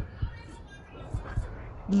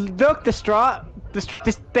 Look, distraught. Just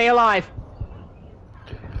stay alive.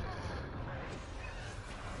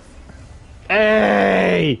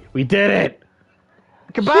 Hey, we did it.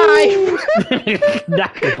 Goodbye.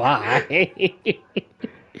 Not goodbye.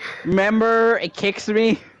 Remember, it kicks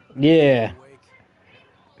me. Yeah.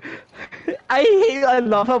 I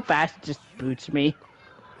love how fast it just boots me.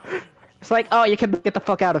 It's like, oh, you can get the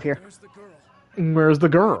fuck out of here. Where's the girl? Where's the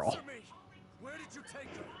girl? Answer me! Where did you take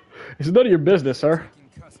her? It's none of your business, sir.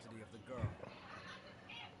 In custody of the girl.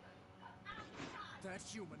 That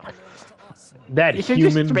human belongs to us. That You should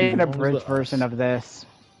human just make an belongs abridged to us. version of this.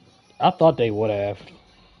 I thought they would have.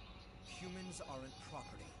 Humans aren't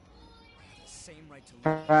property. They have the same right to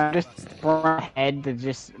live. Just run ahead to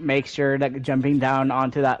just make sure that jumping down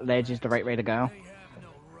onto that ledge is the right way to go. They have no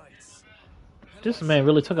rights. This man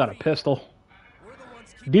really took out a pistol. We're the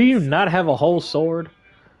ones keeping Do you not have a whole sword?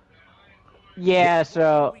 Yeah,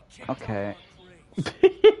 so... Okay. we die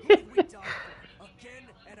for again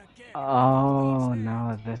and again. Oh,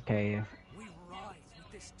 no, this cave. We rise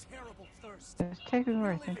with this first. It's taking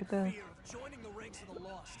where I You think live it in does. fear of joining the ranks of the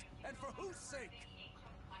lost. And for whose sake?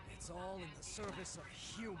 It's all in the service of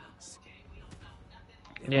humans.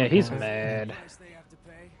 Yeah, he's Okay. mad. The price they have to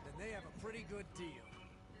pay, then they have a pretty good deal.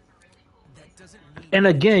 That doesn't mean And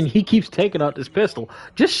again, he keeps taking out this pistol.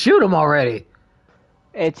 Just shoot him already.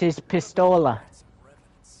 It's his pistola. Some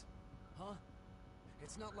revenants. Huh?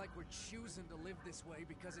 It's not like we're choosing to live this way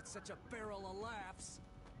because it's such a barrel of laughs.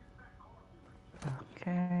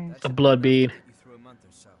 Okay. A blood bead. Get you through a month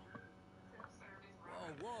or so.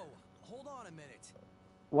 Whoa, hold on a minute.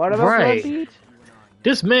 What about Right. blood beads? You and I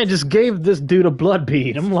This man just gave this dude a blood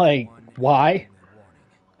bead. I'm like, why?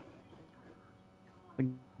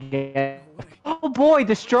 Yeah. Oh boy,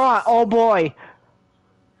 distraught. Oh boy.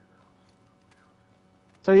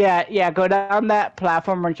 So yeah, go down that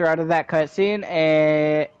platform once you're out of that cutscene,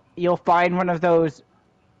 and you'll find one of those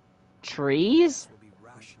trees, will be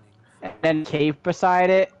rationing. and then cave beside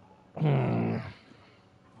it. What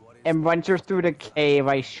is And once you're through the cave,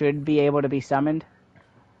 I should be able to be summoned.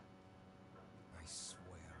 I swear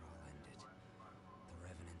I'll end it. The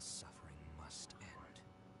Revenant's suffering must end.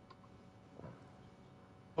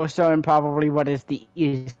 Also, in probably what is the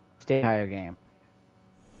easiest entire game.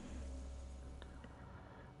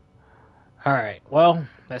 Alright, well,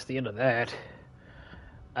 that's the end of that.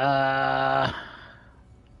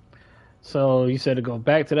 So you said to go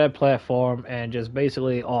back to that platform and just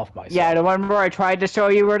basically off myself. Yeah, the one where I tried to show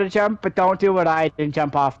you where to jump, but don't do what I did and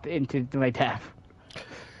jump off into my death.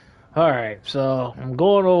 Alright, so I'm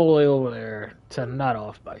going all the way over there to not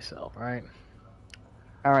off myself, right?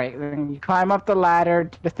 Alright, then you climb up the ladder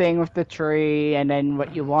to the thing with the tree, and then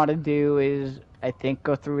what you want to do is, I think,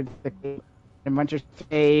 go through the cave. And once you're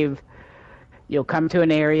saved, you'll come to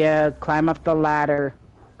an area, climb up the ladder,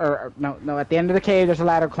 or no, at the end of the cave there's a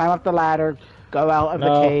ladder, climb up the ladder, go out of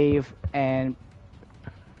No. the cave, and...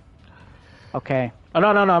 Okay. Oh, no,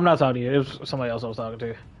 I'm not talking to you. It was somebody else I was talking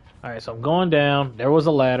to. Alright, so I'm going down. There was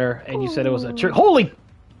a ladder, and you said it was a tree. Holy...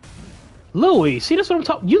 Louis, see, that's what I'm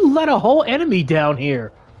talking... You let a whole enemy down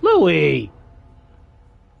here. Louis!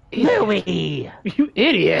 Louis! You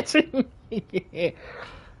idiot! At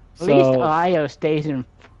least Io stays in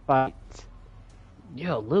fights.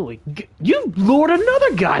 Yo, Louis, you lured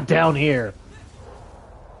another guy down here.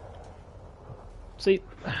 See,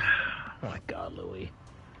 oh my God, Louis.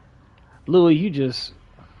 Louis, you just...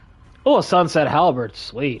 Oh, a sunset halberd,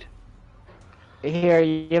 sweet. Here,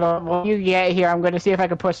 you know, when you get here, I'm going to see if I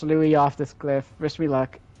can push Louis off this cliff. Wish me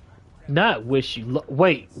luck. Not wish you...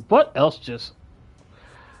 Wait, what else just...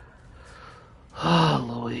 Ah,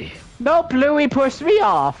 Louis. Nope, Louis pushed me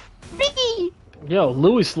off. Me! Yo,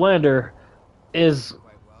 Louis Slander is...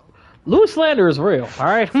 Louis Slander is real,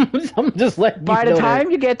 alright? I'm just letting you By know the that. time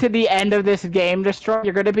you get to the end of this game, Destroy,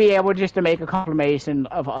 you're going to be able just to make a compilation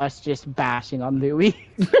of us just bashing on Louis.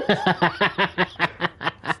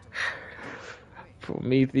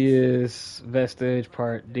 Prometheus, Vestige,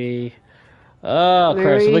 Part D. Oh,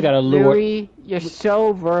 crap, so we gotta lure... Louis, you're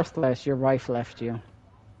so worthless, your wife left you.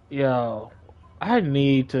 Yo, I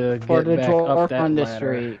need to For get the back up dwarf that on the ladder.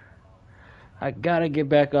 street. I gotta get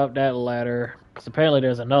back up that ladder, because apparently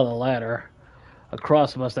there's another ladder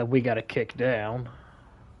across from us that we gotta kick down.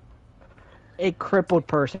 A crippled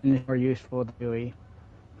person is more useful to Louis.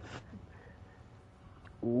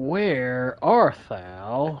 Where art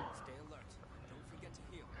thou? Stay alert. Don't forget to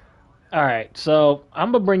heal. Alright, so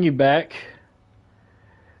I'm gonna bring you back,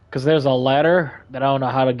 because there's a ladder that I don't know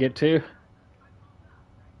how to get to.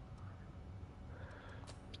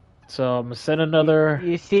 So I'm gonna send another...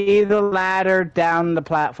 You see the ladder down the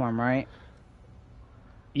platform, right?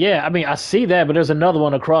 Yeah, I mean, I see that, but there's another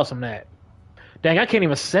one across from that. Dang, I can't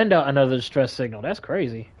even send out another distress signal. That's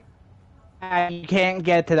crazy. You can't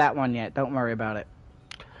get to that one yet. Don't worry about it.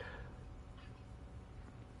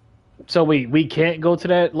 So we can't go to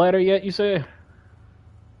that ladder yet, you say?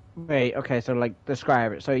 Wait, okay, so, like,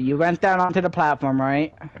 describe it. So you went down onto the platform,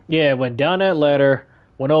 right? Yeah, went down that ladder,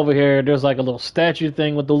 went over here, there's like a little statue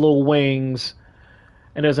thing with the little wings,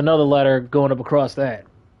 and there's another ladder going up across that.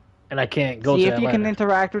 And I can't go See to if that you ladder. can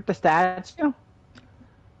interact with the statue.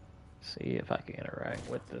 See if I can interact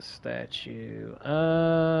with the statue.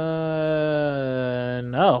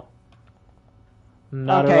 No.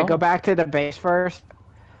 Not at Okay, all. go back to the base first.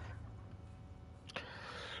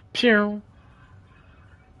 Pew.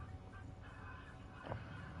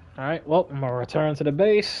 Alright, well, I'm gonna return to the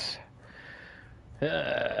base.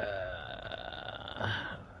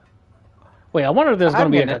 Wait, I wonder if there's gonna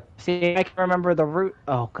I'm be gonna see if I can remember the route.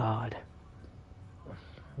 Oh, God.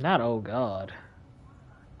 Not oh god.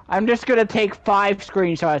 I'm just gonna take 5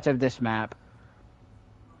 screenshots of this map.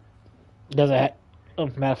 Does it? Oh,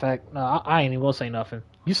 matter of fact, no, I ain't even gonna say nothing.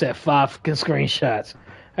 You said 5 fucking screenshots.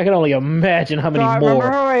 I can only imagine how many So remember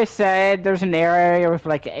more. how I said there's an area with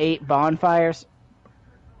like 8 bonfires?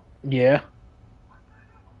 Yeah.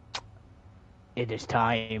 It is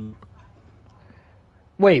time.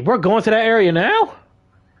 Wait, we're going to that area now?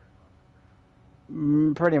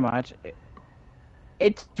 Pretty much.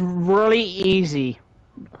 It's really easy.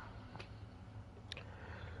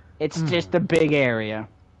 It's just a big area.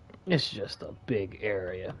 It's just a big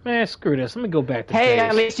area. Man, screw this. Let me go back to Hey, base.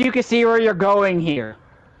 at least you can see where you're going here.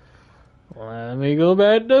 Let me go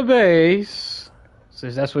back to base.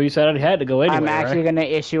 Since that's where you said I had to go anyway, I'm actually right? going to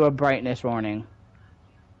issue a brightness warning.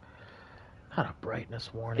 Not a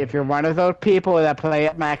brightness warning. If you're one of those people that play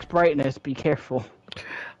at max brightness, be careful.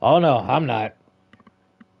 Oh, no, I'm not.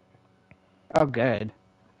 Oh, good.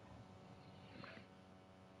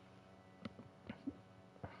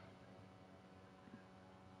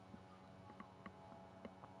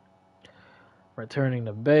 Returning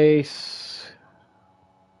to base.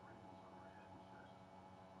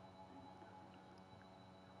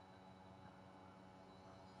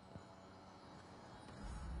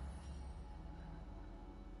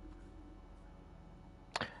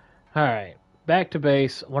 Alright, back to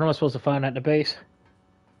base. What am I supposed to find at the base?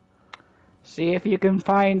 See if you can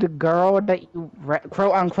find a girl that you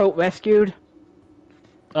quote-unquote rescued.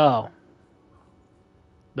 Oh.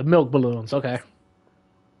 The milk balloons, okay.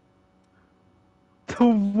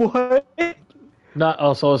 What? Not.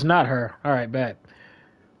 Oh, so it's not her. Alright, bet.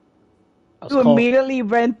 You immediately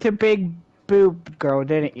went to big boob girl,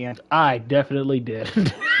 didn't you? I definitely did.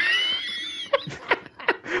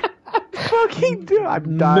 Fucking do.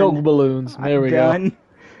 I'm done. Milk balloons. There I'm we done.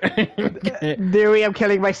 go. Dewey, I'm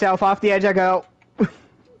killing myself. Off the edge I go.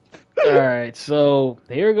 Alright, so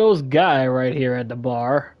here goes Guy right here at the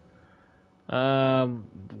bar.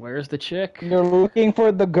 Where's the chick? You're looking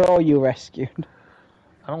for the girl you rescued.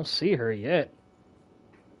 I don't see her yet.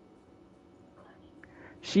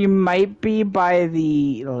 She might be by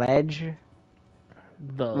the ledge,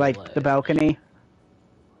 like the balcony.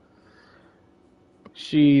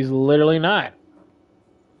 She's literally not.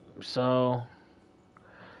 So,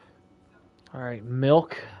 alright,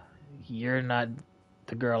 Milk, you're not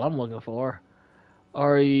the girl I'm looking for.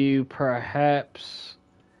 Are you perhaps...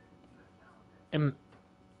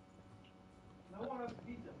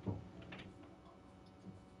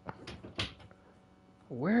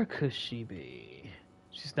 Where could she be?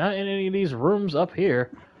 She's not in any of these rooms up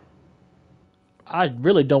here. I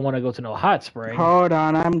really don't want to go to no hot spring. Hold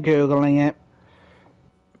on, I'm Googling it.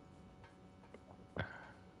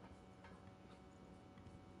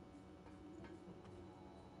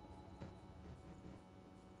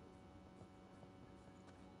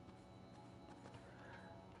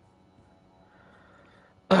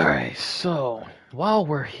 Alright, so while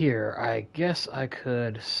we're here, I guess I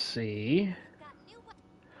could see.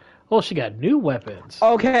 Oh, she got new weapons.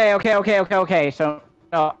 Okay. So,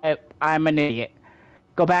 I'm an idiot.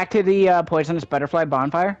 Go back to the poisonous butterfly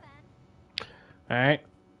bonfire. Alright.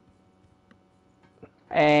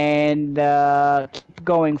 And keep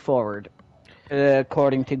going forward,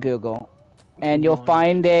 according to Google. And you'll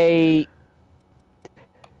find you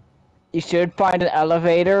should find an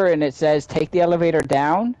elevator, and it says take the elevator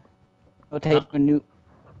down. We'll take a new...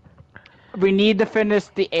 We need to finish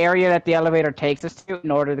the area that the elevator takes us to in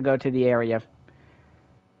order to go to the area.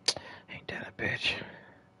 Ain't that a bitch.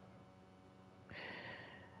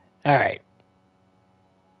 Alright.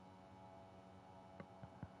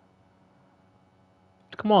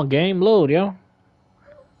 Come on, game, load, yo.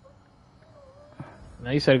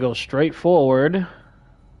 Now you said go straight forward.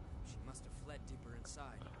 She must have fled deeper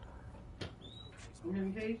inside.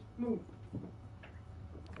 Move.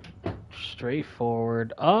 Straight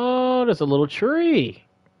forward. Oh, there's a little tree.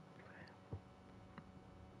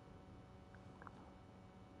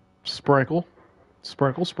 Sprinkle.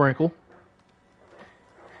 Sprinkle, sprinkle.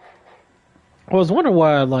 I was wondering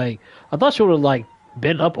why, I thought she would have,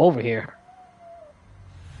 been up over here.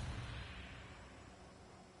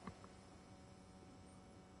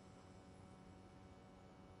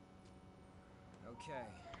 Okay.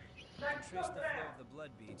 You can trace the flow of the blood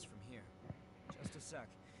beads from here. Just a sec.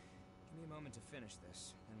 Give me a moment to finish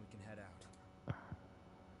this, then we can head out.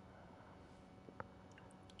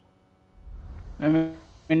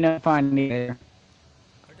 I'm not finding it there.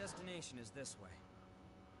 Our destination is this way.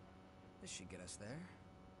 This should get us there.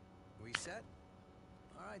 We set?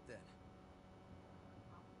 All right then.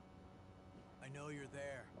 I know you're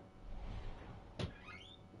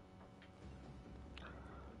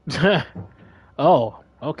there. Oh,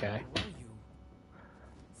 okay. Who are you?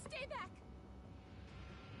 Stay back!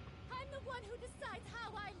 I'm the one who decides how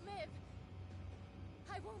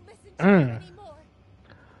won't listen to me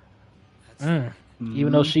anymore.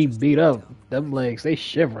 Even though she beat up, them legs, they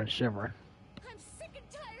shivering. I'm sick and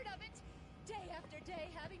tired of it. Day after day,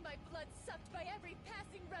 having my blood sucked by every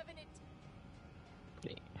passing revenant.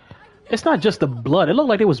 It's not just the blood. It looked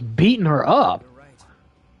like they was beating her up. You're right.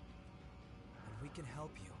 And we can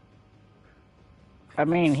help you. I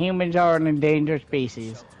mean, humans are an endangered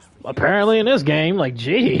species. Apparently in this game, like,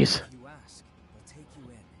 jeez. If you ask, they'll take you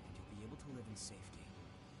in, and you'll be able to live in safety.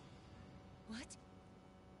 What?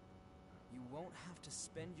 You won't have to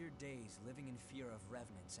spend your days living in fear of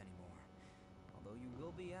revenants anymore. Although you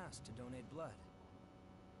will be asked to donate blood.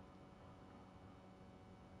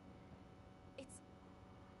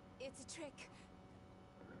 It's a trick.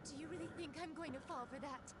 Do you really think I'm going to fall for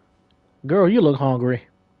that? Girl, you look hungry.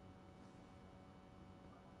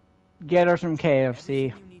 Get her some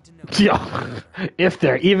KFC. You need to know. Yo, if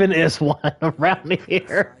there even is one around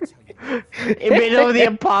here. If you know the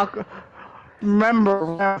apocalypse,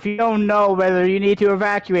 remember, if you don't know whether you need to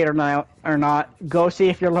evacuate or not, go see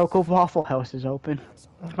if your local Waffle House is open.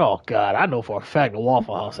 Oh God, I know for a fact the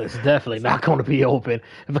Waffle House is definitely not going to be open.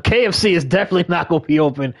 If a KFC is definitely not going to be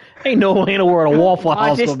open, ain't no way in the world a Waffle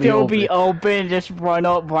House Just going to be still open. be open, just run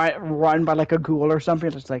by like a ghoul or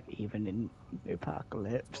something. Just like even in the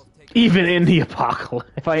apocalypse. Even in the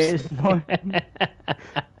apocalypse. If I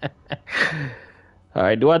All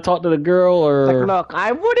right, do I talk to the girl or? Like, look,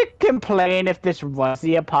 I wouldn't complain if this was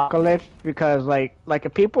the apocalypse because, like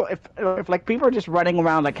if people are just running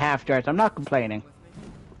around like half dressed, I'm not complaining.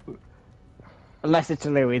 Unless it's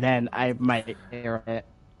Louis, then I might hear it.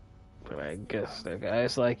 I guess there are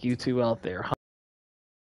guys like you two out there.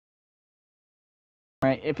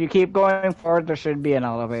 Right? If you keep going forward, there should be an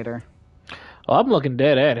elevator. Oh, I'm looking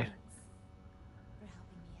dead at it.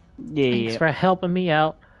 Thanks Yeah. for helping me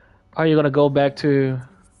out. Are you gonna go back to?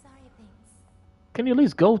 Sorry, things. Can you at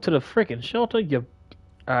least go to the freaking shelter? You.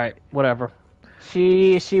 All right, whatever.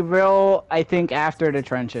 She will, I think, after the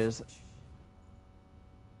trenches.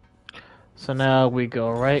 So now we go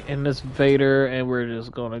right in this Vader, and we're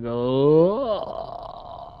just gonna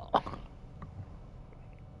go.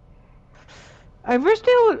 I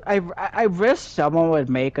wish someone would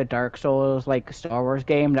make a Dark Souls like Star Wars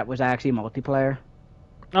game that was actually multiplayer.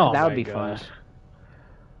 Oh, That would my be gosh. fun.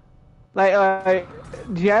 Like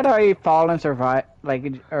Jedi Fallen Survive,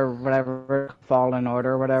 like or whatever, Fallen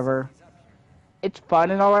Order, or whatever. It's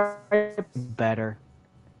fun and alright, better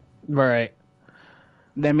Right.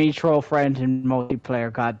 than me troll friends in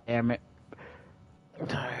multiplayer. God damn it! All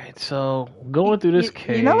right. So going through this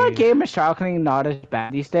cave. You know what game is shockingly not as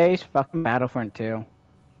bad these days? Fucking Battlefront 2.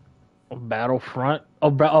 Battlefront.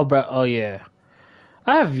 Oh yeah.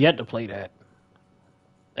 I have yet to play that,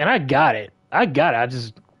 and I got it. I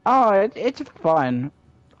just. Oh, it's fun.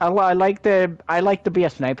 I like to be a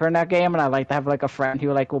sniper in that game, and I like to have like a friend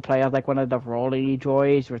who like will play as like one of the rolly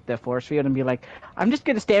droids with the force field and be like, I'm just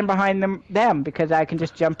gonna stand behind them because I can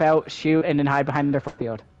just jump out, shoot, and then hide behind their force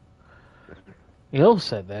field. You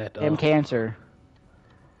said that. Damn cancer.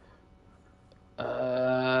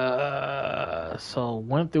 So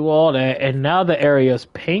went through all that, and now the area's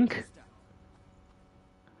pink.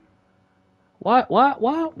 Why am I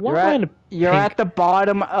You're at the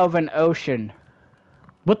bottom of an ocean.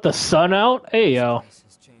 with the sun out? Hey yo. This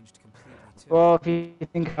has changed completely too. Well, if you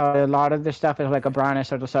think about it, a lot of this stuff is like a brownish,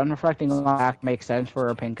 so the sun reflecting on that makes sense for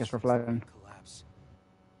a pinkish reflection. Collapse.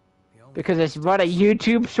 The only Because it's what a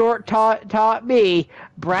YouTube short taught me.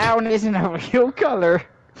 Brown isn't a real color.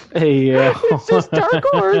 Hey yo. It's just dark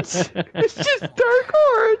orange. It's just dark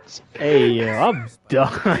orange. Hey yo, I'm done.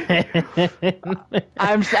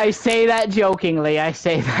 I say that jokingly.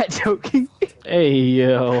 Hey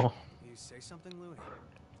yo. You say something, Louis?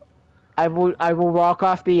 I will walk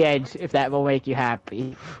off the edge if that will make you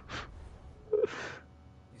happy.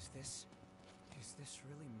 Is this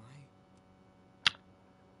really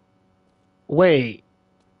my? Wait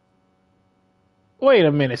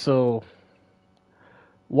a minute. So,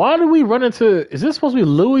 why did we run into? Is this supposed to be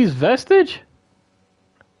Louis' vestige?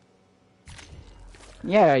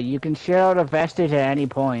 Yeah, you can share out a vestige at any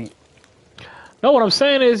point. No, what I'm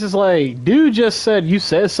saying is like, dude just said you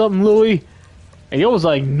said something, Louis, and yo was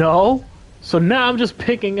like, no. So now I'm just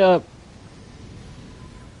picking up.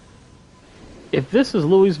 If this is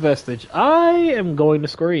Louis' vestige, I am going to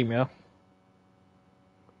scream, yo.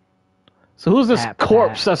 So who's this Pat,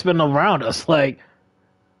 corpse Pat. that's been around us? Like,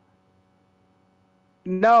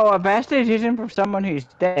 No, a vestige isn't for someone who's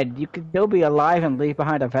dead. You could still be alive and leave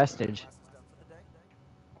behind a vestige.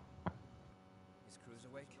 Is Cruz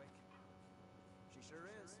awake? She sure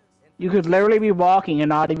is. You could literally be walking and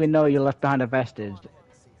not even know you left behind a vestige. Here's your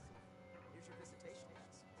visitation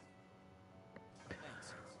pass.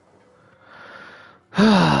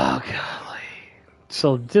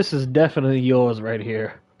 So this is definitely yours right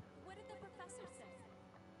here. What did the professor say?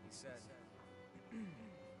 He said,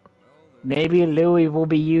 Maybe Louis will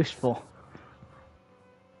be useful.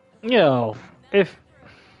 Yo, if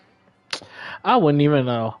I wouldn't even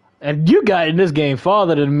know. And you got in this game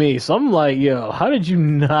farther than me, so I'm like, yo, how did you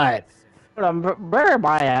not? Hold on, where am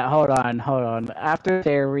I at? Hold on. After this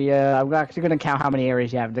area, I'm actually gonna count how many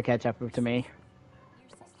areas you have to catch up to me.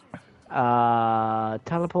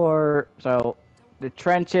 Teleport. So, the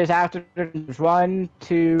trenches after there's 1,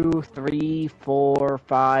 2, 3, 4,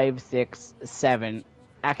 5, 6, 7.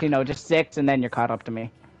 Actually, no, just 6, and then you're caught up to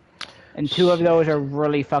me. And 2 of those are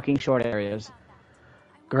really fucking short areas.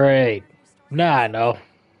 Great. Nah, I know.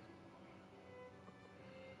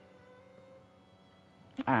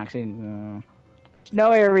 Actually, no.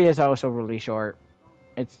 Snow area is also really short.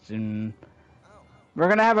 It's we're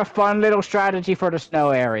gonna have a fun little strategy for the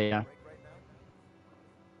snow area. right now?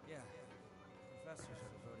 Yeah. Professors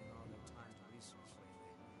are devoting all their time to research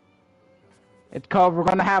lately. It's called. We're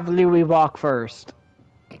gonna have Louis walk first.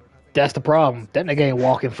 That's the problem. That nigga ain't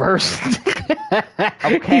walking first.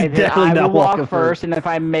 Okay, He's then I will walk walking first, and if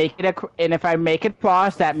I make it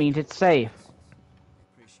across, that means it's safe.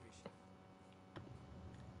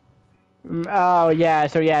 Oh yeah,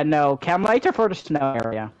 so yeah, no. Chem lights are for the snow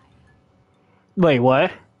area. Wait,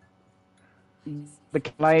 what? The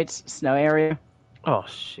chem lights, snow area. Oh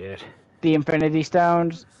shit. The Infinity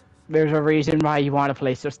Stones. There's a reason why you want to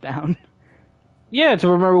place those down. Yeah, to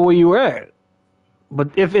remember where you were at.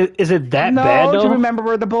 But is it that bad No, though? to remember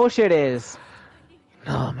where the bullshit is.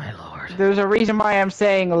 Oh my lord. There's a reason why I'm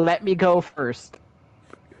saying let me go first.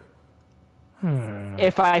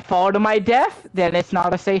 If I fall to my death, then it's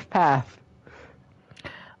not a safe path.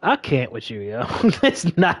 I can't with you, yo.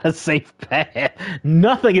 It's not a safe path.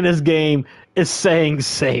 Nothing in this game is saying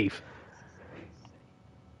safe.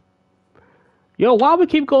 Yo, why we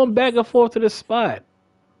keep going back and forth to this spot?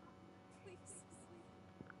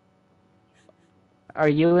 Are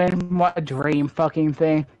you in what dream fucking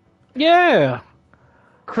thing? Yeah.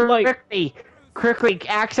 Quickly,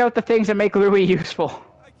 axe out the things that make Louis useful.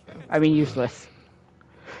 I mean, useless.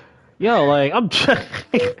 Yo, like, I'm trying.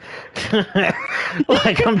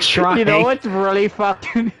 Like, I'm trying. You know what's really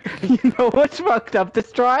fucking... You know what's fucked up to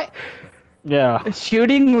try? Yeah.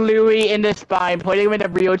 Shooting Louis in the spine, putting him in a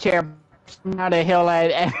wheelchair down a hill at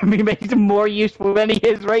enemy makes him more useful than he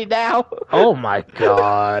is right now. Oh my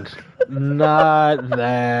god. Not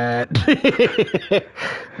that.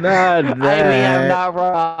 Not that. I mean, I'm not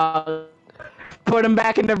wrong. Put him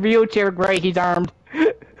back in the wheelchair, great, he's armed.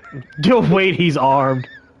 Wait, he's armed.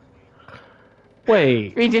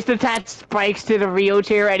 Wait. We just attach spikes to the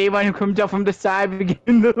wheelchair, anyone who comes up from the side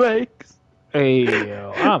begin the legs. Hey,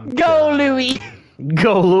 yo, I'm Go, done. Louis!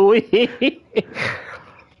 Go, Louis!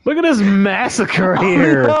 Look at this massacre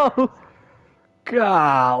here. Oh, no.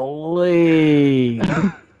 Golly.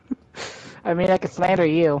 I mean, I could slander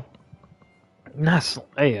you,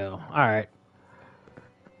 Hey, yo. Alright.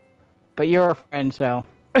 but you're a friend, so...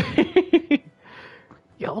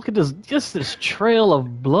 Yo, look at this, just this trail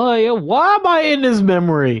of blood. Yo, why am I in this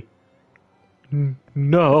memory?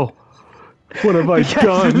 No. What have I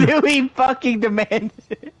Because done? Louis fucking demanded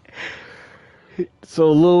it.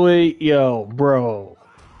 So, Louis, yo, bro.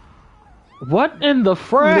 What in the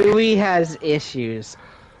frick? Louis has issues.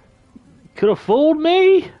 Could have fooled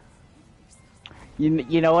me?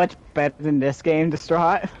 You know what's better than this game,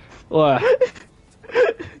 Distraught? What?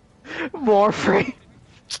 Warframe.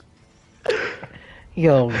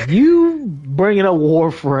 Yo, you bringing up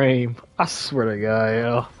Warframe. I swear to God,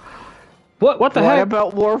 yo. What the What heck?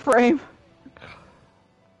 about Warframe?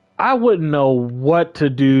 I wouldn't know what to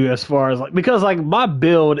do as far as, like, because, like, my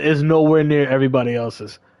build is nowhere near everybody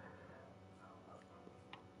else's.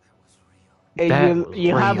 That was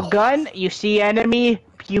You have a real. gun, you see enemy,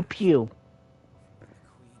 pew pew.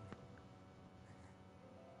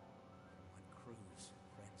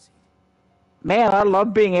 Man, I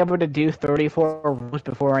love being able to do 34 rolls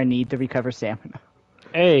before I need to recover stamina.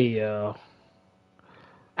 Hey, yo.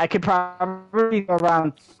 I could probably go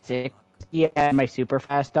around 60 at my super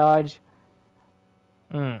fast dodge.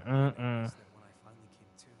 Alright,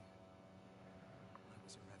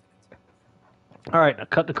 now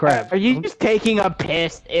cut the crap. Are you just taking a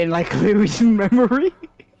piss in like Louis' memory?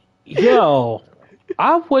 Yo,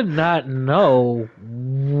 I would not know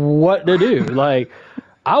what to do. Like,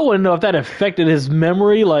 I wouldn't know if that affected his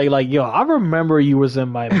memory. Like, yo, I remember you was in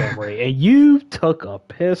my memory, and you took a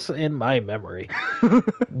piss in my memory.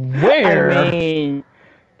 Where? I mean,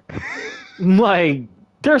 Like,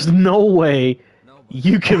 there's no way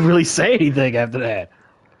you can really say anything after that.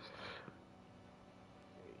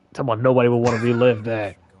 Talking about nobody would want to relive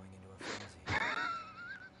that.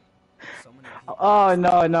 Oh,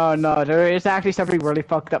 no. There is actually something really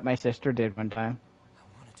fucked up my sister did one time.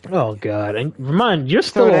 Oh god! And remind you're So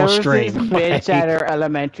still there on was stream. this bitch at her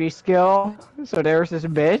elementary school. So there was this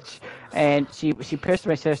bitch, and she pissed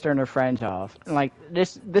my sister and her friends off. And like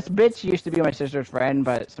this bitch used to be my sister's friend,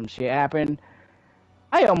 but some shit happened.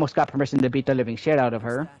 I almost got permission to beat the living shit out of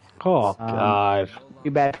her. Oh god! You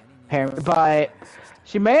bad parent, but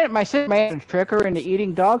my sister made to trick her into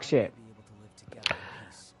eating dog shit.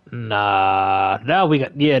 Nah. Now we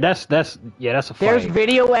got that's a fight. There's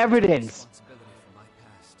video evidence.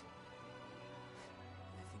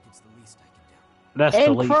 That's the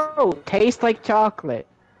And least. fruit tastes like chocolate.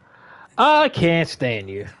 I can't stand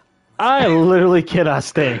you. I literally cannot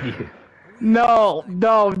stand you. No.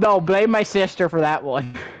 Blame my sister for that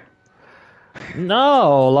one.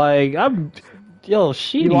 No, like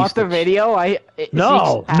she You needs want the to- video?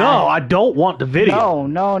 No, I don't want the video.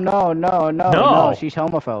 No. She's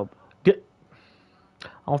homophobe. I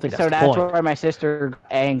don't think that's So the that's point. why my sister got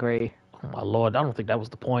angry. Oh my lord, I don't think that was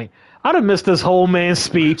the point. I'd have missed this whole man's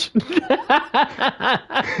speech.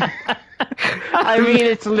 I mean,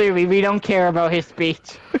 it's Louis. We don't care about his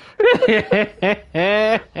speech. We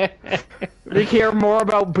care more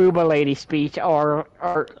about Booba Lady's speech or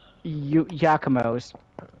Giacomo's.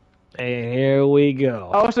 And here we go.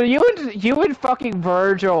 Oh, so you and fucking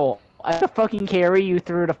Virgil, I have to fucking carry you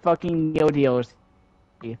through the fucking deals.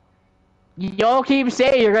 Y'all keep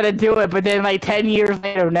saying you're gonna do it, but then like 10 years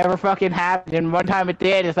later, it never fucking happened. And one time it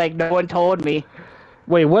did. It's like no one told me.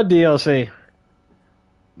 Wait, what DLC?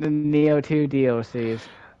 The Neo 2 DLCs.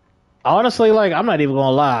 Honestly, like, I'm not even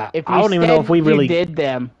gonna lie. If I don't even know if we you really did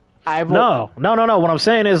them. I will... No. What I'm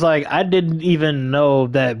saying is, like, I didn't even know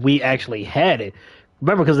that we actually had it.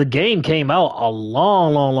 Remember, because the game came out a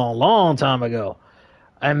long time ago.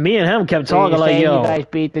 And me and him kept So talking you're like, saying yo. you guys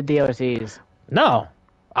beat the DLCs. No.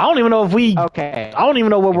 I don't even know if we. Okay. I don't even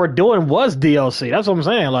know what we're doing was DLC. That's what I'm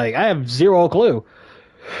saying. Like, I have zero clue.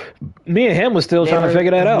 Me and him was still trying to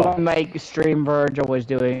figure that out. One, like, Stream Virgil was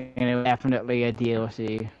doing, and it was definitely a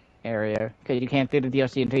DLC area. Because you can't do the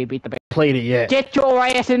DLC until you beat the... Played it yet. Get your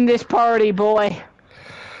ass in this party, boy!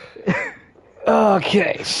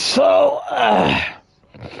 Okay, so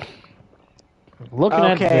looking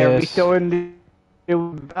at this. Okay, are we still in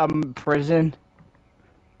the prison?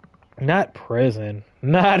 Not prison.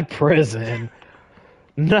 Not prison.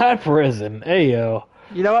 Not prison. Hey yo.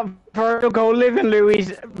 You know what, Virgil, go live in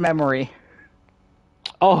Louis' memory.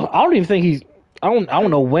 Oh, I don't even think he's. I don't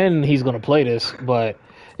know when he's gonna play this, but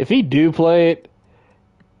if he do play it,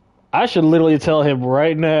 I should literally tell him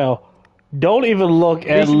right now. Don't even look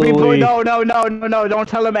at Louis. No, don't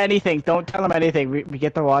tell him anything. Don't tell him anything. We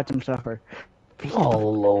get to watch him suffer. Oh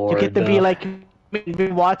lord. You get to be like me,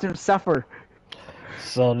 watch him suffer.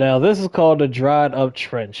 So now this is called the dried up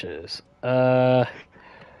trenches. Alright,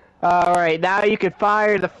 now you can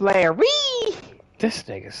fire the flare. Whee! This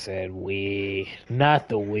nigga said we, not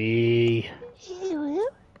the we.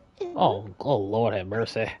 Oh Lord have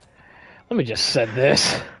mercy. Let me just set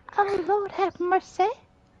this. Oh, Lord have mercy.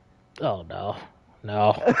 Oh no.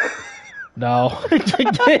 No.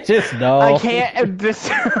 Just no. I can't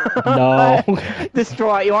No.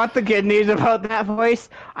 destroy. You want the good news about that voice?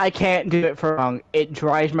 I can't do it for long. It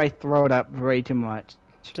dries my throat up way too much.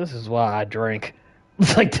 This is why I drink.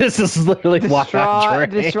 It's like this is literally why I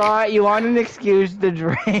drink. Distraught. You want an excuse to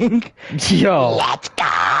drink? Yo. Let's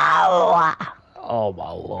go. Oh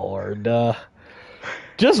my lord.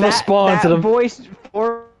 Just respond that to the voice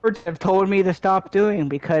forwards have told me to stop doing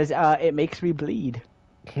because it makes me bleed.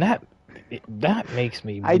 That makes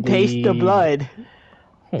me I taste the bleed. blood.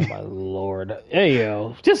 Oh my lord. Hey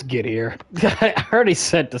yo, just get here. I already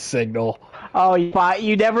sent the signal. Oh,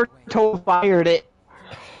 you never fired it.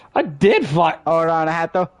 I did fight. Hold on, I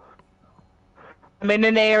have to. I'm in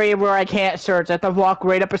an area where I can't search. I have to walk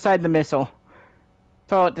right up beside the missile.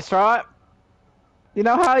 So, distraught. You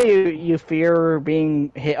know how you fear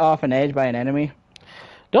being hit off an edge by an enemy?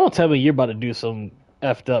 Don't tell me you're about to do some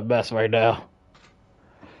effed up mess right now.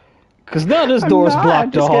 Cause now this door's blocked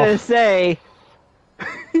I'm just off. gonna say.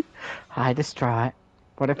 Hi, distraught.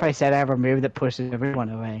 What if I said I have a move that pushes everyone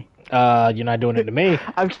away? You're not doing it to me.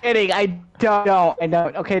 I'm kidding. I don't.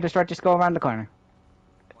 Okay, distraught. Just go around the corner.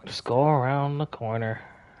 Just go around the corner.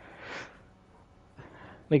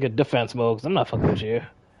 Make a defense mode, cause I'm not fucking with you.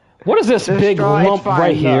 What is this big Distraught, it's lump fine,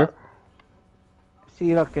 right here? look.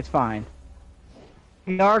 See, look, it's fine.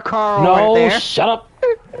 Ignore Carl No, right there. shut up.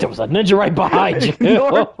 There was a ninja right behind you.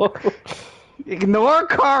 Ignore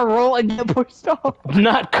Carl and get pushed off.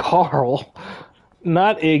 Not Carl.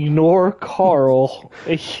 Not ignore Carl.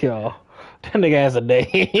 Yo, that nigga has a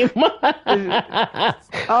name.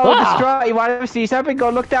 Oh, Wow. Distraught, you want to see something? Go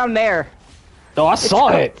look down there. Oh, I saw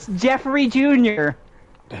it. It's Jeffrey Jr.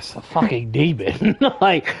 That's a fucking demon.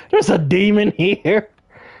 Like, there's a demon here.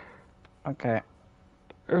 Okay.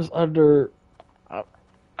 There's under.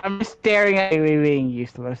 I'm just staring at you being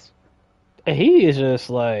useless. He is just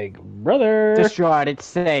like, brother. Distraught, it's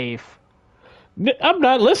safe. I'm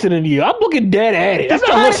not listening to you. I'm looking dead at it. I'm not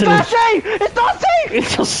Distraught, it's listening. not safe! It's not safe!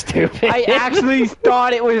 It's so stupid. I actually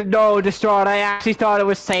thought it was Distraught. I actually thought it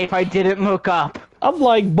was safe. I didn't look up. I'm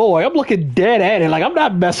like, boy, I'm looking dead at it. Like, I'm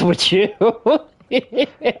not messing with you.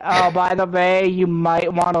 Oh, by the way, you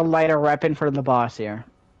might want to light a weapon for the boss here.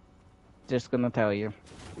 Just gonna tell you.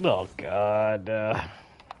 Oh, God.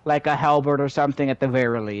 Like a halberd or something at the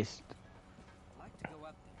very least. I'd like to go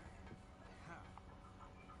up there. How?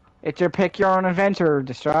 It's your pick your own adventure,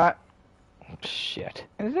 Distraught. Shit.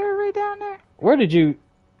 Is there a way down there? Where did you...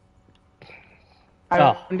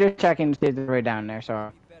 Oh. I'm just checking to see if there's a way down there, so...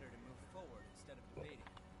 It'd be better to move forward instead of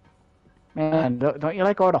debating. Man, don't you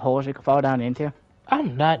like all the holes you can fall down into?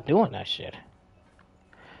 I'm not doing that shit.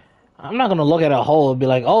 I'm not gonna look at a hole and be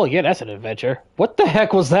like, oh, yeah, that's an adventure. What the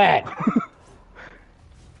heck was that?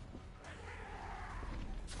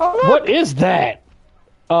 Oh, look! What is that?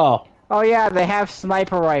 Oh. Oh yeah, they have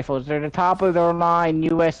sniper rifles. They're the top of their line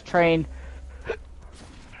U.S. trained.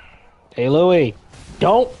 Hey, Louie.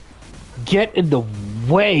 Don't get in the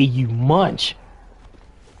way, you munch.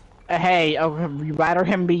 Hey, you rather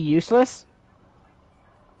him be useless?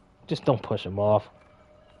 Just don't push him off.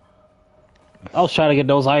 I was trying to get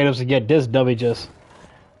those items to get this dummy just...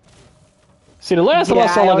 See, the last time I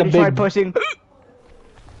saw like a already tried big... pushing.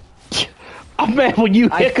 Oh, man, when you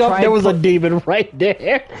I hiccup, tried there was a demon right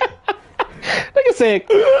there. Like I said...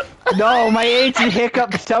 No, my ancient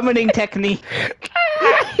hiccup summoning technique.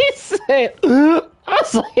 He said... I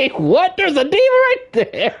was like, what? There's a demon right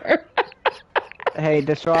there. Hey,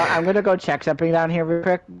 Distraught, I'm gonna go check something down here real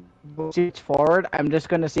quick. Shoots forward. I'm just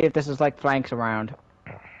gonna see if this is like flanks around.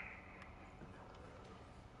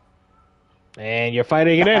 And you're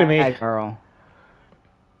fighting an enemy. Hi, girl.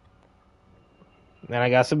 And I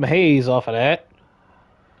got some haze off of that.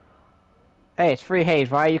 Hey, it's free haze.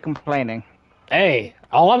 Why are you complaining? Hey,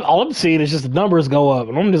 all I'm seeing is just the numbers go up,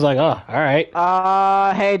 and I'm just like, oh, all right.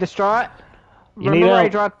 Hey, Distraught. You Remember need where I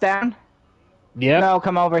help? dropped down? Yep. No,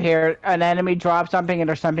 come over here. An enemy dropped something, and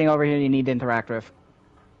there's something over here you need to interact with.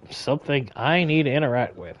 Something I need to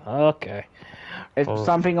interact with. Okay. It's Oh.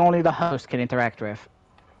 something only the host can interact with.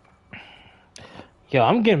 Yo,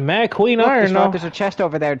 I'm getting mad Queen Look, Iron Distraught, now. there's a chest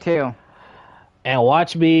over there too. And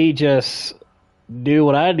watch me just do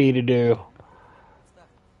what I need to do.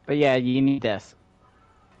 But yeah, you need this.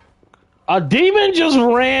 A demon just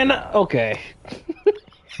ran. Okay.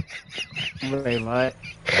 Wait, what?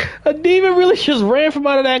 A demon really just ran from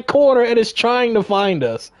out of that corner and is trying to find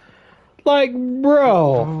us. Like,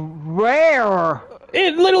 bro. Where?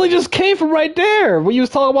 It literally just came from right there. When you was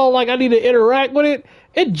talking about, like, I need to interact with it,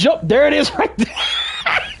 it jumped. There it is right there.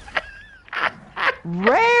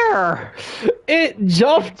 Where? It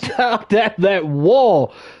jumped out that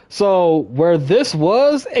wall. So, where this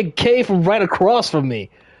was, it came from right across from me.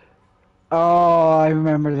 Oh, I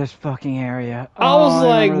remember this fucking area. I was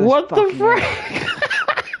like, remember this what the fucking frick?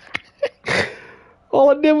 All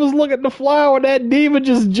I did was look at the flower and that demon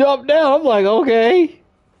just jumped down. I'm like, okay.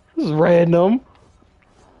 This is random.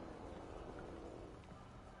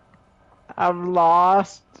 I'm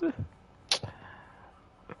lost.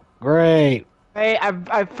 Great. Hey,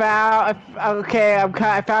 I found. Okay,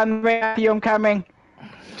 I found the way after you. I'm coming.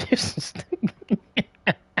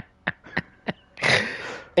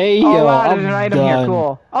 Hey, Oh yo, wow, I'm there's an item done. here.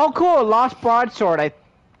 Cool. Oh, cool. Lost broadsword.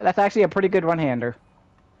 That's actually a pretty good one-hander.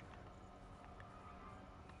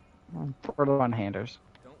 For the one-handers.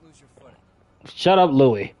 Don't lose your footing. Shut up,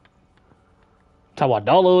 Louie. Talk about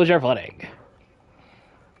don't lose your footing. Did you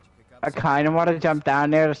pick up I kind of want to jump down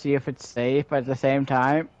there to see if it's safe, but at the same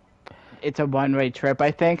time, it's a one-way trip,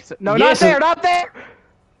 I think. So, no, Yes, not there!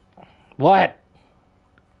 What?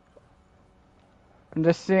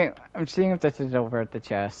 I'm seeing if this is over at the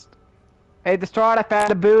chest. Hey, Distraught, I found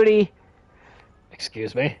the booty.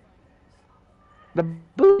 Excuse me? The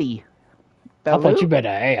booty. The I thought you loot? meant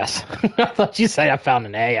an ass. I thought you said I found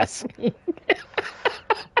an ass.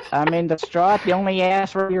 I mean, Distraught, the only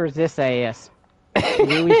ass for you is this ass.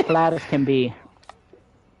 Really flat as can be.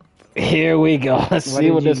 Here we go. Let's see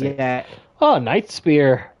did what you this is. get? Oh, Night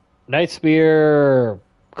Spear. Night Spear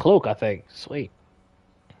cloak, I think. Sweet.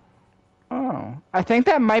 Oh, I think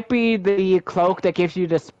that might be the cloak that gives you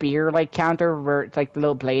the spear like counter, where it's like the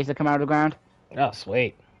little blades that come out of the ground. Oh,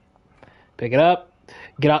 sweet. Pick it up.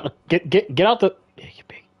 Get out. Get out the.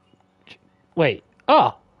 Wait. Oh.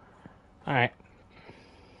 All right.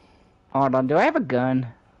 Hold on. Do I have a gun?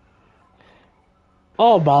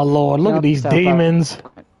 Oh my lord! Look at these Self up. demons.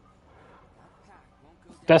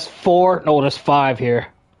 That's 4. No, there's 5 here.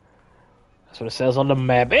 That's what it says on the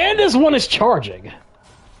map. And this one is charging.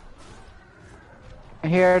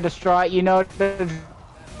 Here, distraught. You know the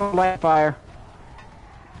light fire.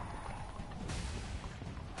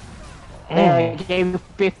 There, I gave you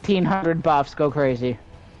 1,500 buffs. Go crazy.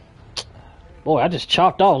 Boy, I just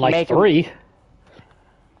chopped off like Make 'em. 3.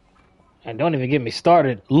 And don't even get me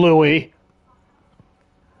started, Louis.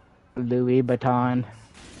 Louis Vuitton.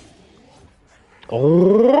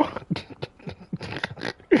 Oh.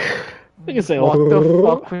 You can say, What oh. the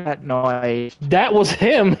fuck was that noise? That was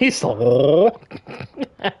him. He's oh.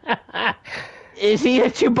 Is he a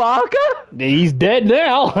Chewbacca? He's dead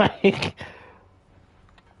now. Like,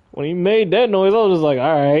 when he made that noise, I was just like,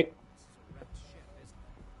 all right.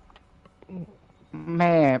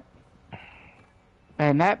 Man,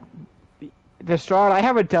 that distraught. I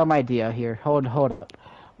have a dumb idea here. Hold up.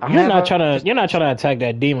 You're not trying to attack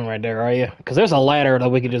that demon right there, are you? Because there's a ladder that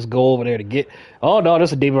we could just go over there to get. Oh no,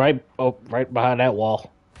 there's a demon right behind that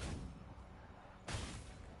wall.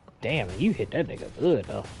 Damn, you hit that nigga good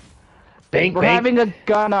though. Bang, We're bang. having a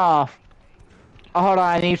gun off. Oh, hold on,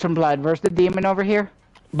 I need some blood. Where's the demon over here?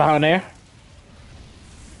 Behind there.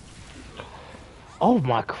 Oh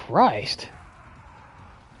my Christ.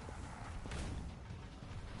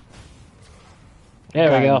 There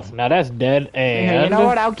we go. Guns. Now that's dead. And You know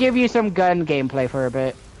what? I'll give you some gun gameplay for a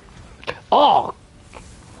bit. Oh!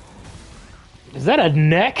 Is that a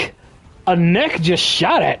neck? A neck just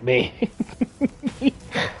shot at me.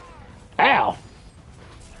 Ow.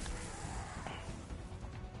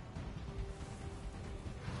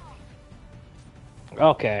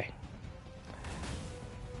 Okay.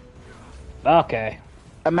 Okay.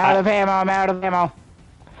 I'm out of ammo. I'm out of ammo.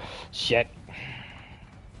 Shit.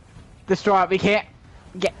 Distraught. We can't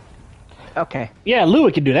get. Okay. Yeah,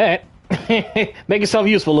 Louis can do that. Make yourself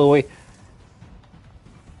useful, Louis.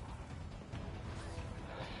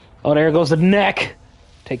 Oh, there goes the neck.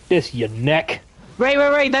 Take this, you neck.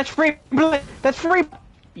 Wait. That's free blood. That's free.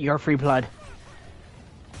 You're free blood.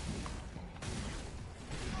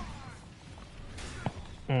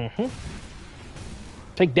 Mm-hmm.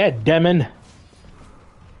 Take that, demon.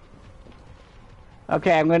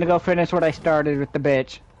 Okay, I'm gonna go finish what I started with the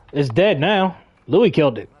bitch. It's dead now. Louis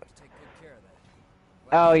killed it.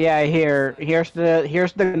 Oh yeah, here's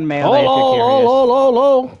the mail.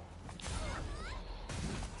 Oh.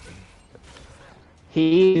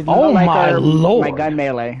 He's Oh like my lord. my gun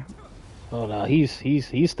melee. Oh no, he's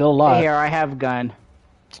still alive. Here, I have gun.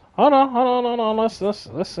 Hold on.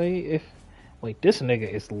 Let's see if. Wait, this nigga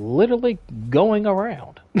is literally going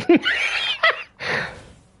around.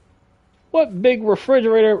 What big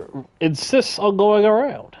refrigerator insists on going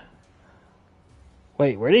around?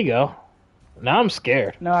 Wait, where'd he go? Now I'm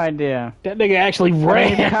scared. No idea. That nigga actually When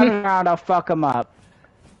he comes ran. around, I'll fuck him up.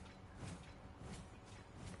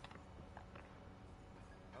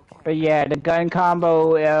 But yeah, the gun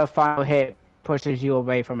combo final hit pushes you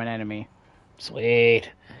away from an enemy. Sweet.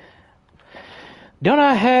 Don't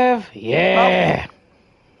I have? Yeah.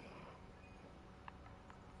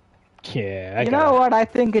 Yeah, I You got know it. what? I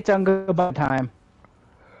think it's about time.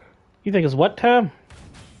 You think it's what time?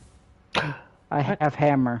 I have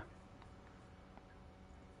hammer.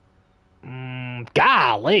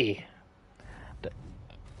 Golly.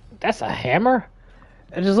 That's a hammer?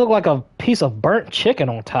 It just looked like a piece of burnt chicken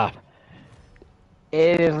on top.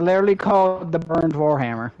 It is literally called the Burned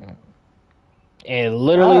Warhammer. It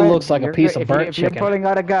literally Alright, looks like a piece of burnt if chicken. you're pulling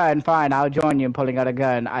out a gun, fine, I'll join you in pulling out a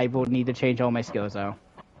gun. I will need to change all my skills though.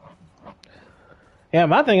 Yeah,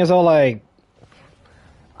 my thing is all like,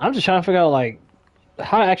 I'm just trying to figure out like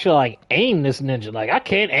how to actually like aim this ninja. Like I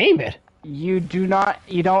can't aim it. You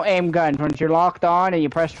don't aim guns. Once you're locked on and you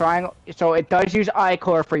press triangle, so it does use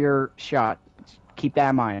I-core for your shot. Keep that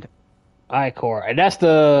in mind. I-core, and that's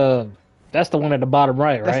the one at the bottom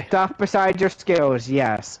right, The right? stuff beside your skills,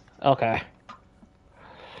 yes. Okay.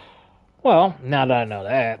 Well, now that I know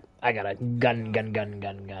that, I got a gun.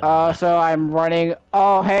 So I'm running.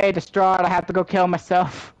 Oh, hey, distraught. I have to go kill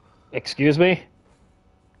myself. Excuse me?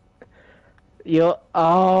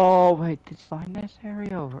 Oh, wait. Did you find this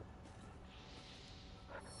area over?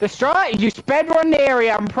 Distraught, you sped run the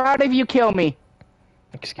area. I'm proud of you. Kill me.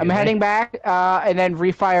 Excuse I'm me? heading back, and then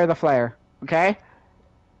refire the flare. Okay?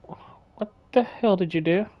 What the hell did you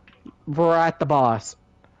do? We're at the boss.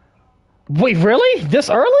 Wait, really? This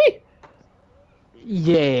early?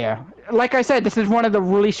 Yeah. like I said, this is one of the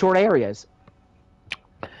really short areas.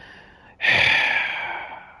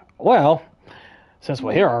 Well, since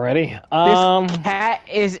we're here already, This cat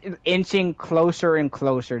is inching closer and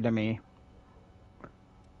closer to me.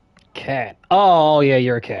 cat. Oh yeah,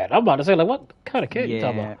 you're a cat. I'm about to say like, what kind of cat you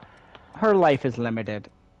talking Yeah. Her life is limited.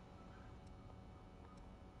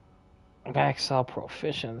 about? Max out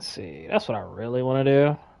proficiency. That's what I really want to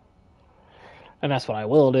do, and that's what I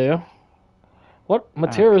will do. What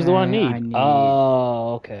materials do I Okay, need? I need-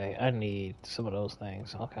 Oh, okay. I need some of those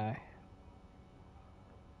things. Okay.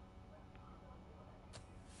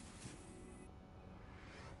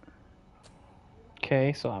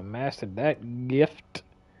 Okay, so I mastered that gift.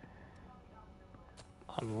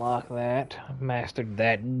 Unlock that. Mastered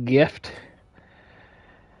that gift.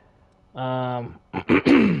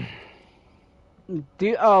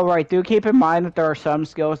 Do keep in mind that there are some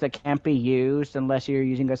skills that can't be used unless you're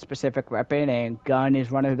using a specific weapon, and gun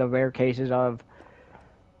is one of the rare cases of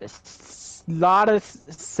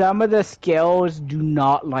some of the skills do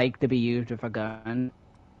not like to be used with a gun,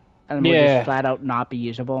 and will Yeah. just flat out not be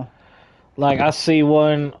usable. Like I see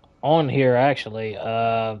one on here actually.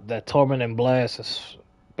 That Torment and Blast is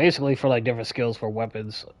basically for like different skills for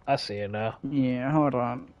weapons. I see it now. Yeah, hold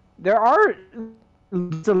on. There are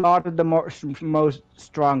a lot of the most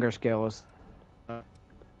stronger skills,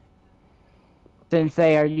 since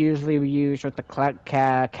they are usually used with the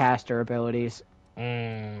caster abilities,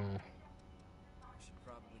 Mm. Should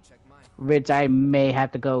probably check mine. which I may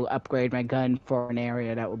have to go upgrade my gun for an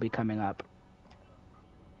area that will be coming up.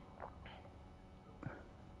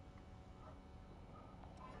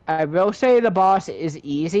 I will say the boss is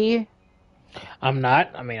easy. I'm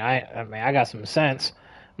not. I mean, I got some sense.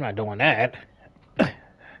 I'm not doing that.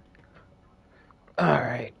 All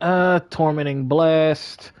right. Tormenting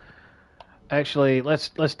Blast. Actually, let's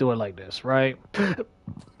do it like this, right?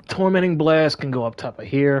 Tormenting Blast can go up top of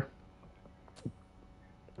here.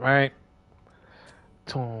 Right?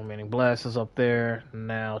 Tormenting Blast is up there.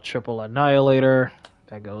 Now Triple Annihilator.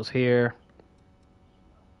 That goes here.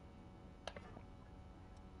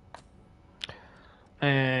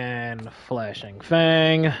 And Flashing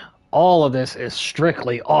Fang. All of this is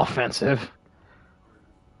strictly offensive.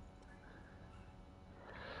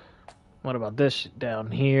 What about this down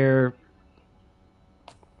here?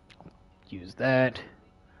 Use that.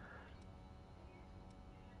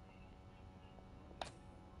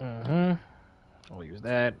 I'll use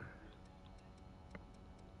that.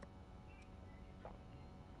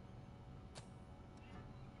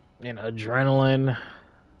 And Adrenaline.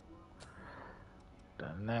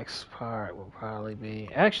 The next part will probably be...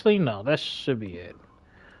 Actually, no, that should be it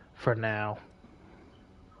for now.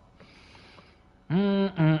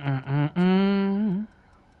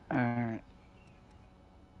 Alright.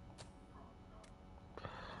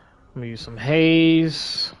 Let me use some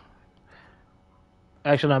haze.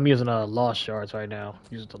 Actually, no, I'm using lost shards right now.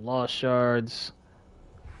 Using the lost shards.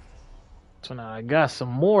 So now I got some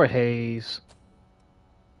more haze.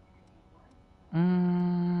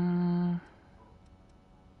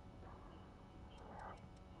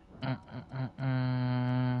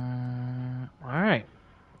 Alright.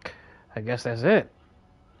 I guess that's it.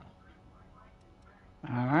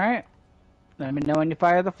 Alright. Let me know when you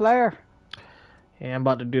fire the flare. Yeah, I'm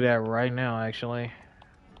about to do that right now, actually.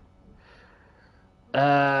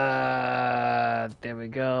 There we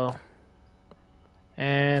go.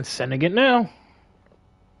 And sending it now.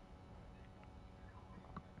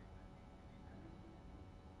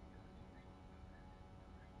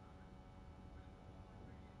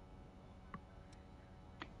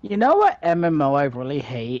 You know what MMO I really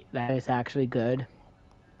hate that is actually good?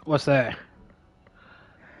 What's that?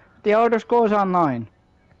 The Elder Scrolls Online.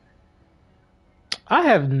 I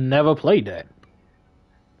have never played that.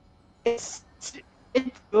 It's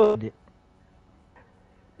good. You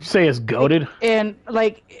say it's goated? And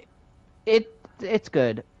like it's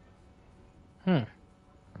good.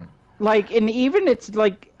 Like, and even it's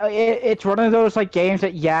like it's one of those like games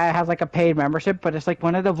that it has like a paid membership, but it's like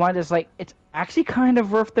one of the ones that's like it's actually kind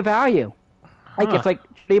of worth the value. Like Huh. it's like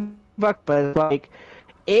 $3, but it's like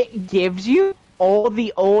it gives you all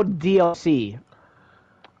the old DLC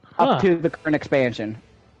up Huh. to the current expansion,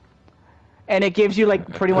 and it gives you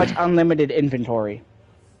like pretty much unlimited inventory.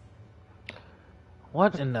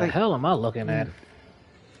 What in the hell am I looking at?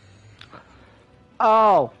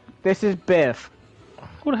 Oh, this is Biff.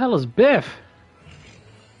 Who the hell is Biff?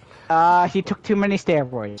 He took too many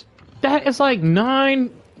steroids. That is like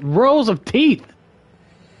 9 rows of teeth.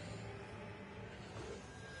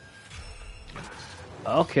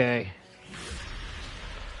 Okay.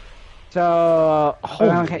 So,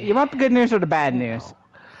 Holy okay, you want the good news or the bad news?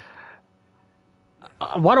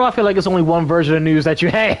 Why do I feel like it's only one version of news that you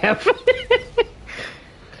have?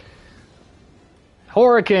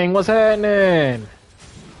 Horror King, what's happening?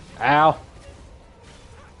 Ow.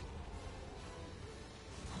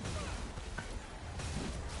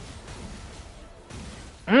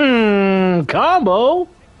 Combo.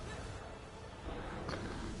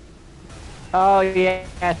 Oh yeah,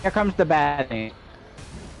 here comes the baddie.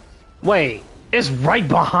 Wait, it's right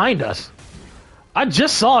behind us. I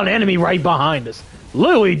just saw an enemy right behind us.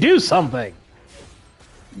 Louis, do something.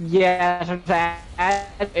 Yeah,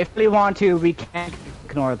 if we want to, we can't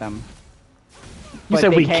ignore them. You But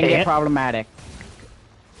said they we can get can't? problematic.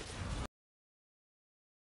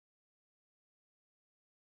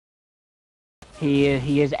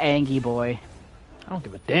 He is angry boy. I don't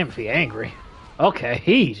give a damn if he's angry. Okay,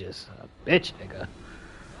 he's just a bitch nigga.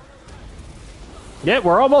 Yeah,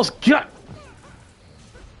 we're almost got.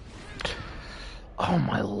 Oh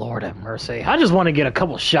my lord have mercy. I just want to get a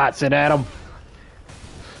couple shots in at him.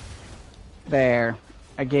 There,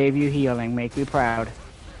 I gave you healing. Make me proud.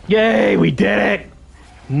 Yay, we did it!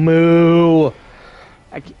 Moo!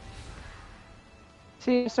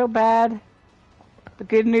 See, it's so bad. The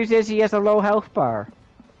good news is he has a low health bar.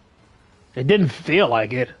 It didn't feel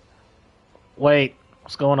like it. Wait,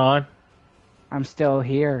 what's going on? I'm still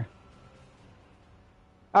here.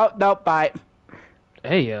 Oh, nope, bye.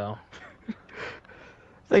 Hey, yo.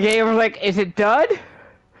 The game was like, is it done?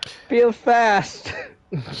 Feels fast.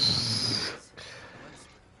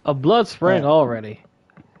 A blood spring already.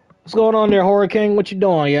 What's going on there, Horror King? What you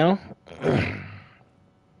doing, yo?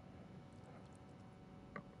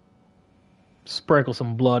 Sprinkle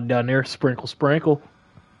some blood down there. Sprinkle, sprinkle.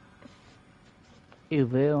 You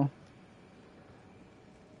will.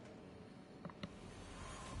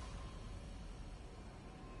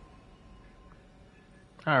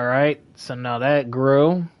 Alright, so now that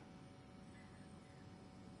grew.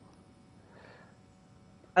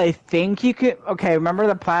 I think you could. Okay, remember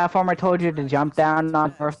the platform I told you to jump down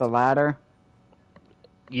on first, the ladder?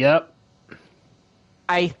 Yep.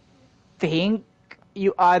 I think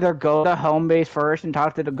you either go to home base first and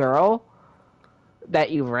talk to the girl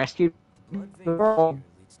that you rescued, or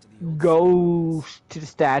go to the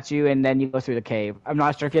statue and then you go through the cave. I'm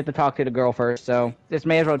not sure if you have to talk to the girl first, so just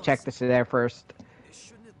may as well check this there first.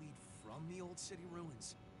 Shouldn't it lead from the old city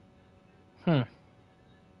ruins?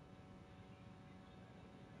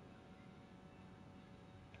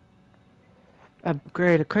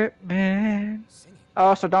 Upgrade equipment.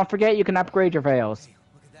 Also, don't forget you can upgrade your veils. Hey,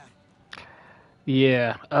 look at that.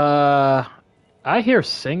 Yeah, I hear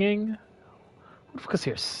singing. Who the fuck is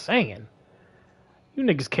here singing? You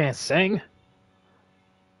niggas can't sing.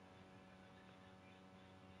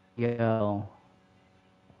 Yo.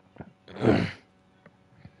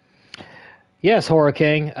 Yes, Horror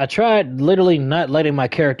King. I tried literally not letting my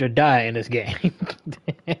character die in this game.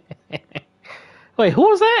 Wait, who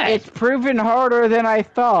was that? It's proven harder than I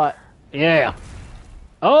thought. Yeah.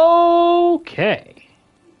 Okay.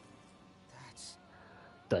 That's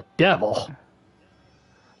The devil.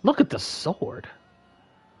 Look at the sword.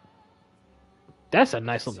 That's a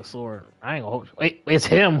nice looking sword. I ain't gonna. Wait, it's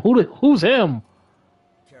him. Who's him?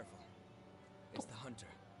 careful. It's the hunter.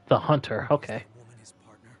 The hunter. Okay. The woman his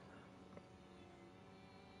partner.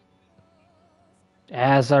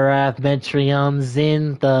 Azarath Ventrium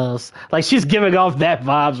Zinthos. Like, she's giving off that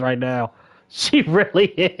vibes right now. She really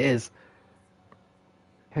is.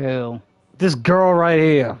 Who? This girl right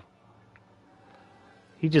here.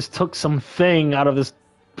 He just took something out of this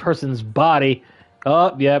person's body.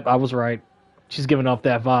 Oh, yep, I was right. She's giving off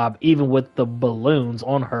that vibe, even with the balloons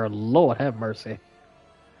on her. Lord have mercy.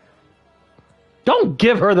 Don't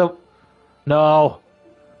give her the... No.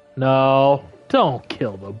 No. Don't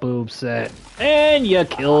kill the boob set. And you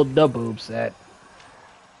killed the boob set.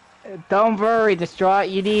 Don't worry, Distraught.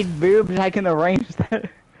 You need boobs. I can arrange that.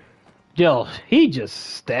 Yo, he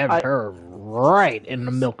just stabbed her right in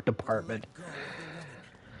the milk department.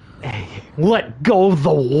 Let go of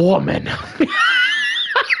the woman.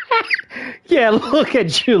 Yeah, look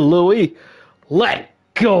at you, Louis. Let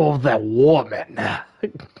go of that woman.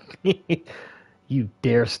 You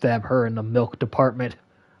dare stab her in the milk department.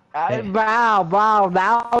 Wow,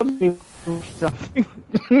 now you do something.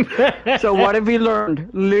 So what have we learned?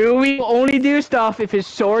 Louis will only do stuff if his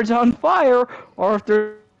sword's on fire or if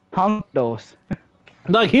there's hundos.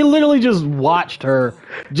 Like, he literally just watched her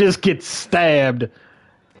just get stabbed.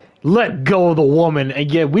 Let go of the woman,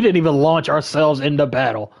 and yet we didn't even launch ourselves into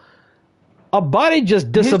battle. A body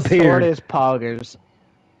just His sword disappeared. is poggers.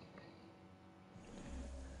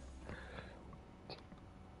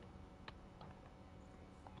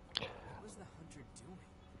 What was the hunter doing?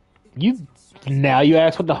 Now you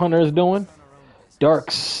ask what the hunter is doing?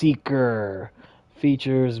 Dark Seeker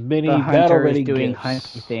features many The battle hunter ready is doing gifts.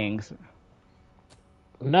 hunty things.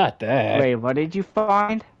 Not that. Wait, what did you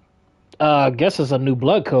find? I guess it's a new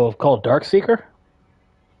blood cove called Dark Seeker.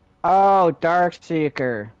 Oh, Dark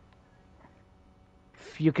Seeker.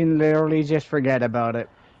 You can literally just forget about it.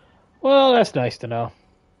 Well, that's nice to know.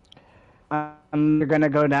 You're gonna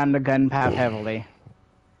go down the gun path heavily.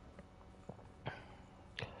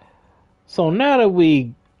 So now that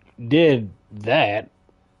we did that,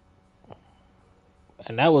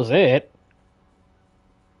 and that was it,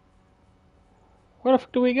 where the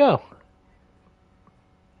fuck do we go?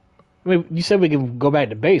 I mean, you said we can go back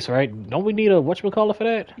to base, right? Don't we need a whatchamacallit for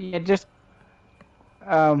that? Yeah, just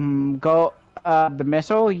go the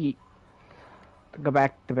missile. Go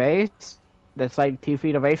back to base. That's like 2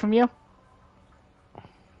 feet away from you.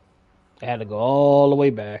 I had to go all the way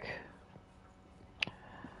back.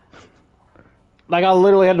 Like, I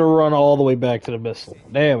literally had to run all the way back to the missile.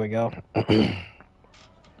 There we go.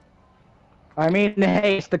 I mean,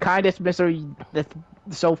 hey, it's the kindest missile that's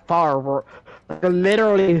so far. We're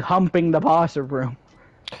literally humping the boss room.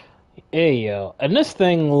 Hey, yo. And this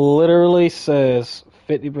thing literally says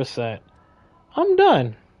 50%. I'm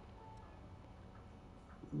done.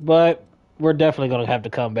 But we're definitely going to have to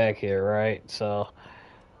come back here, right? So.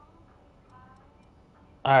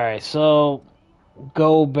 Alright, so.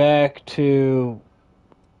 Go back to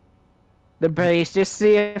the base. Just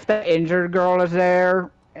see if the injured girl is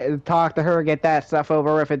there. Talk to her, get that stuff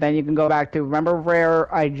over with, and then you can go back to. Remember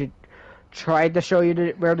where I tried to show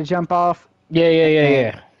you where to jump off?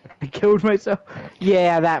 Yeah. I killed myself.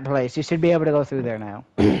 Yeah, that place. You should be able to go through there now.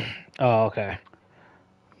 Oh, okay.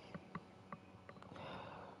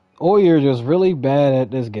 Or you're just really bad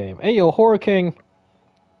at this game. Hey, yo, Horror King.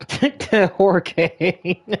 Horror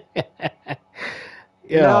King.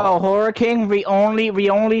 Yeah. No, Horror King, we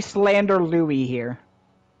only slander Louis here.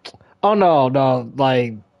 Oh no,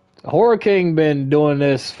 like Horror King been doing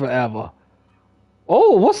this forever.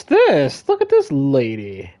 Oh, what's this? Look at this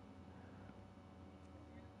lady.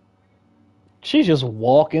 She's just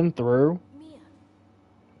walking through.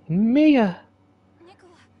 Mia.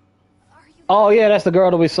 Nicola, are you? Oh yeah, that's the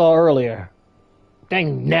girl that we saw earlier.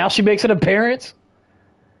 Dang, now she makes an appearance?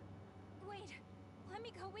 Wait, let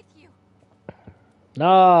me go with you.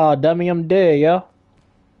 Nah, dummy, I'm dead, yo.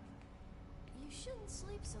 You shouldn't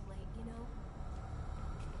sleep so late, you know.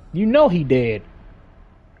 You know he dead.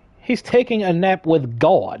 He's taking a nap with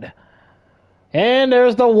God. And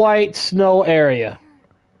there's the white snow area.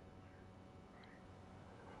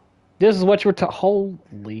 This is what you're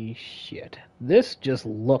holy shit. This just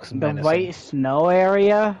looks menacing. The white snow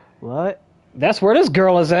area? What? That's where this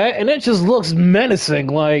girl is at, and it just looks menacing,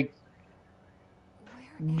 like...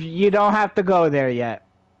 You don't have to go there yet.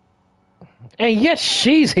 And yet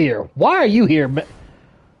she's here. Why are you here?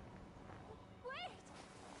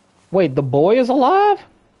 Wait, the boy is alive?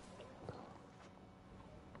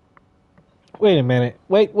 Wait a minute.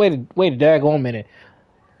 Wait a daggone minute.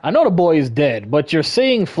 I know the boy is dead, but you're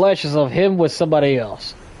seeing flashes of him with somebody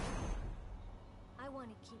else. I want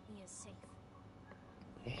to keep Mia safe.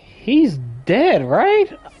 He's dead,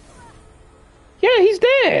 right? Yeah, he's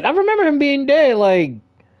dead. I remember him being dead, like...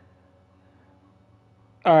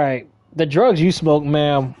 Alright, the drugs you smoke,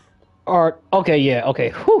 ma'am, are... Okay, yeah, okay.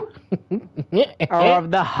 Whew. Are of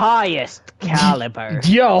the highest caliber.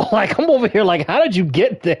 Yo, like, I'm over here like, how did you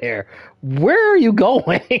get there? Where are you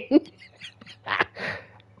going?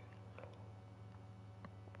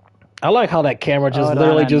 I like how that camera just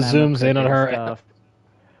literally just zooms in on her. Stuff.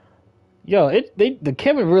 Yo, the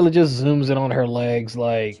camera really just zooms in on her legs,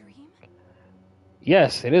 like... Dream?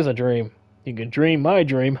 Yes, it is a dream. You can dream my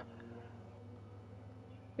dream.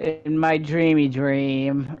 In my dreamy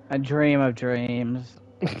dream, a dream of dreams.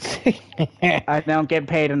 I don't get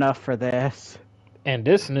paid enough for this. And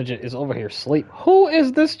this ninja is over here asleep. Who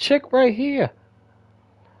is this chick right here?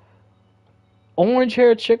 Orange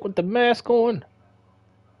haired chick with the mask on?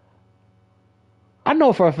 I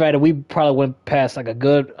know for a fact that we probably went past like a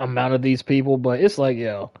good amount of these people, but it's like,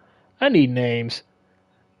 yo, I need names.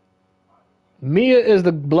 Mia is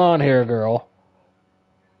the blonde hair girl.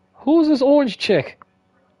 Who's this orange chick?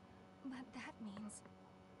 But that means...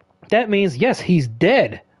 That means, yes, he's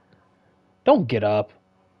dead. Don't get up.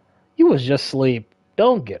 You was just asleep.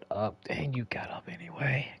 Don't get up. And you got up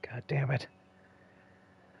anyway. God damn it.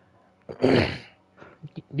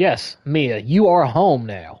 Yes, Mia, you are home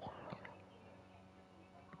now.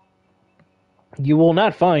 You will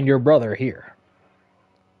not find your brother here.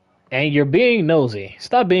 And you're being nosy.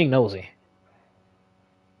 Stop being nosy.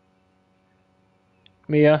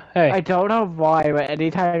 Mia. Hey. I don't know why, but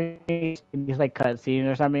anytime you see these like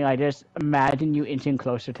cutscenes or something, I just imagine you inching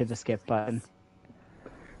closer to the skip button.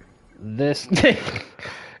 This.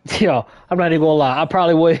 Yo, I'm not even gonna lie. I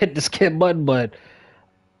probably would hit the skip button, but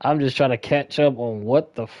I'm just trying to catch up on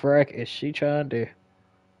what the frick is she trying to do.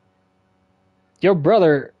 Your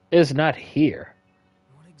brother is not here.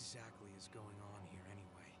 What exactly is going on here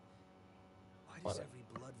anyway? Why does every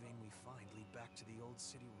blood vein we find lead back to the old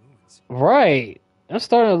city ruins? Right. That's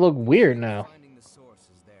starting to look weird now. Finding the source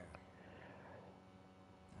is there.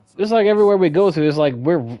 That's It's like everywhere we go to, it's like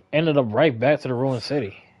we're ended up right back to the ruined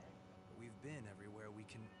city. We've been everywhere we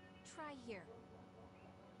can. Try here.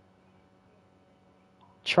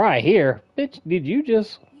 Try here. Bitch, did you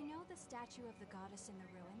just... You know the statue of the goddess in the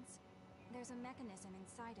ruins? There's a mechanism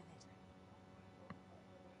inside of it.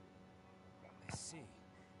 I see.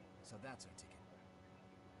 So that's our ticket.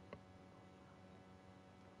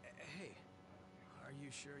 Hey, are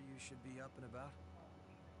you sure you should be up and about?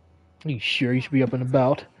 Are you sure you should be up and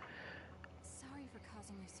about? Sorry for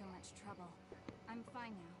causing you so much trouble. I'm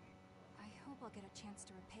fine now. I hope I'll get a chance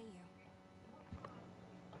to repay you.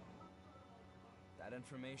 That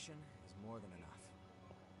information is more than enough.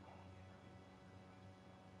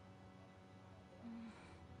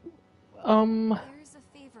 There's a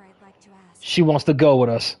favor I'd like to ask. She wants to go with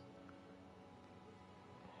us.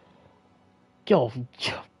 Yo,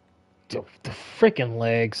 the freaking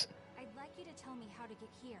legs. I'd like you to tell me how to get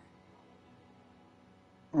here.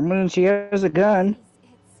 I mean, she has a gun.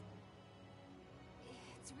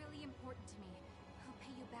 It's really important to me. I'll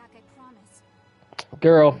pay you back, I promise.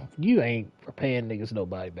 Girl, you ain't paying niggas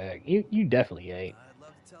nobody back. You definitely ain't. I'd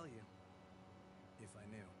love to tell you. If I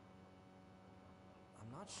knew. I'm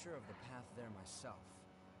not sure of the path there myself.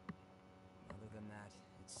 Other than that,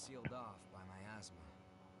 it's sealed off by miasma.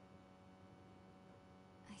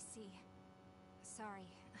 I see. Sorry,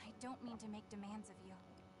 I don't mean to make demands of you.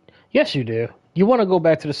 Yes, you do. You want to go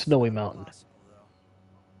back to the snowy mountain. Possible, though.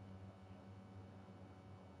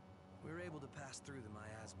 We were able to pass through the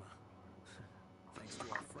miasma. Thanks to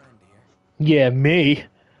our friend here. Yeah, me.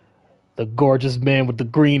 The gorgeous man with the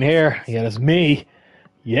green hair. Yeah, that's me.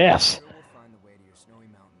 Yes. Sure we'll find the way to your snowy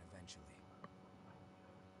mountain eventually.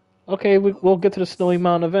 Okay, we'll get to the snowy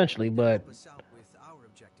mountain eventually, but... Help us out with our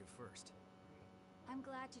objective first. I'm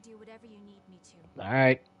glad to do whatever you need me to,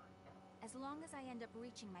 Alright. as long as I end up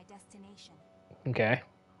reaching my destination. Okay.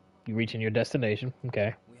 You reaching your destination.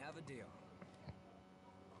 Okay. We have a deal.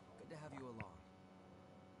 Good to have you along.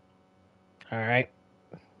 Alright.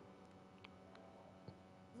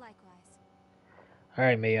 Likewise.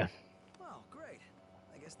 Alright, Mia. Well, great.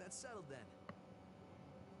 I guess that's settled then.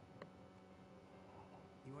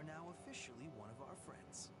 You are now officially one of our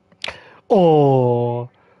friends. Oh,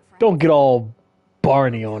 don't get all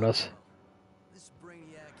Barney on us. This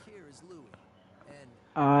brainiac here is Louis, and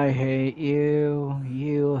I hate you.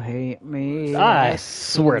 You hate me. I Let's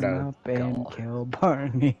swear team to up and God. kill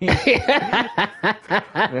Barney with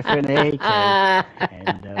an AK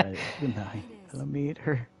and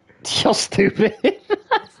nine-millimeter. You're stupid.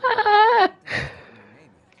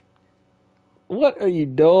 What are you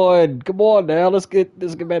doing? Come on now, let's get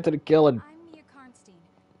back to the killing. I'm Mia Karnstein.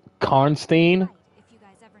 Karnstein? Right, if you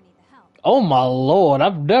guys ever need the help. Oh my lord,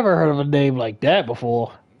 I've never heard of a name like that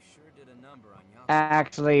before. You sure did a number on Yasha.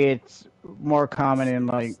 Actually, it's more common in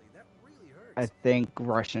like honestly, that really hurts. I think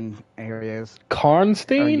Russian areas or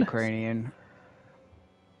Karnstein? Ukrainian.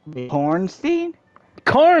 Pornstein?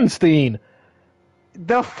 Karnstein!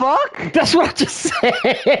 The fuck? That's what I just said!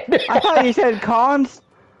 I thought you said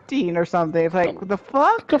Constantine or something. It's like, the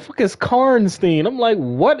fuck? What the fuck is Karnstein? I'm like,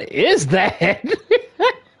 what is that?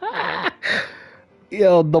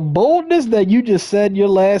 Yo, the boldness that you just said your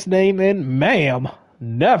last name in, ma'am,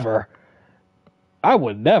 never. I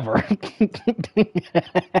would never. You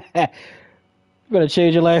better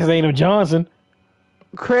change your last name to Johnson.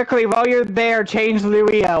 Quickly, while you're there, change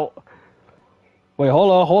Louis out. Wait,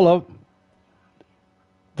 hold up.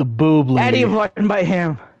 The boob lady. Anyone but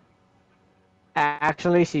him.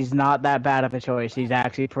 Actually, she's not that bad of a choice. She's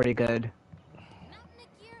actually pretty good. Mountain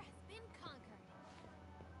of Gear has been conquered.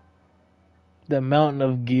 The mountain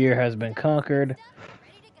of gear has been conquered. Ready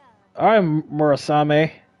to go. Alright,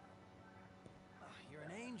 Murasame. You're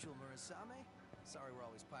an angel, Murasame. Sorry we're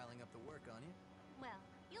always piling up the work on you. Well,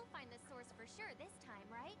 you'll find the source for sure this time,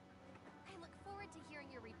 right? I look forward to hearing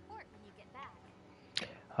your report when you get back.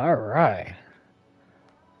 Alright.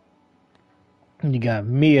 You got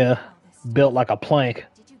Mia built like a plank,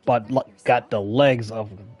 but got the legs of...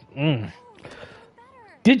 Did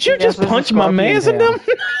you Yes, just this is punch my Scorpion mans in Tail. them?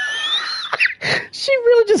 She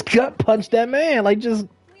really just gut punched that man, like just... We're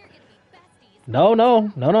gonna be besties No,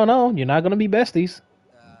 no, no, no, no. You're not gonna be besties.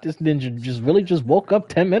 This ninja just woke up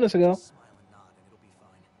 10 minutes ago. Smile and nod, and it'll be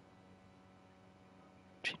fine.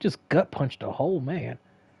 She just gut punched a whole man.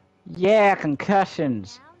 Yeah,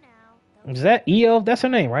 concussions. Now, Is that EO? That's her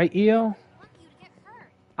name, right? EO? want you to get hurt.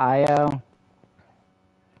 Io.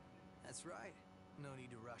 That's right. No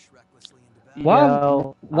need to rush recklessly into battle. Why-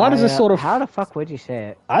 Io, why does this Io. sort of- How the fuck would you say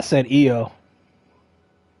it? I said EO.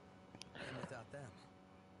 And without them,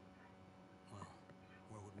 well,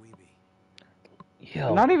 where would we be? I'm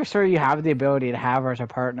Yo, not even sure you have the ability to have her as a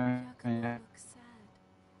partner. Yakuza looks sad.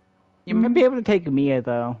 You might be able to take Mia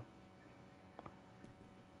though.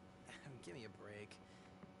 Give me a break.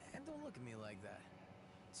 And don't look at me like that.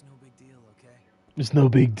 It's no big deal, okay? it's no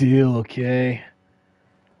big deal, okay?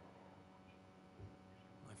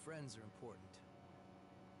 My friends are important.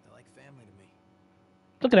 They're like family to me.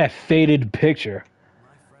 Look at that faded picture.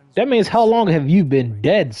 My friends. That means how long have you been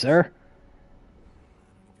dead, sir? I don't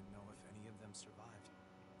even know if any of them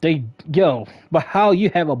survived. Yo, but how you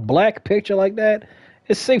have a black picture like that,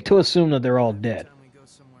 it's safe to assume that they're all dead. Every time we go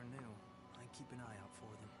somewhere new, I keep an eye out for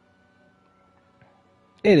them.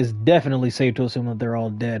 It is definitely safe to assume that they're all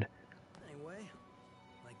dead. Anyway,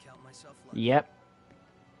 I count myself lucky. Yep.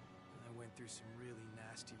 I went through some really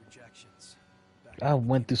nasty rejections. I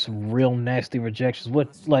went through some real nasty rejections. What,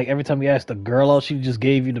 like, every time you asked a girl out, she just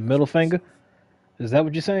gave you the middle finger? Is that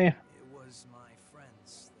what you're saying? It was my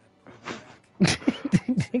friends that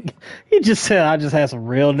pulled me back. He just said, I just had some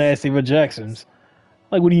real nasty rejections.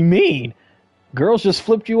 Like, what do you mean? Girls just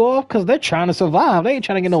flipped you off? Because they're trying to survive. They ain't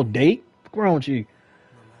trying to get no date. What's wrong with you? No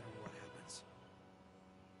matter what happens,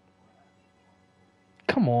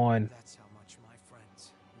 Come on. that's how much my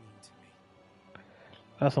friends mean to me.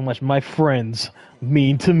 That's how much my friends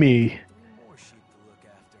mean to me. 3 more sheep to look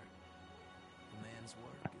after. A man's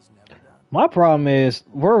work is never done. My problem is,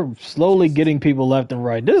 we're slowly getting people left and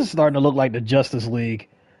right. This is starting to look like the Justice League.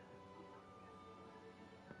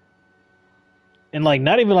 And, like,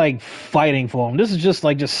 not even, like, fighting for them. This is just,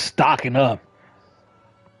 like, just stocking up.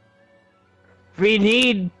 We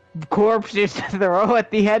need corpses to throw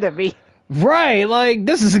at the enemy. Right, like,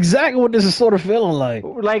 this is exactly what this is sort of feeling like.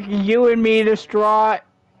 Like you and me distraught.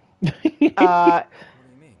 What do you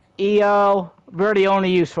mean? EO, we're the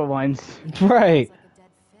only useful ones. Right. Like a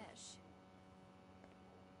dead fish.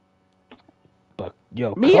 But,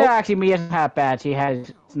 yo, Mia's half bad. She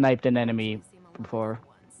has sniped an enemy before.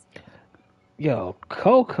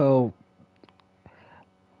 Coco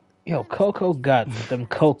got them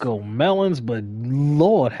cocoa melons, but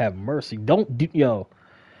Lord have mercy.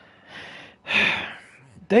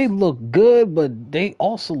 They look good, but they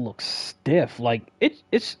also look stiff. Like, it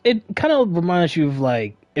kind of reminds you of,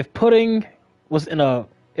 like, if pudding was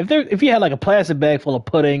if you had, like, a plastic bag full of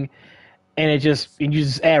pudding and you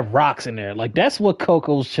just add rocks in there. Like, that's what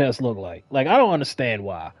Coco's chest looked like. Like, I don't understand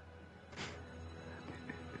why.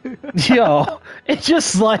 Yo, it's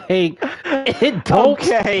just like, it don't.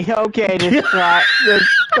 Okay, distraught.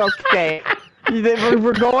 Okay.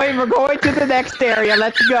 We're going to the next area.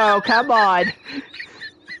 Let's go. Come on.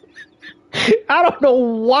 I don't know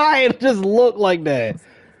why it just looked like that.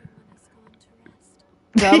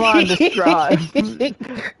 Come on, distraught.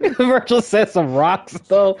 Virgil said some rocks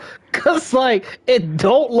though, cause like it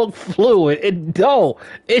don't look fluid. It don't.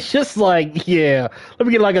 It's just like, yeah, let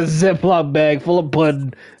me get like a Ziploc bag full of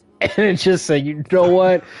pudding, and it just say, you know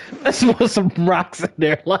what? Let's put some rocks in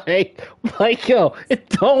there. Like yo, it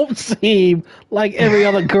don't seem like every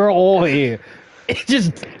other girl on here. It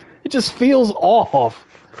just feels off.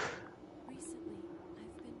 Recently,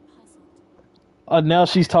 I've been puzzled. Now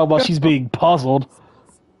she's talking about she's being puzzled.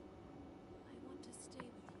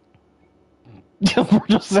 I want to stay with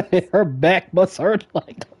you. Just saying her back must hurt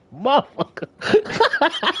like a motherfucker.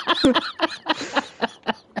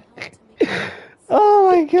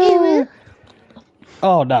 Oh my god.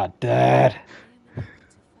 Oh, not Dad.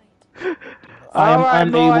 I am Alright,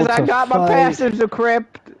 unable boys, to I got my fight. passives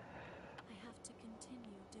equipped. I have to continue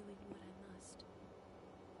doing what I must.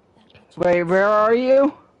 That much Wait, where are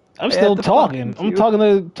you? I'm At still the talking. fucking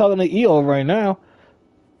I'm talking to EO right now.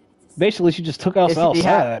 Basically, she just took us Is he outside.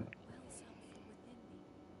 wells up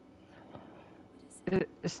within me. What is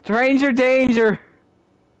it? Stranger danger.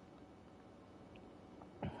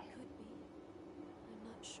 Could be. I'm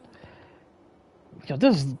not sure. Yo,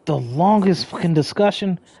 this is the longest fucking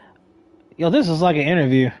discussion. Yo, this is like an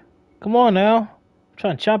interview. Come on now. I'm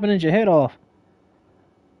trying to chop it into your head off.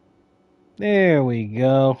 There we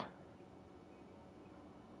go.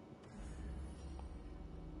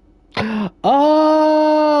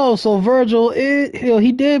 Oh, so Virgil,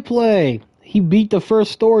 he did play. He beat the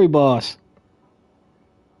first story boss.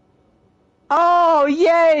 Oh,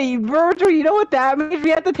 yay! Virgil, you know what that means? We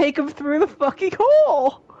have to take him through the fucking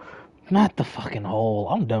hole! Not the fucking hole.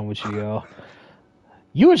 I'm done with you, yo.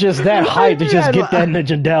 You were just that hyped to just get that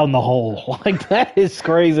ninja down the hole. Like, that is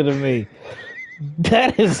crazy to me.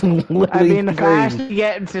 That is literally I mean, the crazy. faster you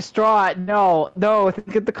get into Straw, no,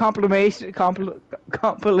 think of the compilation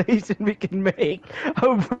we can make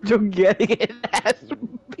of Virgil getting his ass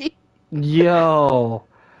beat. Yo,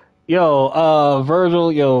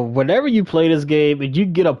 Virgil, whenever you play this game and you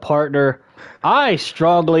get a partner, I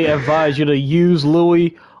strongly advise you to use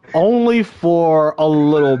Louis only for a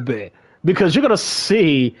little bit. Because you're gonna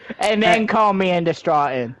see, And then call me and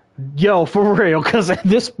Distraughtin'. yo, for real. Because at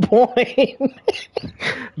this point,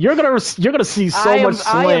 you're gonna see so much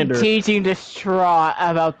slander. I am teaching Distraught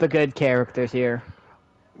about the good characters here.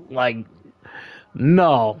 Like,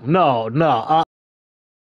 no.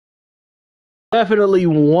 Definitely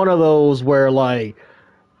one of those where, like,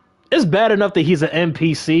 it's bad enough that he's an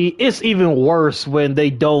NPC. It's even worse when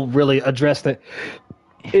they don't really address the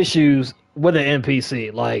issues with an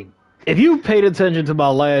NPC. Like, if you paid attention to my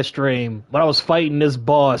last stream, when I was fighting this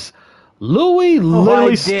boss, Louis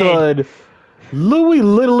literally stood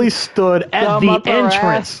at the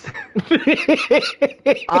entrance.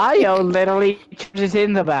 Io literally is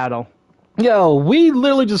in the battle. Yo, we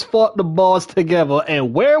literally just fought the boss together,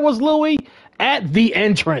 and where was Louis? At the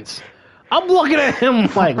entrance. I'm looking at him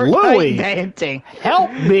like, Louis, dancing.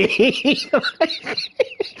 help me.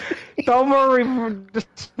 Don't worry,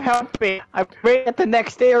 just help me. I'm right at the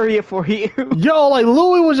next area for you. Yo, like,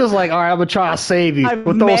 Louis was just like, all right, I'm gonna try to save you. I've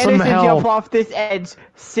We'll throw some managed to jump help. off this edge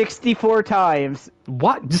 64 times.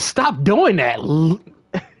 What? Just stop doing that.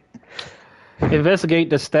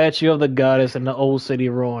 Investigate the statue of the goddess in the old city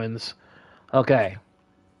ruins. Okay.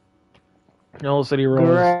 The old city ruins.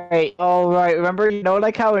 Great. All right. Remember,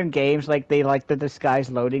 like how in games, like they like the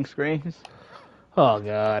disguise loading screens. Oh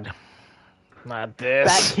god. Not That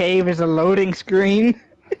this. cave is a loading screen,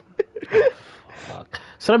 Fuck.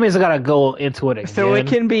 So that means I gotta go into it again. so it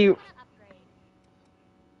can be.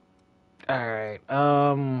 Alright.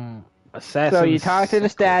 Assassin. So you talk to the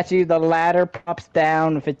statue. The ladder pops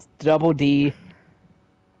down if it's double D.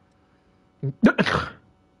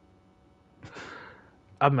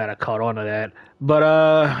 I might have caught on to that. But,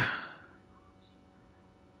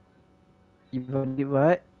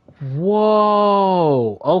 What?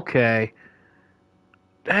 whoa. Okay.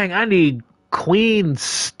 Dang, I need Queen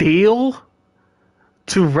Steel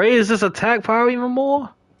to raise this attack power even more?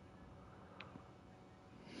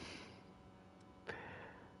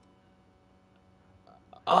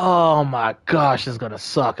 Oh my gosh, this is gonna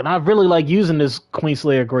suck. And I really like using this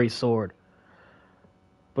Queenslayer Great Sword.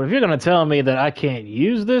 But if you're gonna tell me that I can't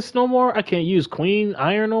use this no more, I can't use Queen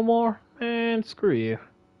Iron no more, man, screw you.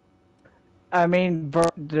 I mean,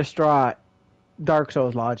 distraught. Dark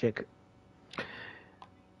Souls logic.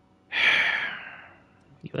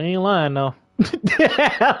 You ain't lying though.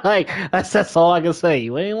 Like, that's all I can say.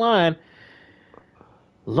 You ain't lying.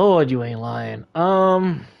 Lord, you ain't lying.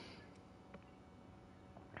 Alright,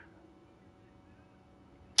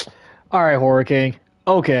 Horror King.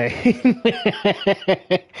 Okay.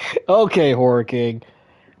 Okay, Horror King.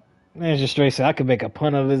 Man, just straight say I could make a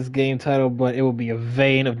pun of this game title, but it would be a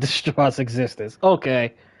vein of Distraught's existence.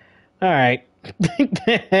 Okay. Alright.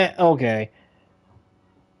 Okay.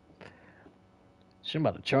 Shit, I'm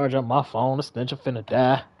about to charge up my phone. This ninja finna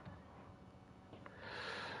die.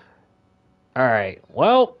 Alright,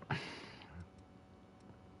 well.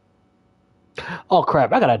 Oh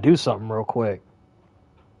crap, I gotta do something real quick.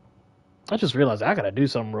 I just realized I gotta do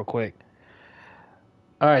something real quick.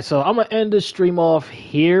 Alright, so I'm gonna end this stream off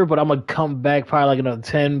here, but I'm gonna come back probably like another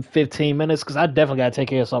 10, 15 minutes, because I definitely gotta take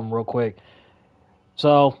care of something real quick.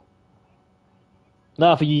 So,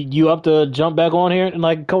 now for you up to jump back on here in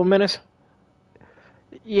like a couple minutes?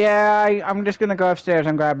 Yeah, I'm just gonna go upstairs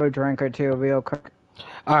and grab a drink or two real quick.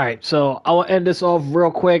 Alright, so I will end this off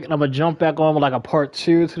real quick, and I'm gonna jump back on with like a part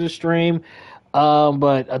 2 to the stream.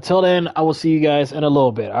 But until then, I will see you guys in a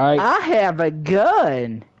little bit, alright? I have a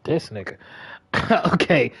gun. This nigga.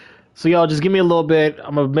 Okay, so y'all just give me a little bit.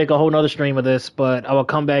 I'm gonna make a whole nother stream of this, but I will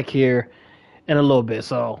come back here in a little bit.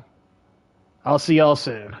 So I'll see y'all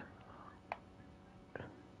soon.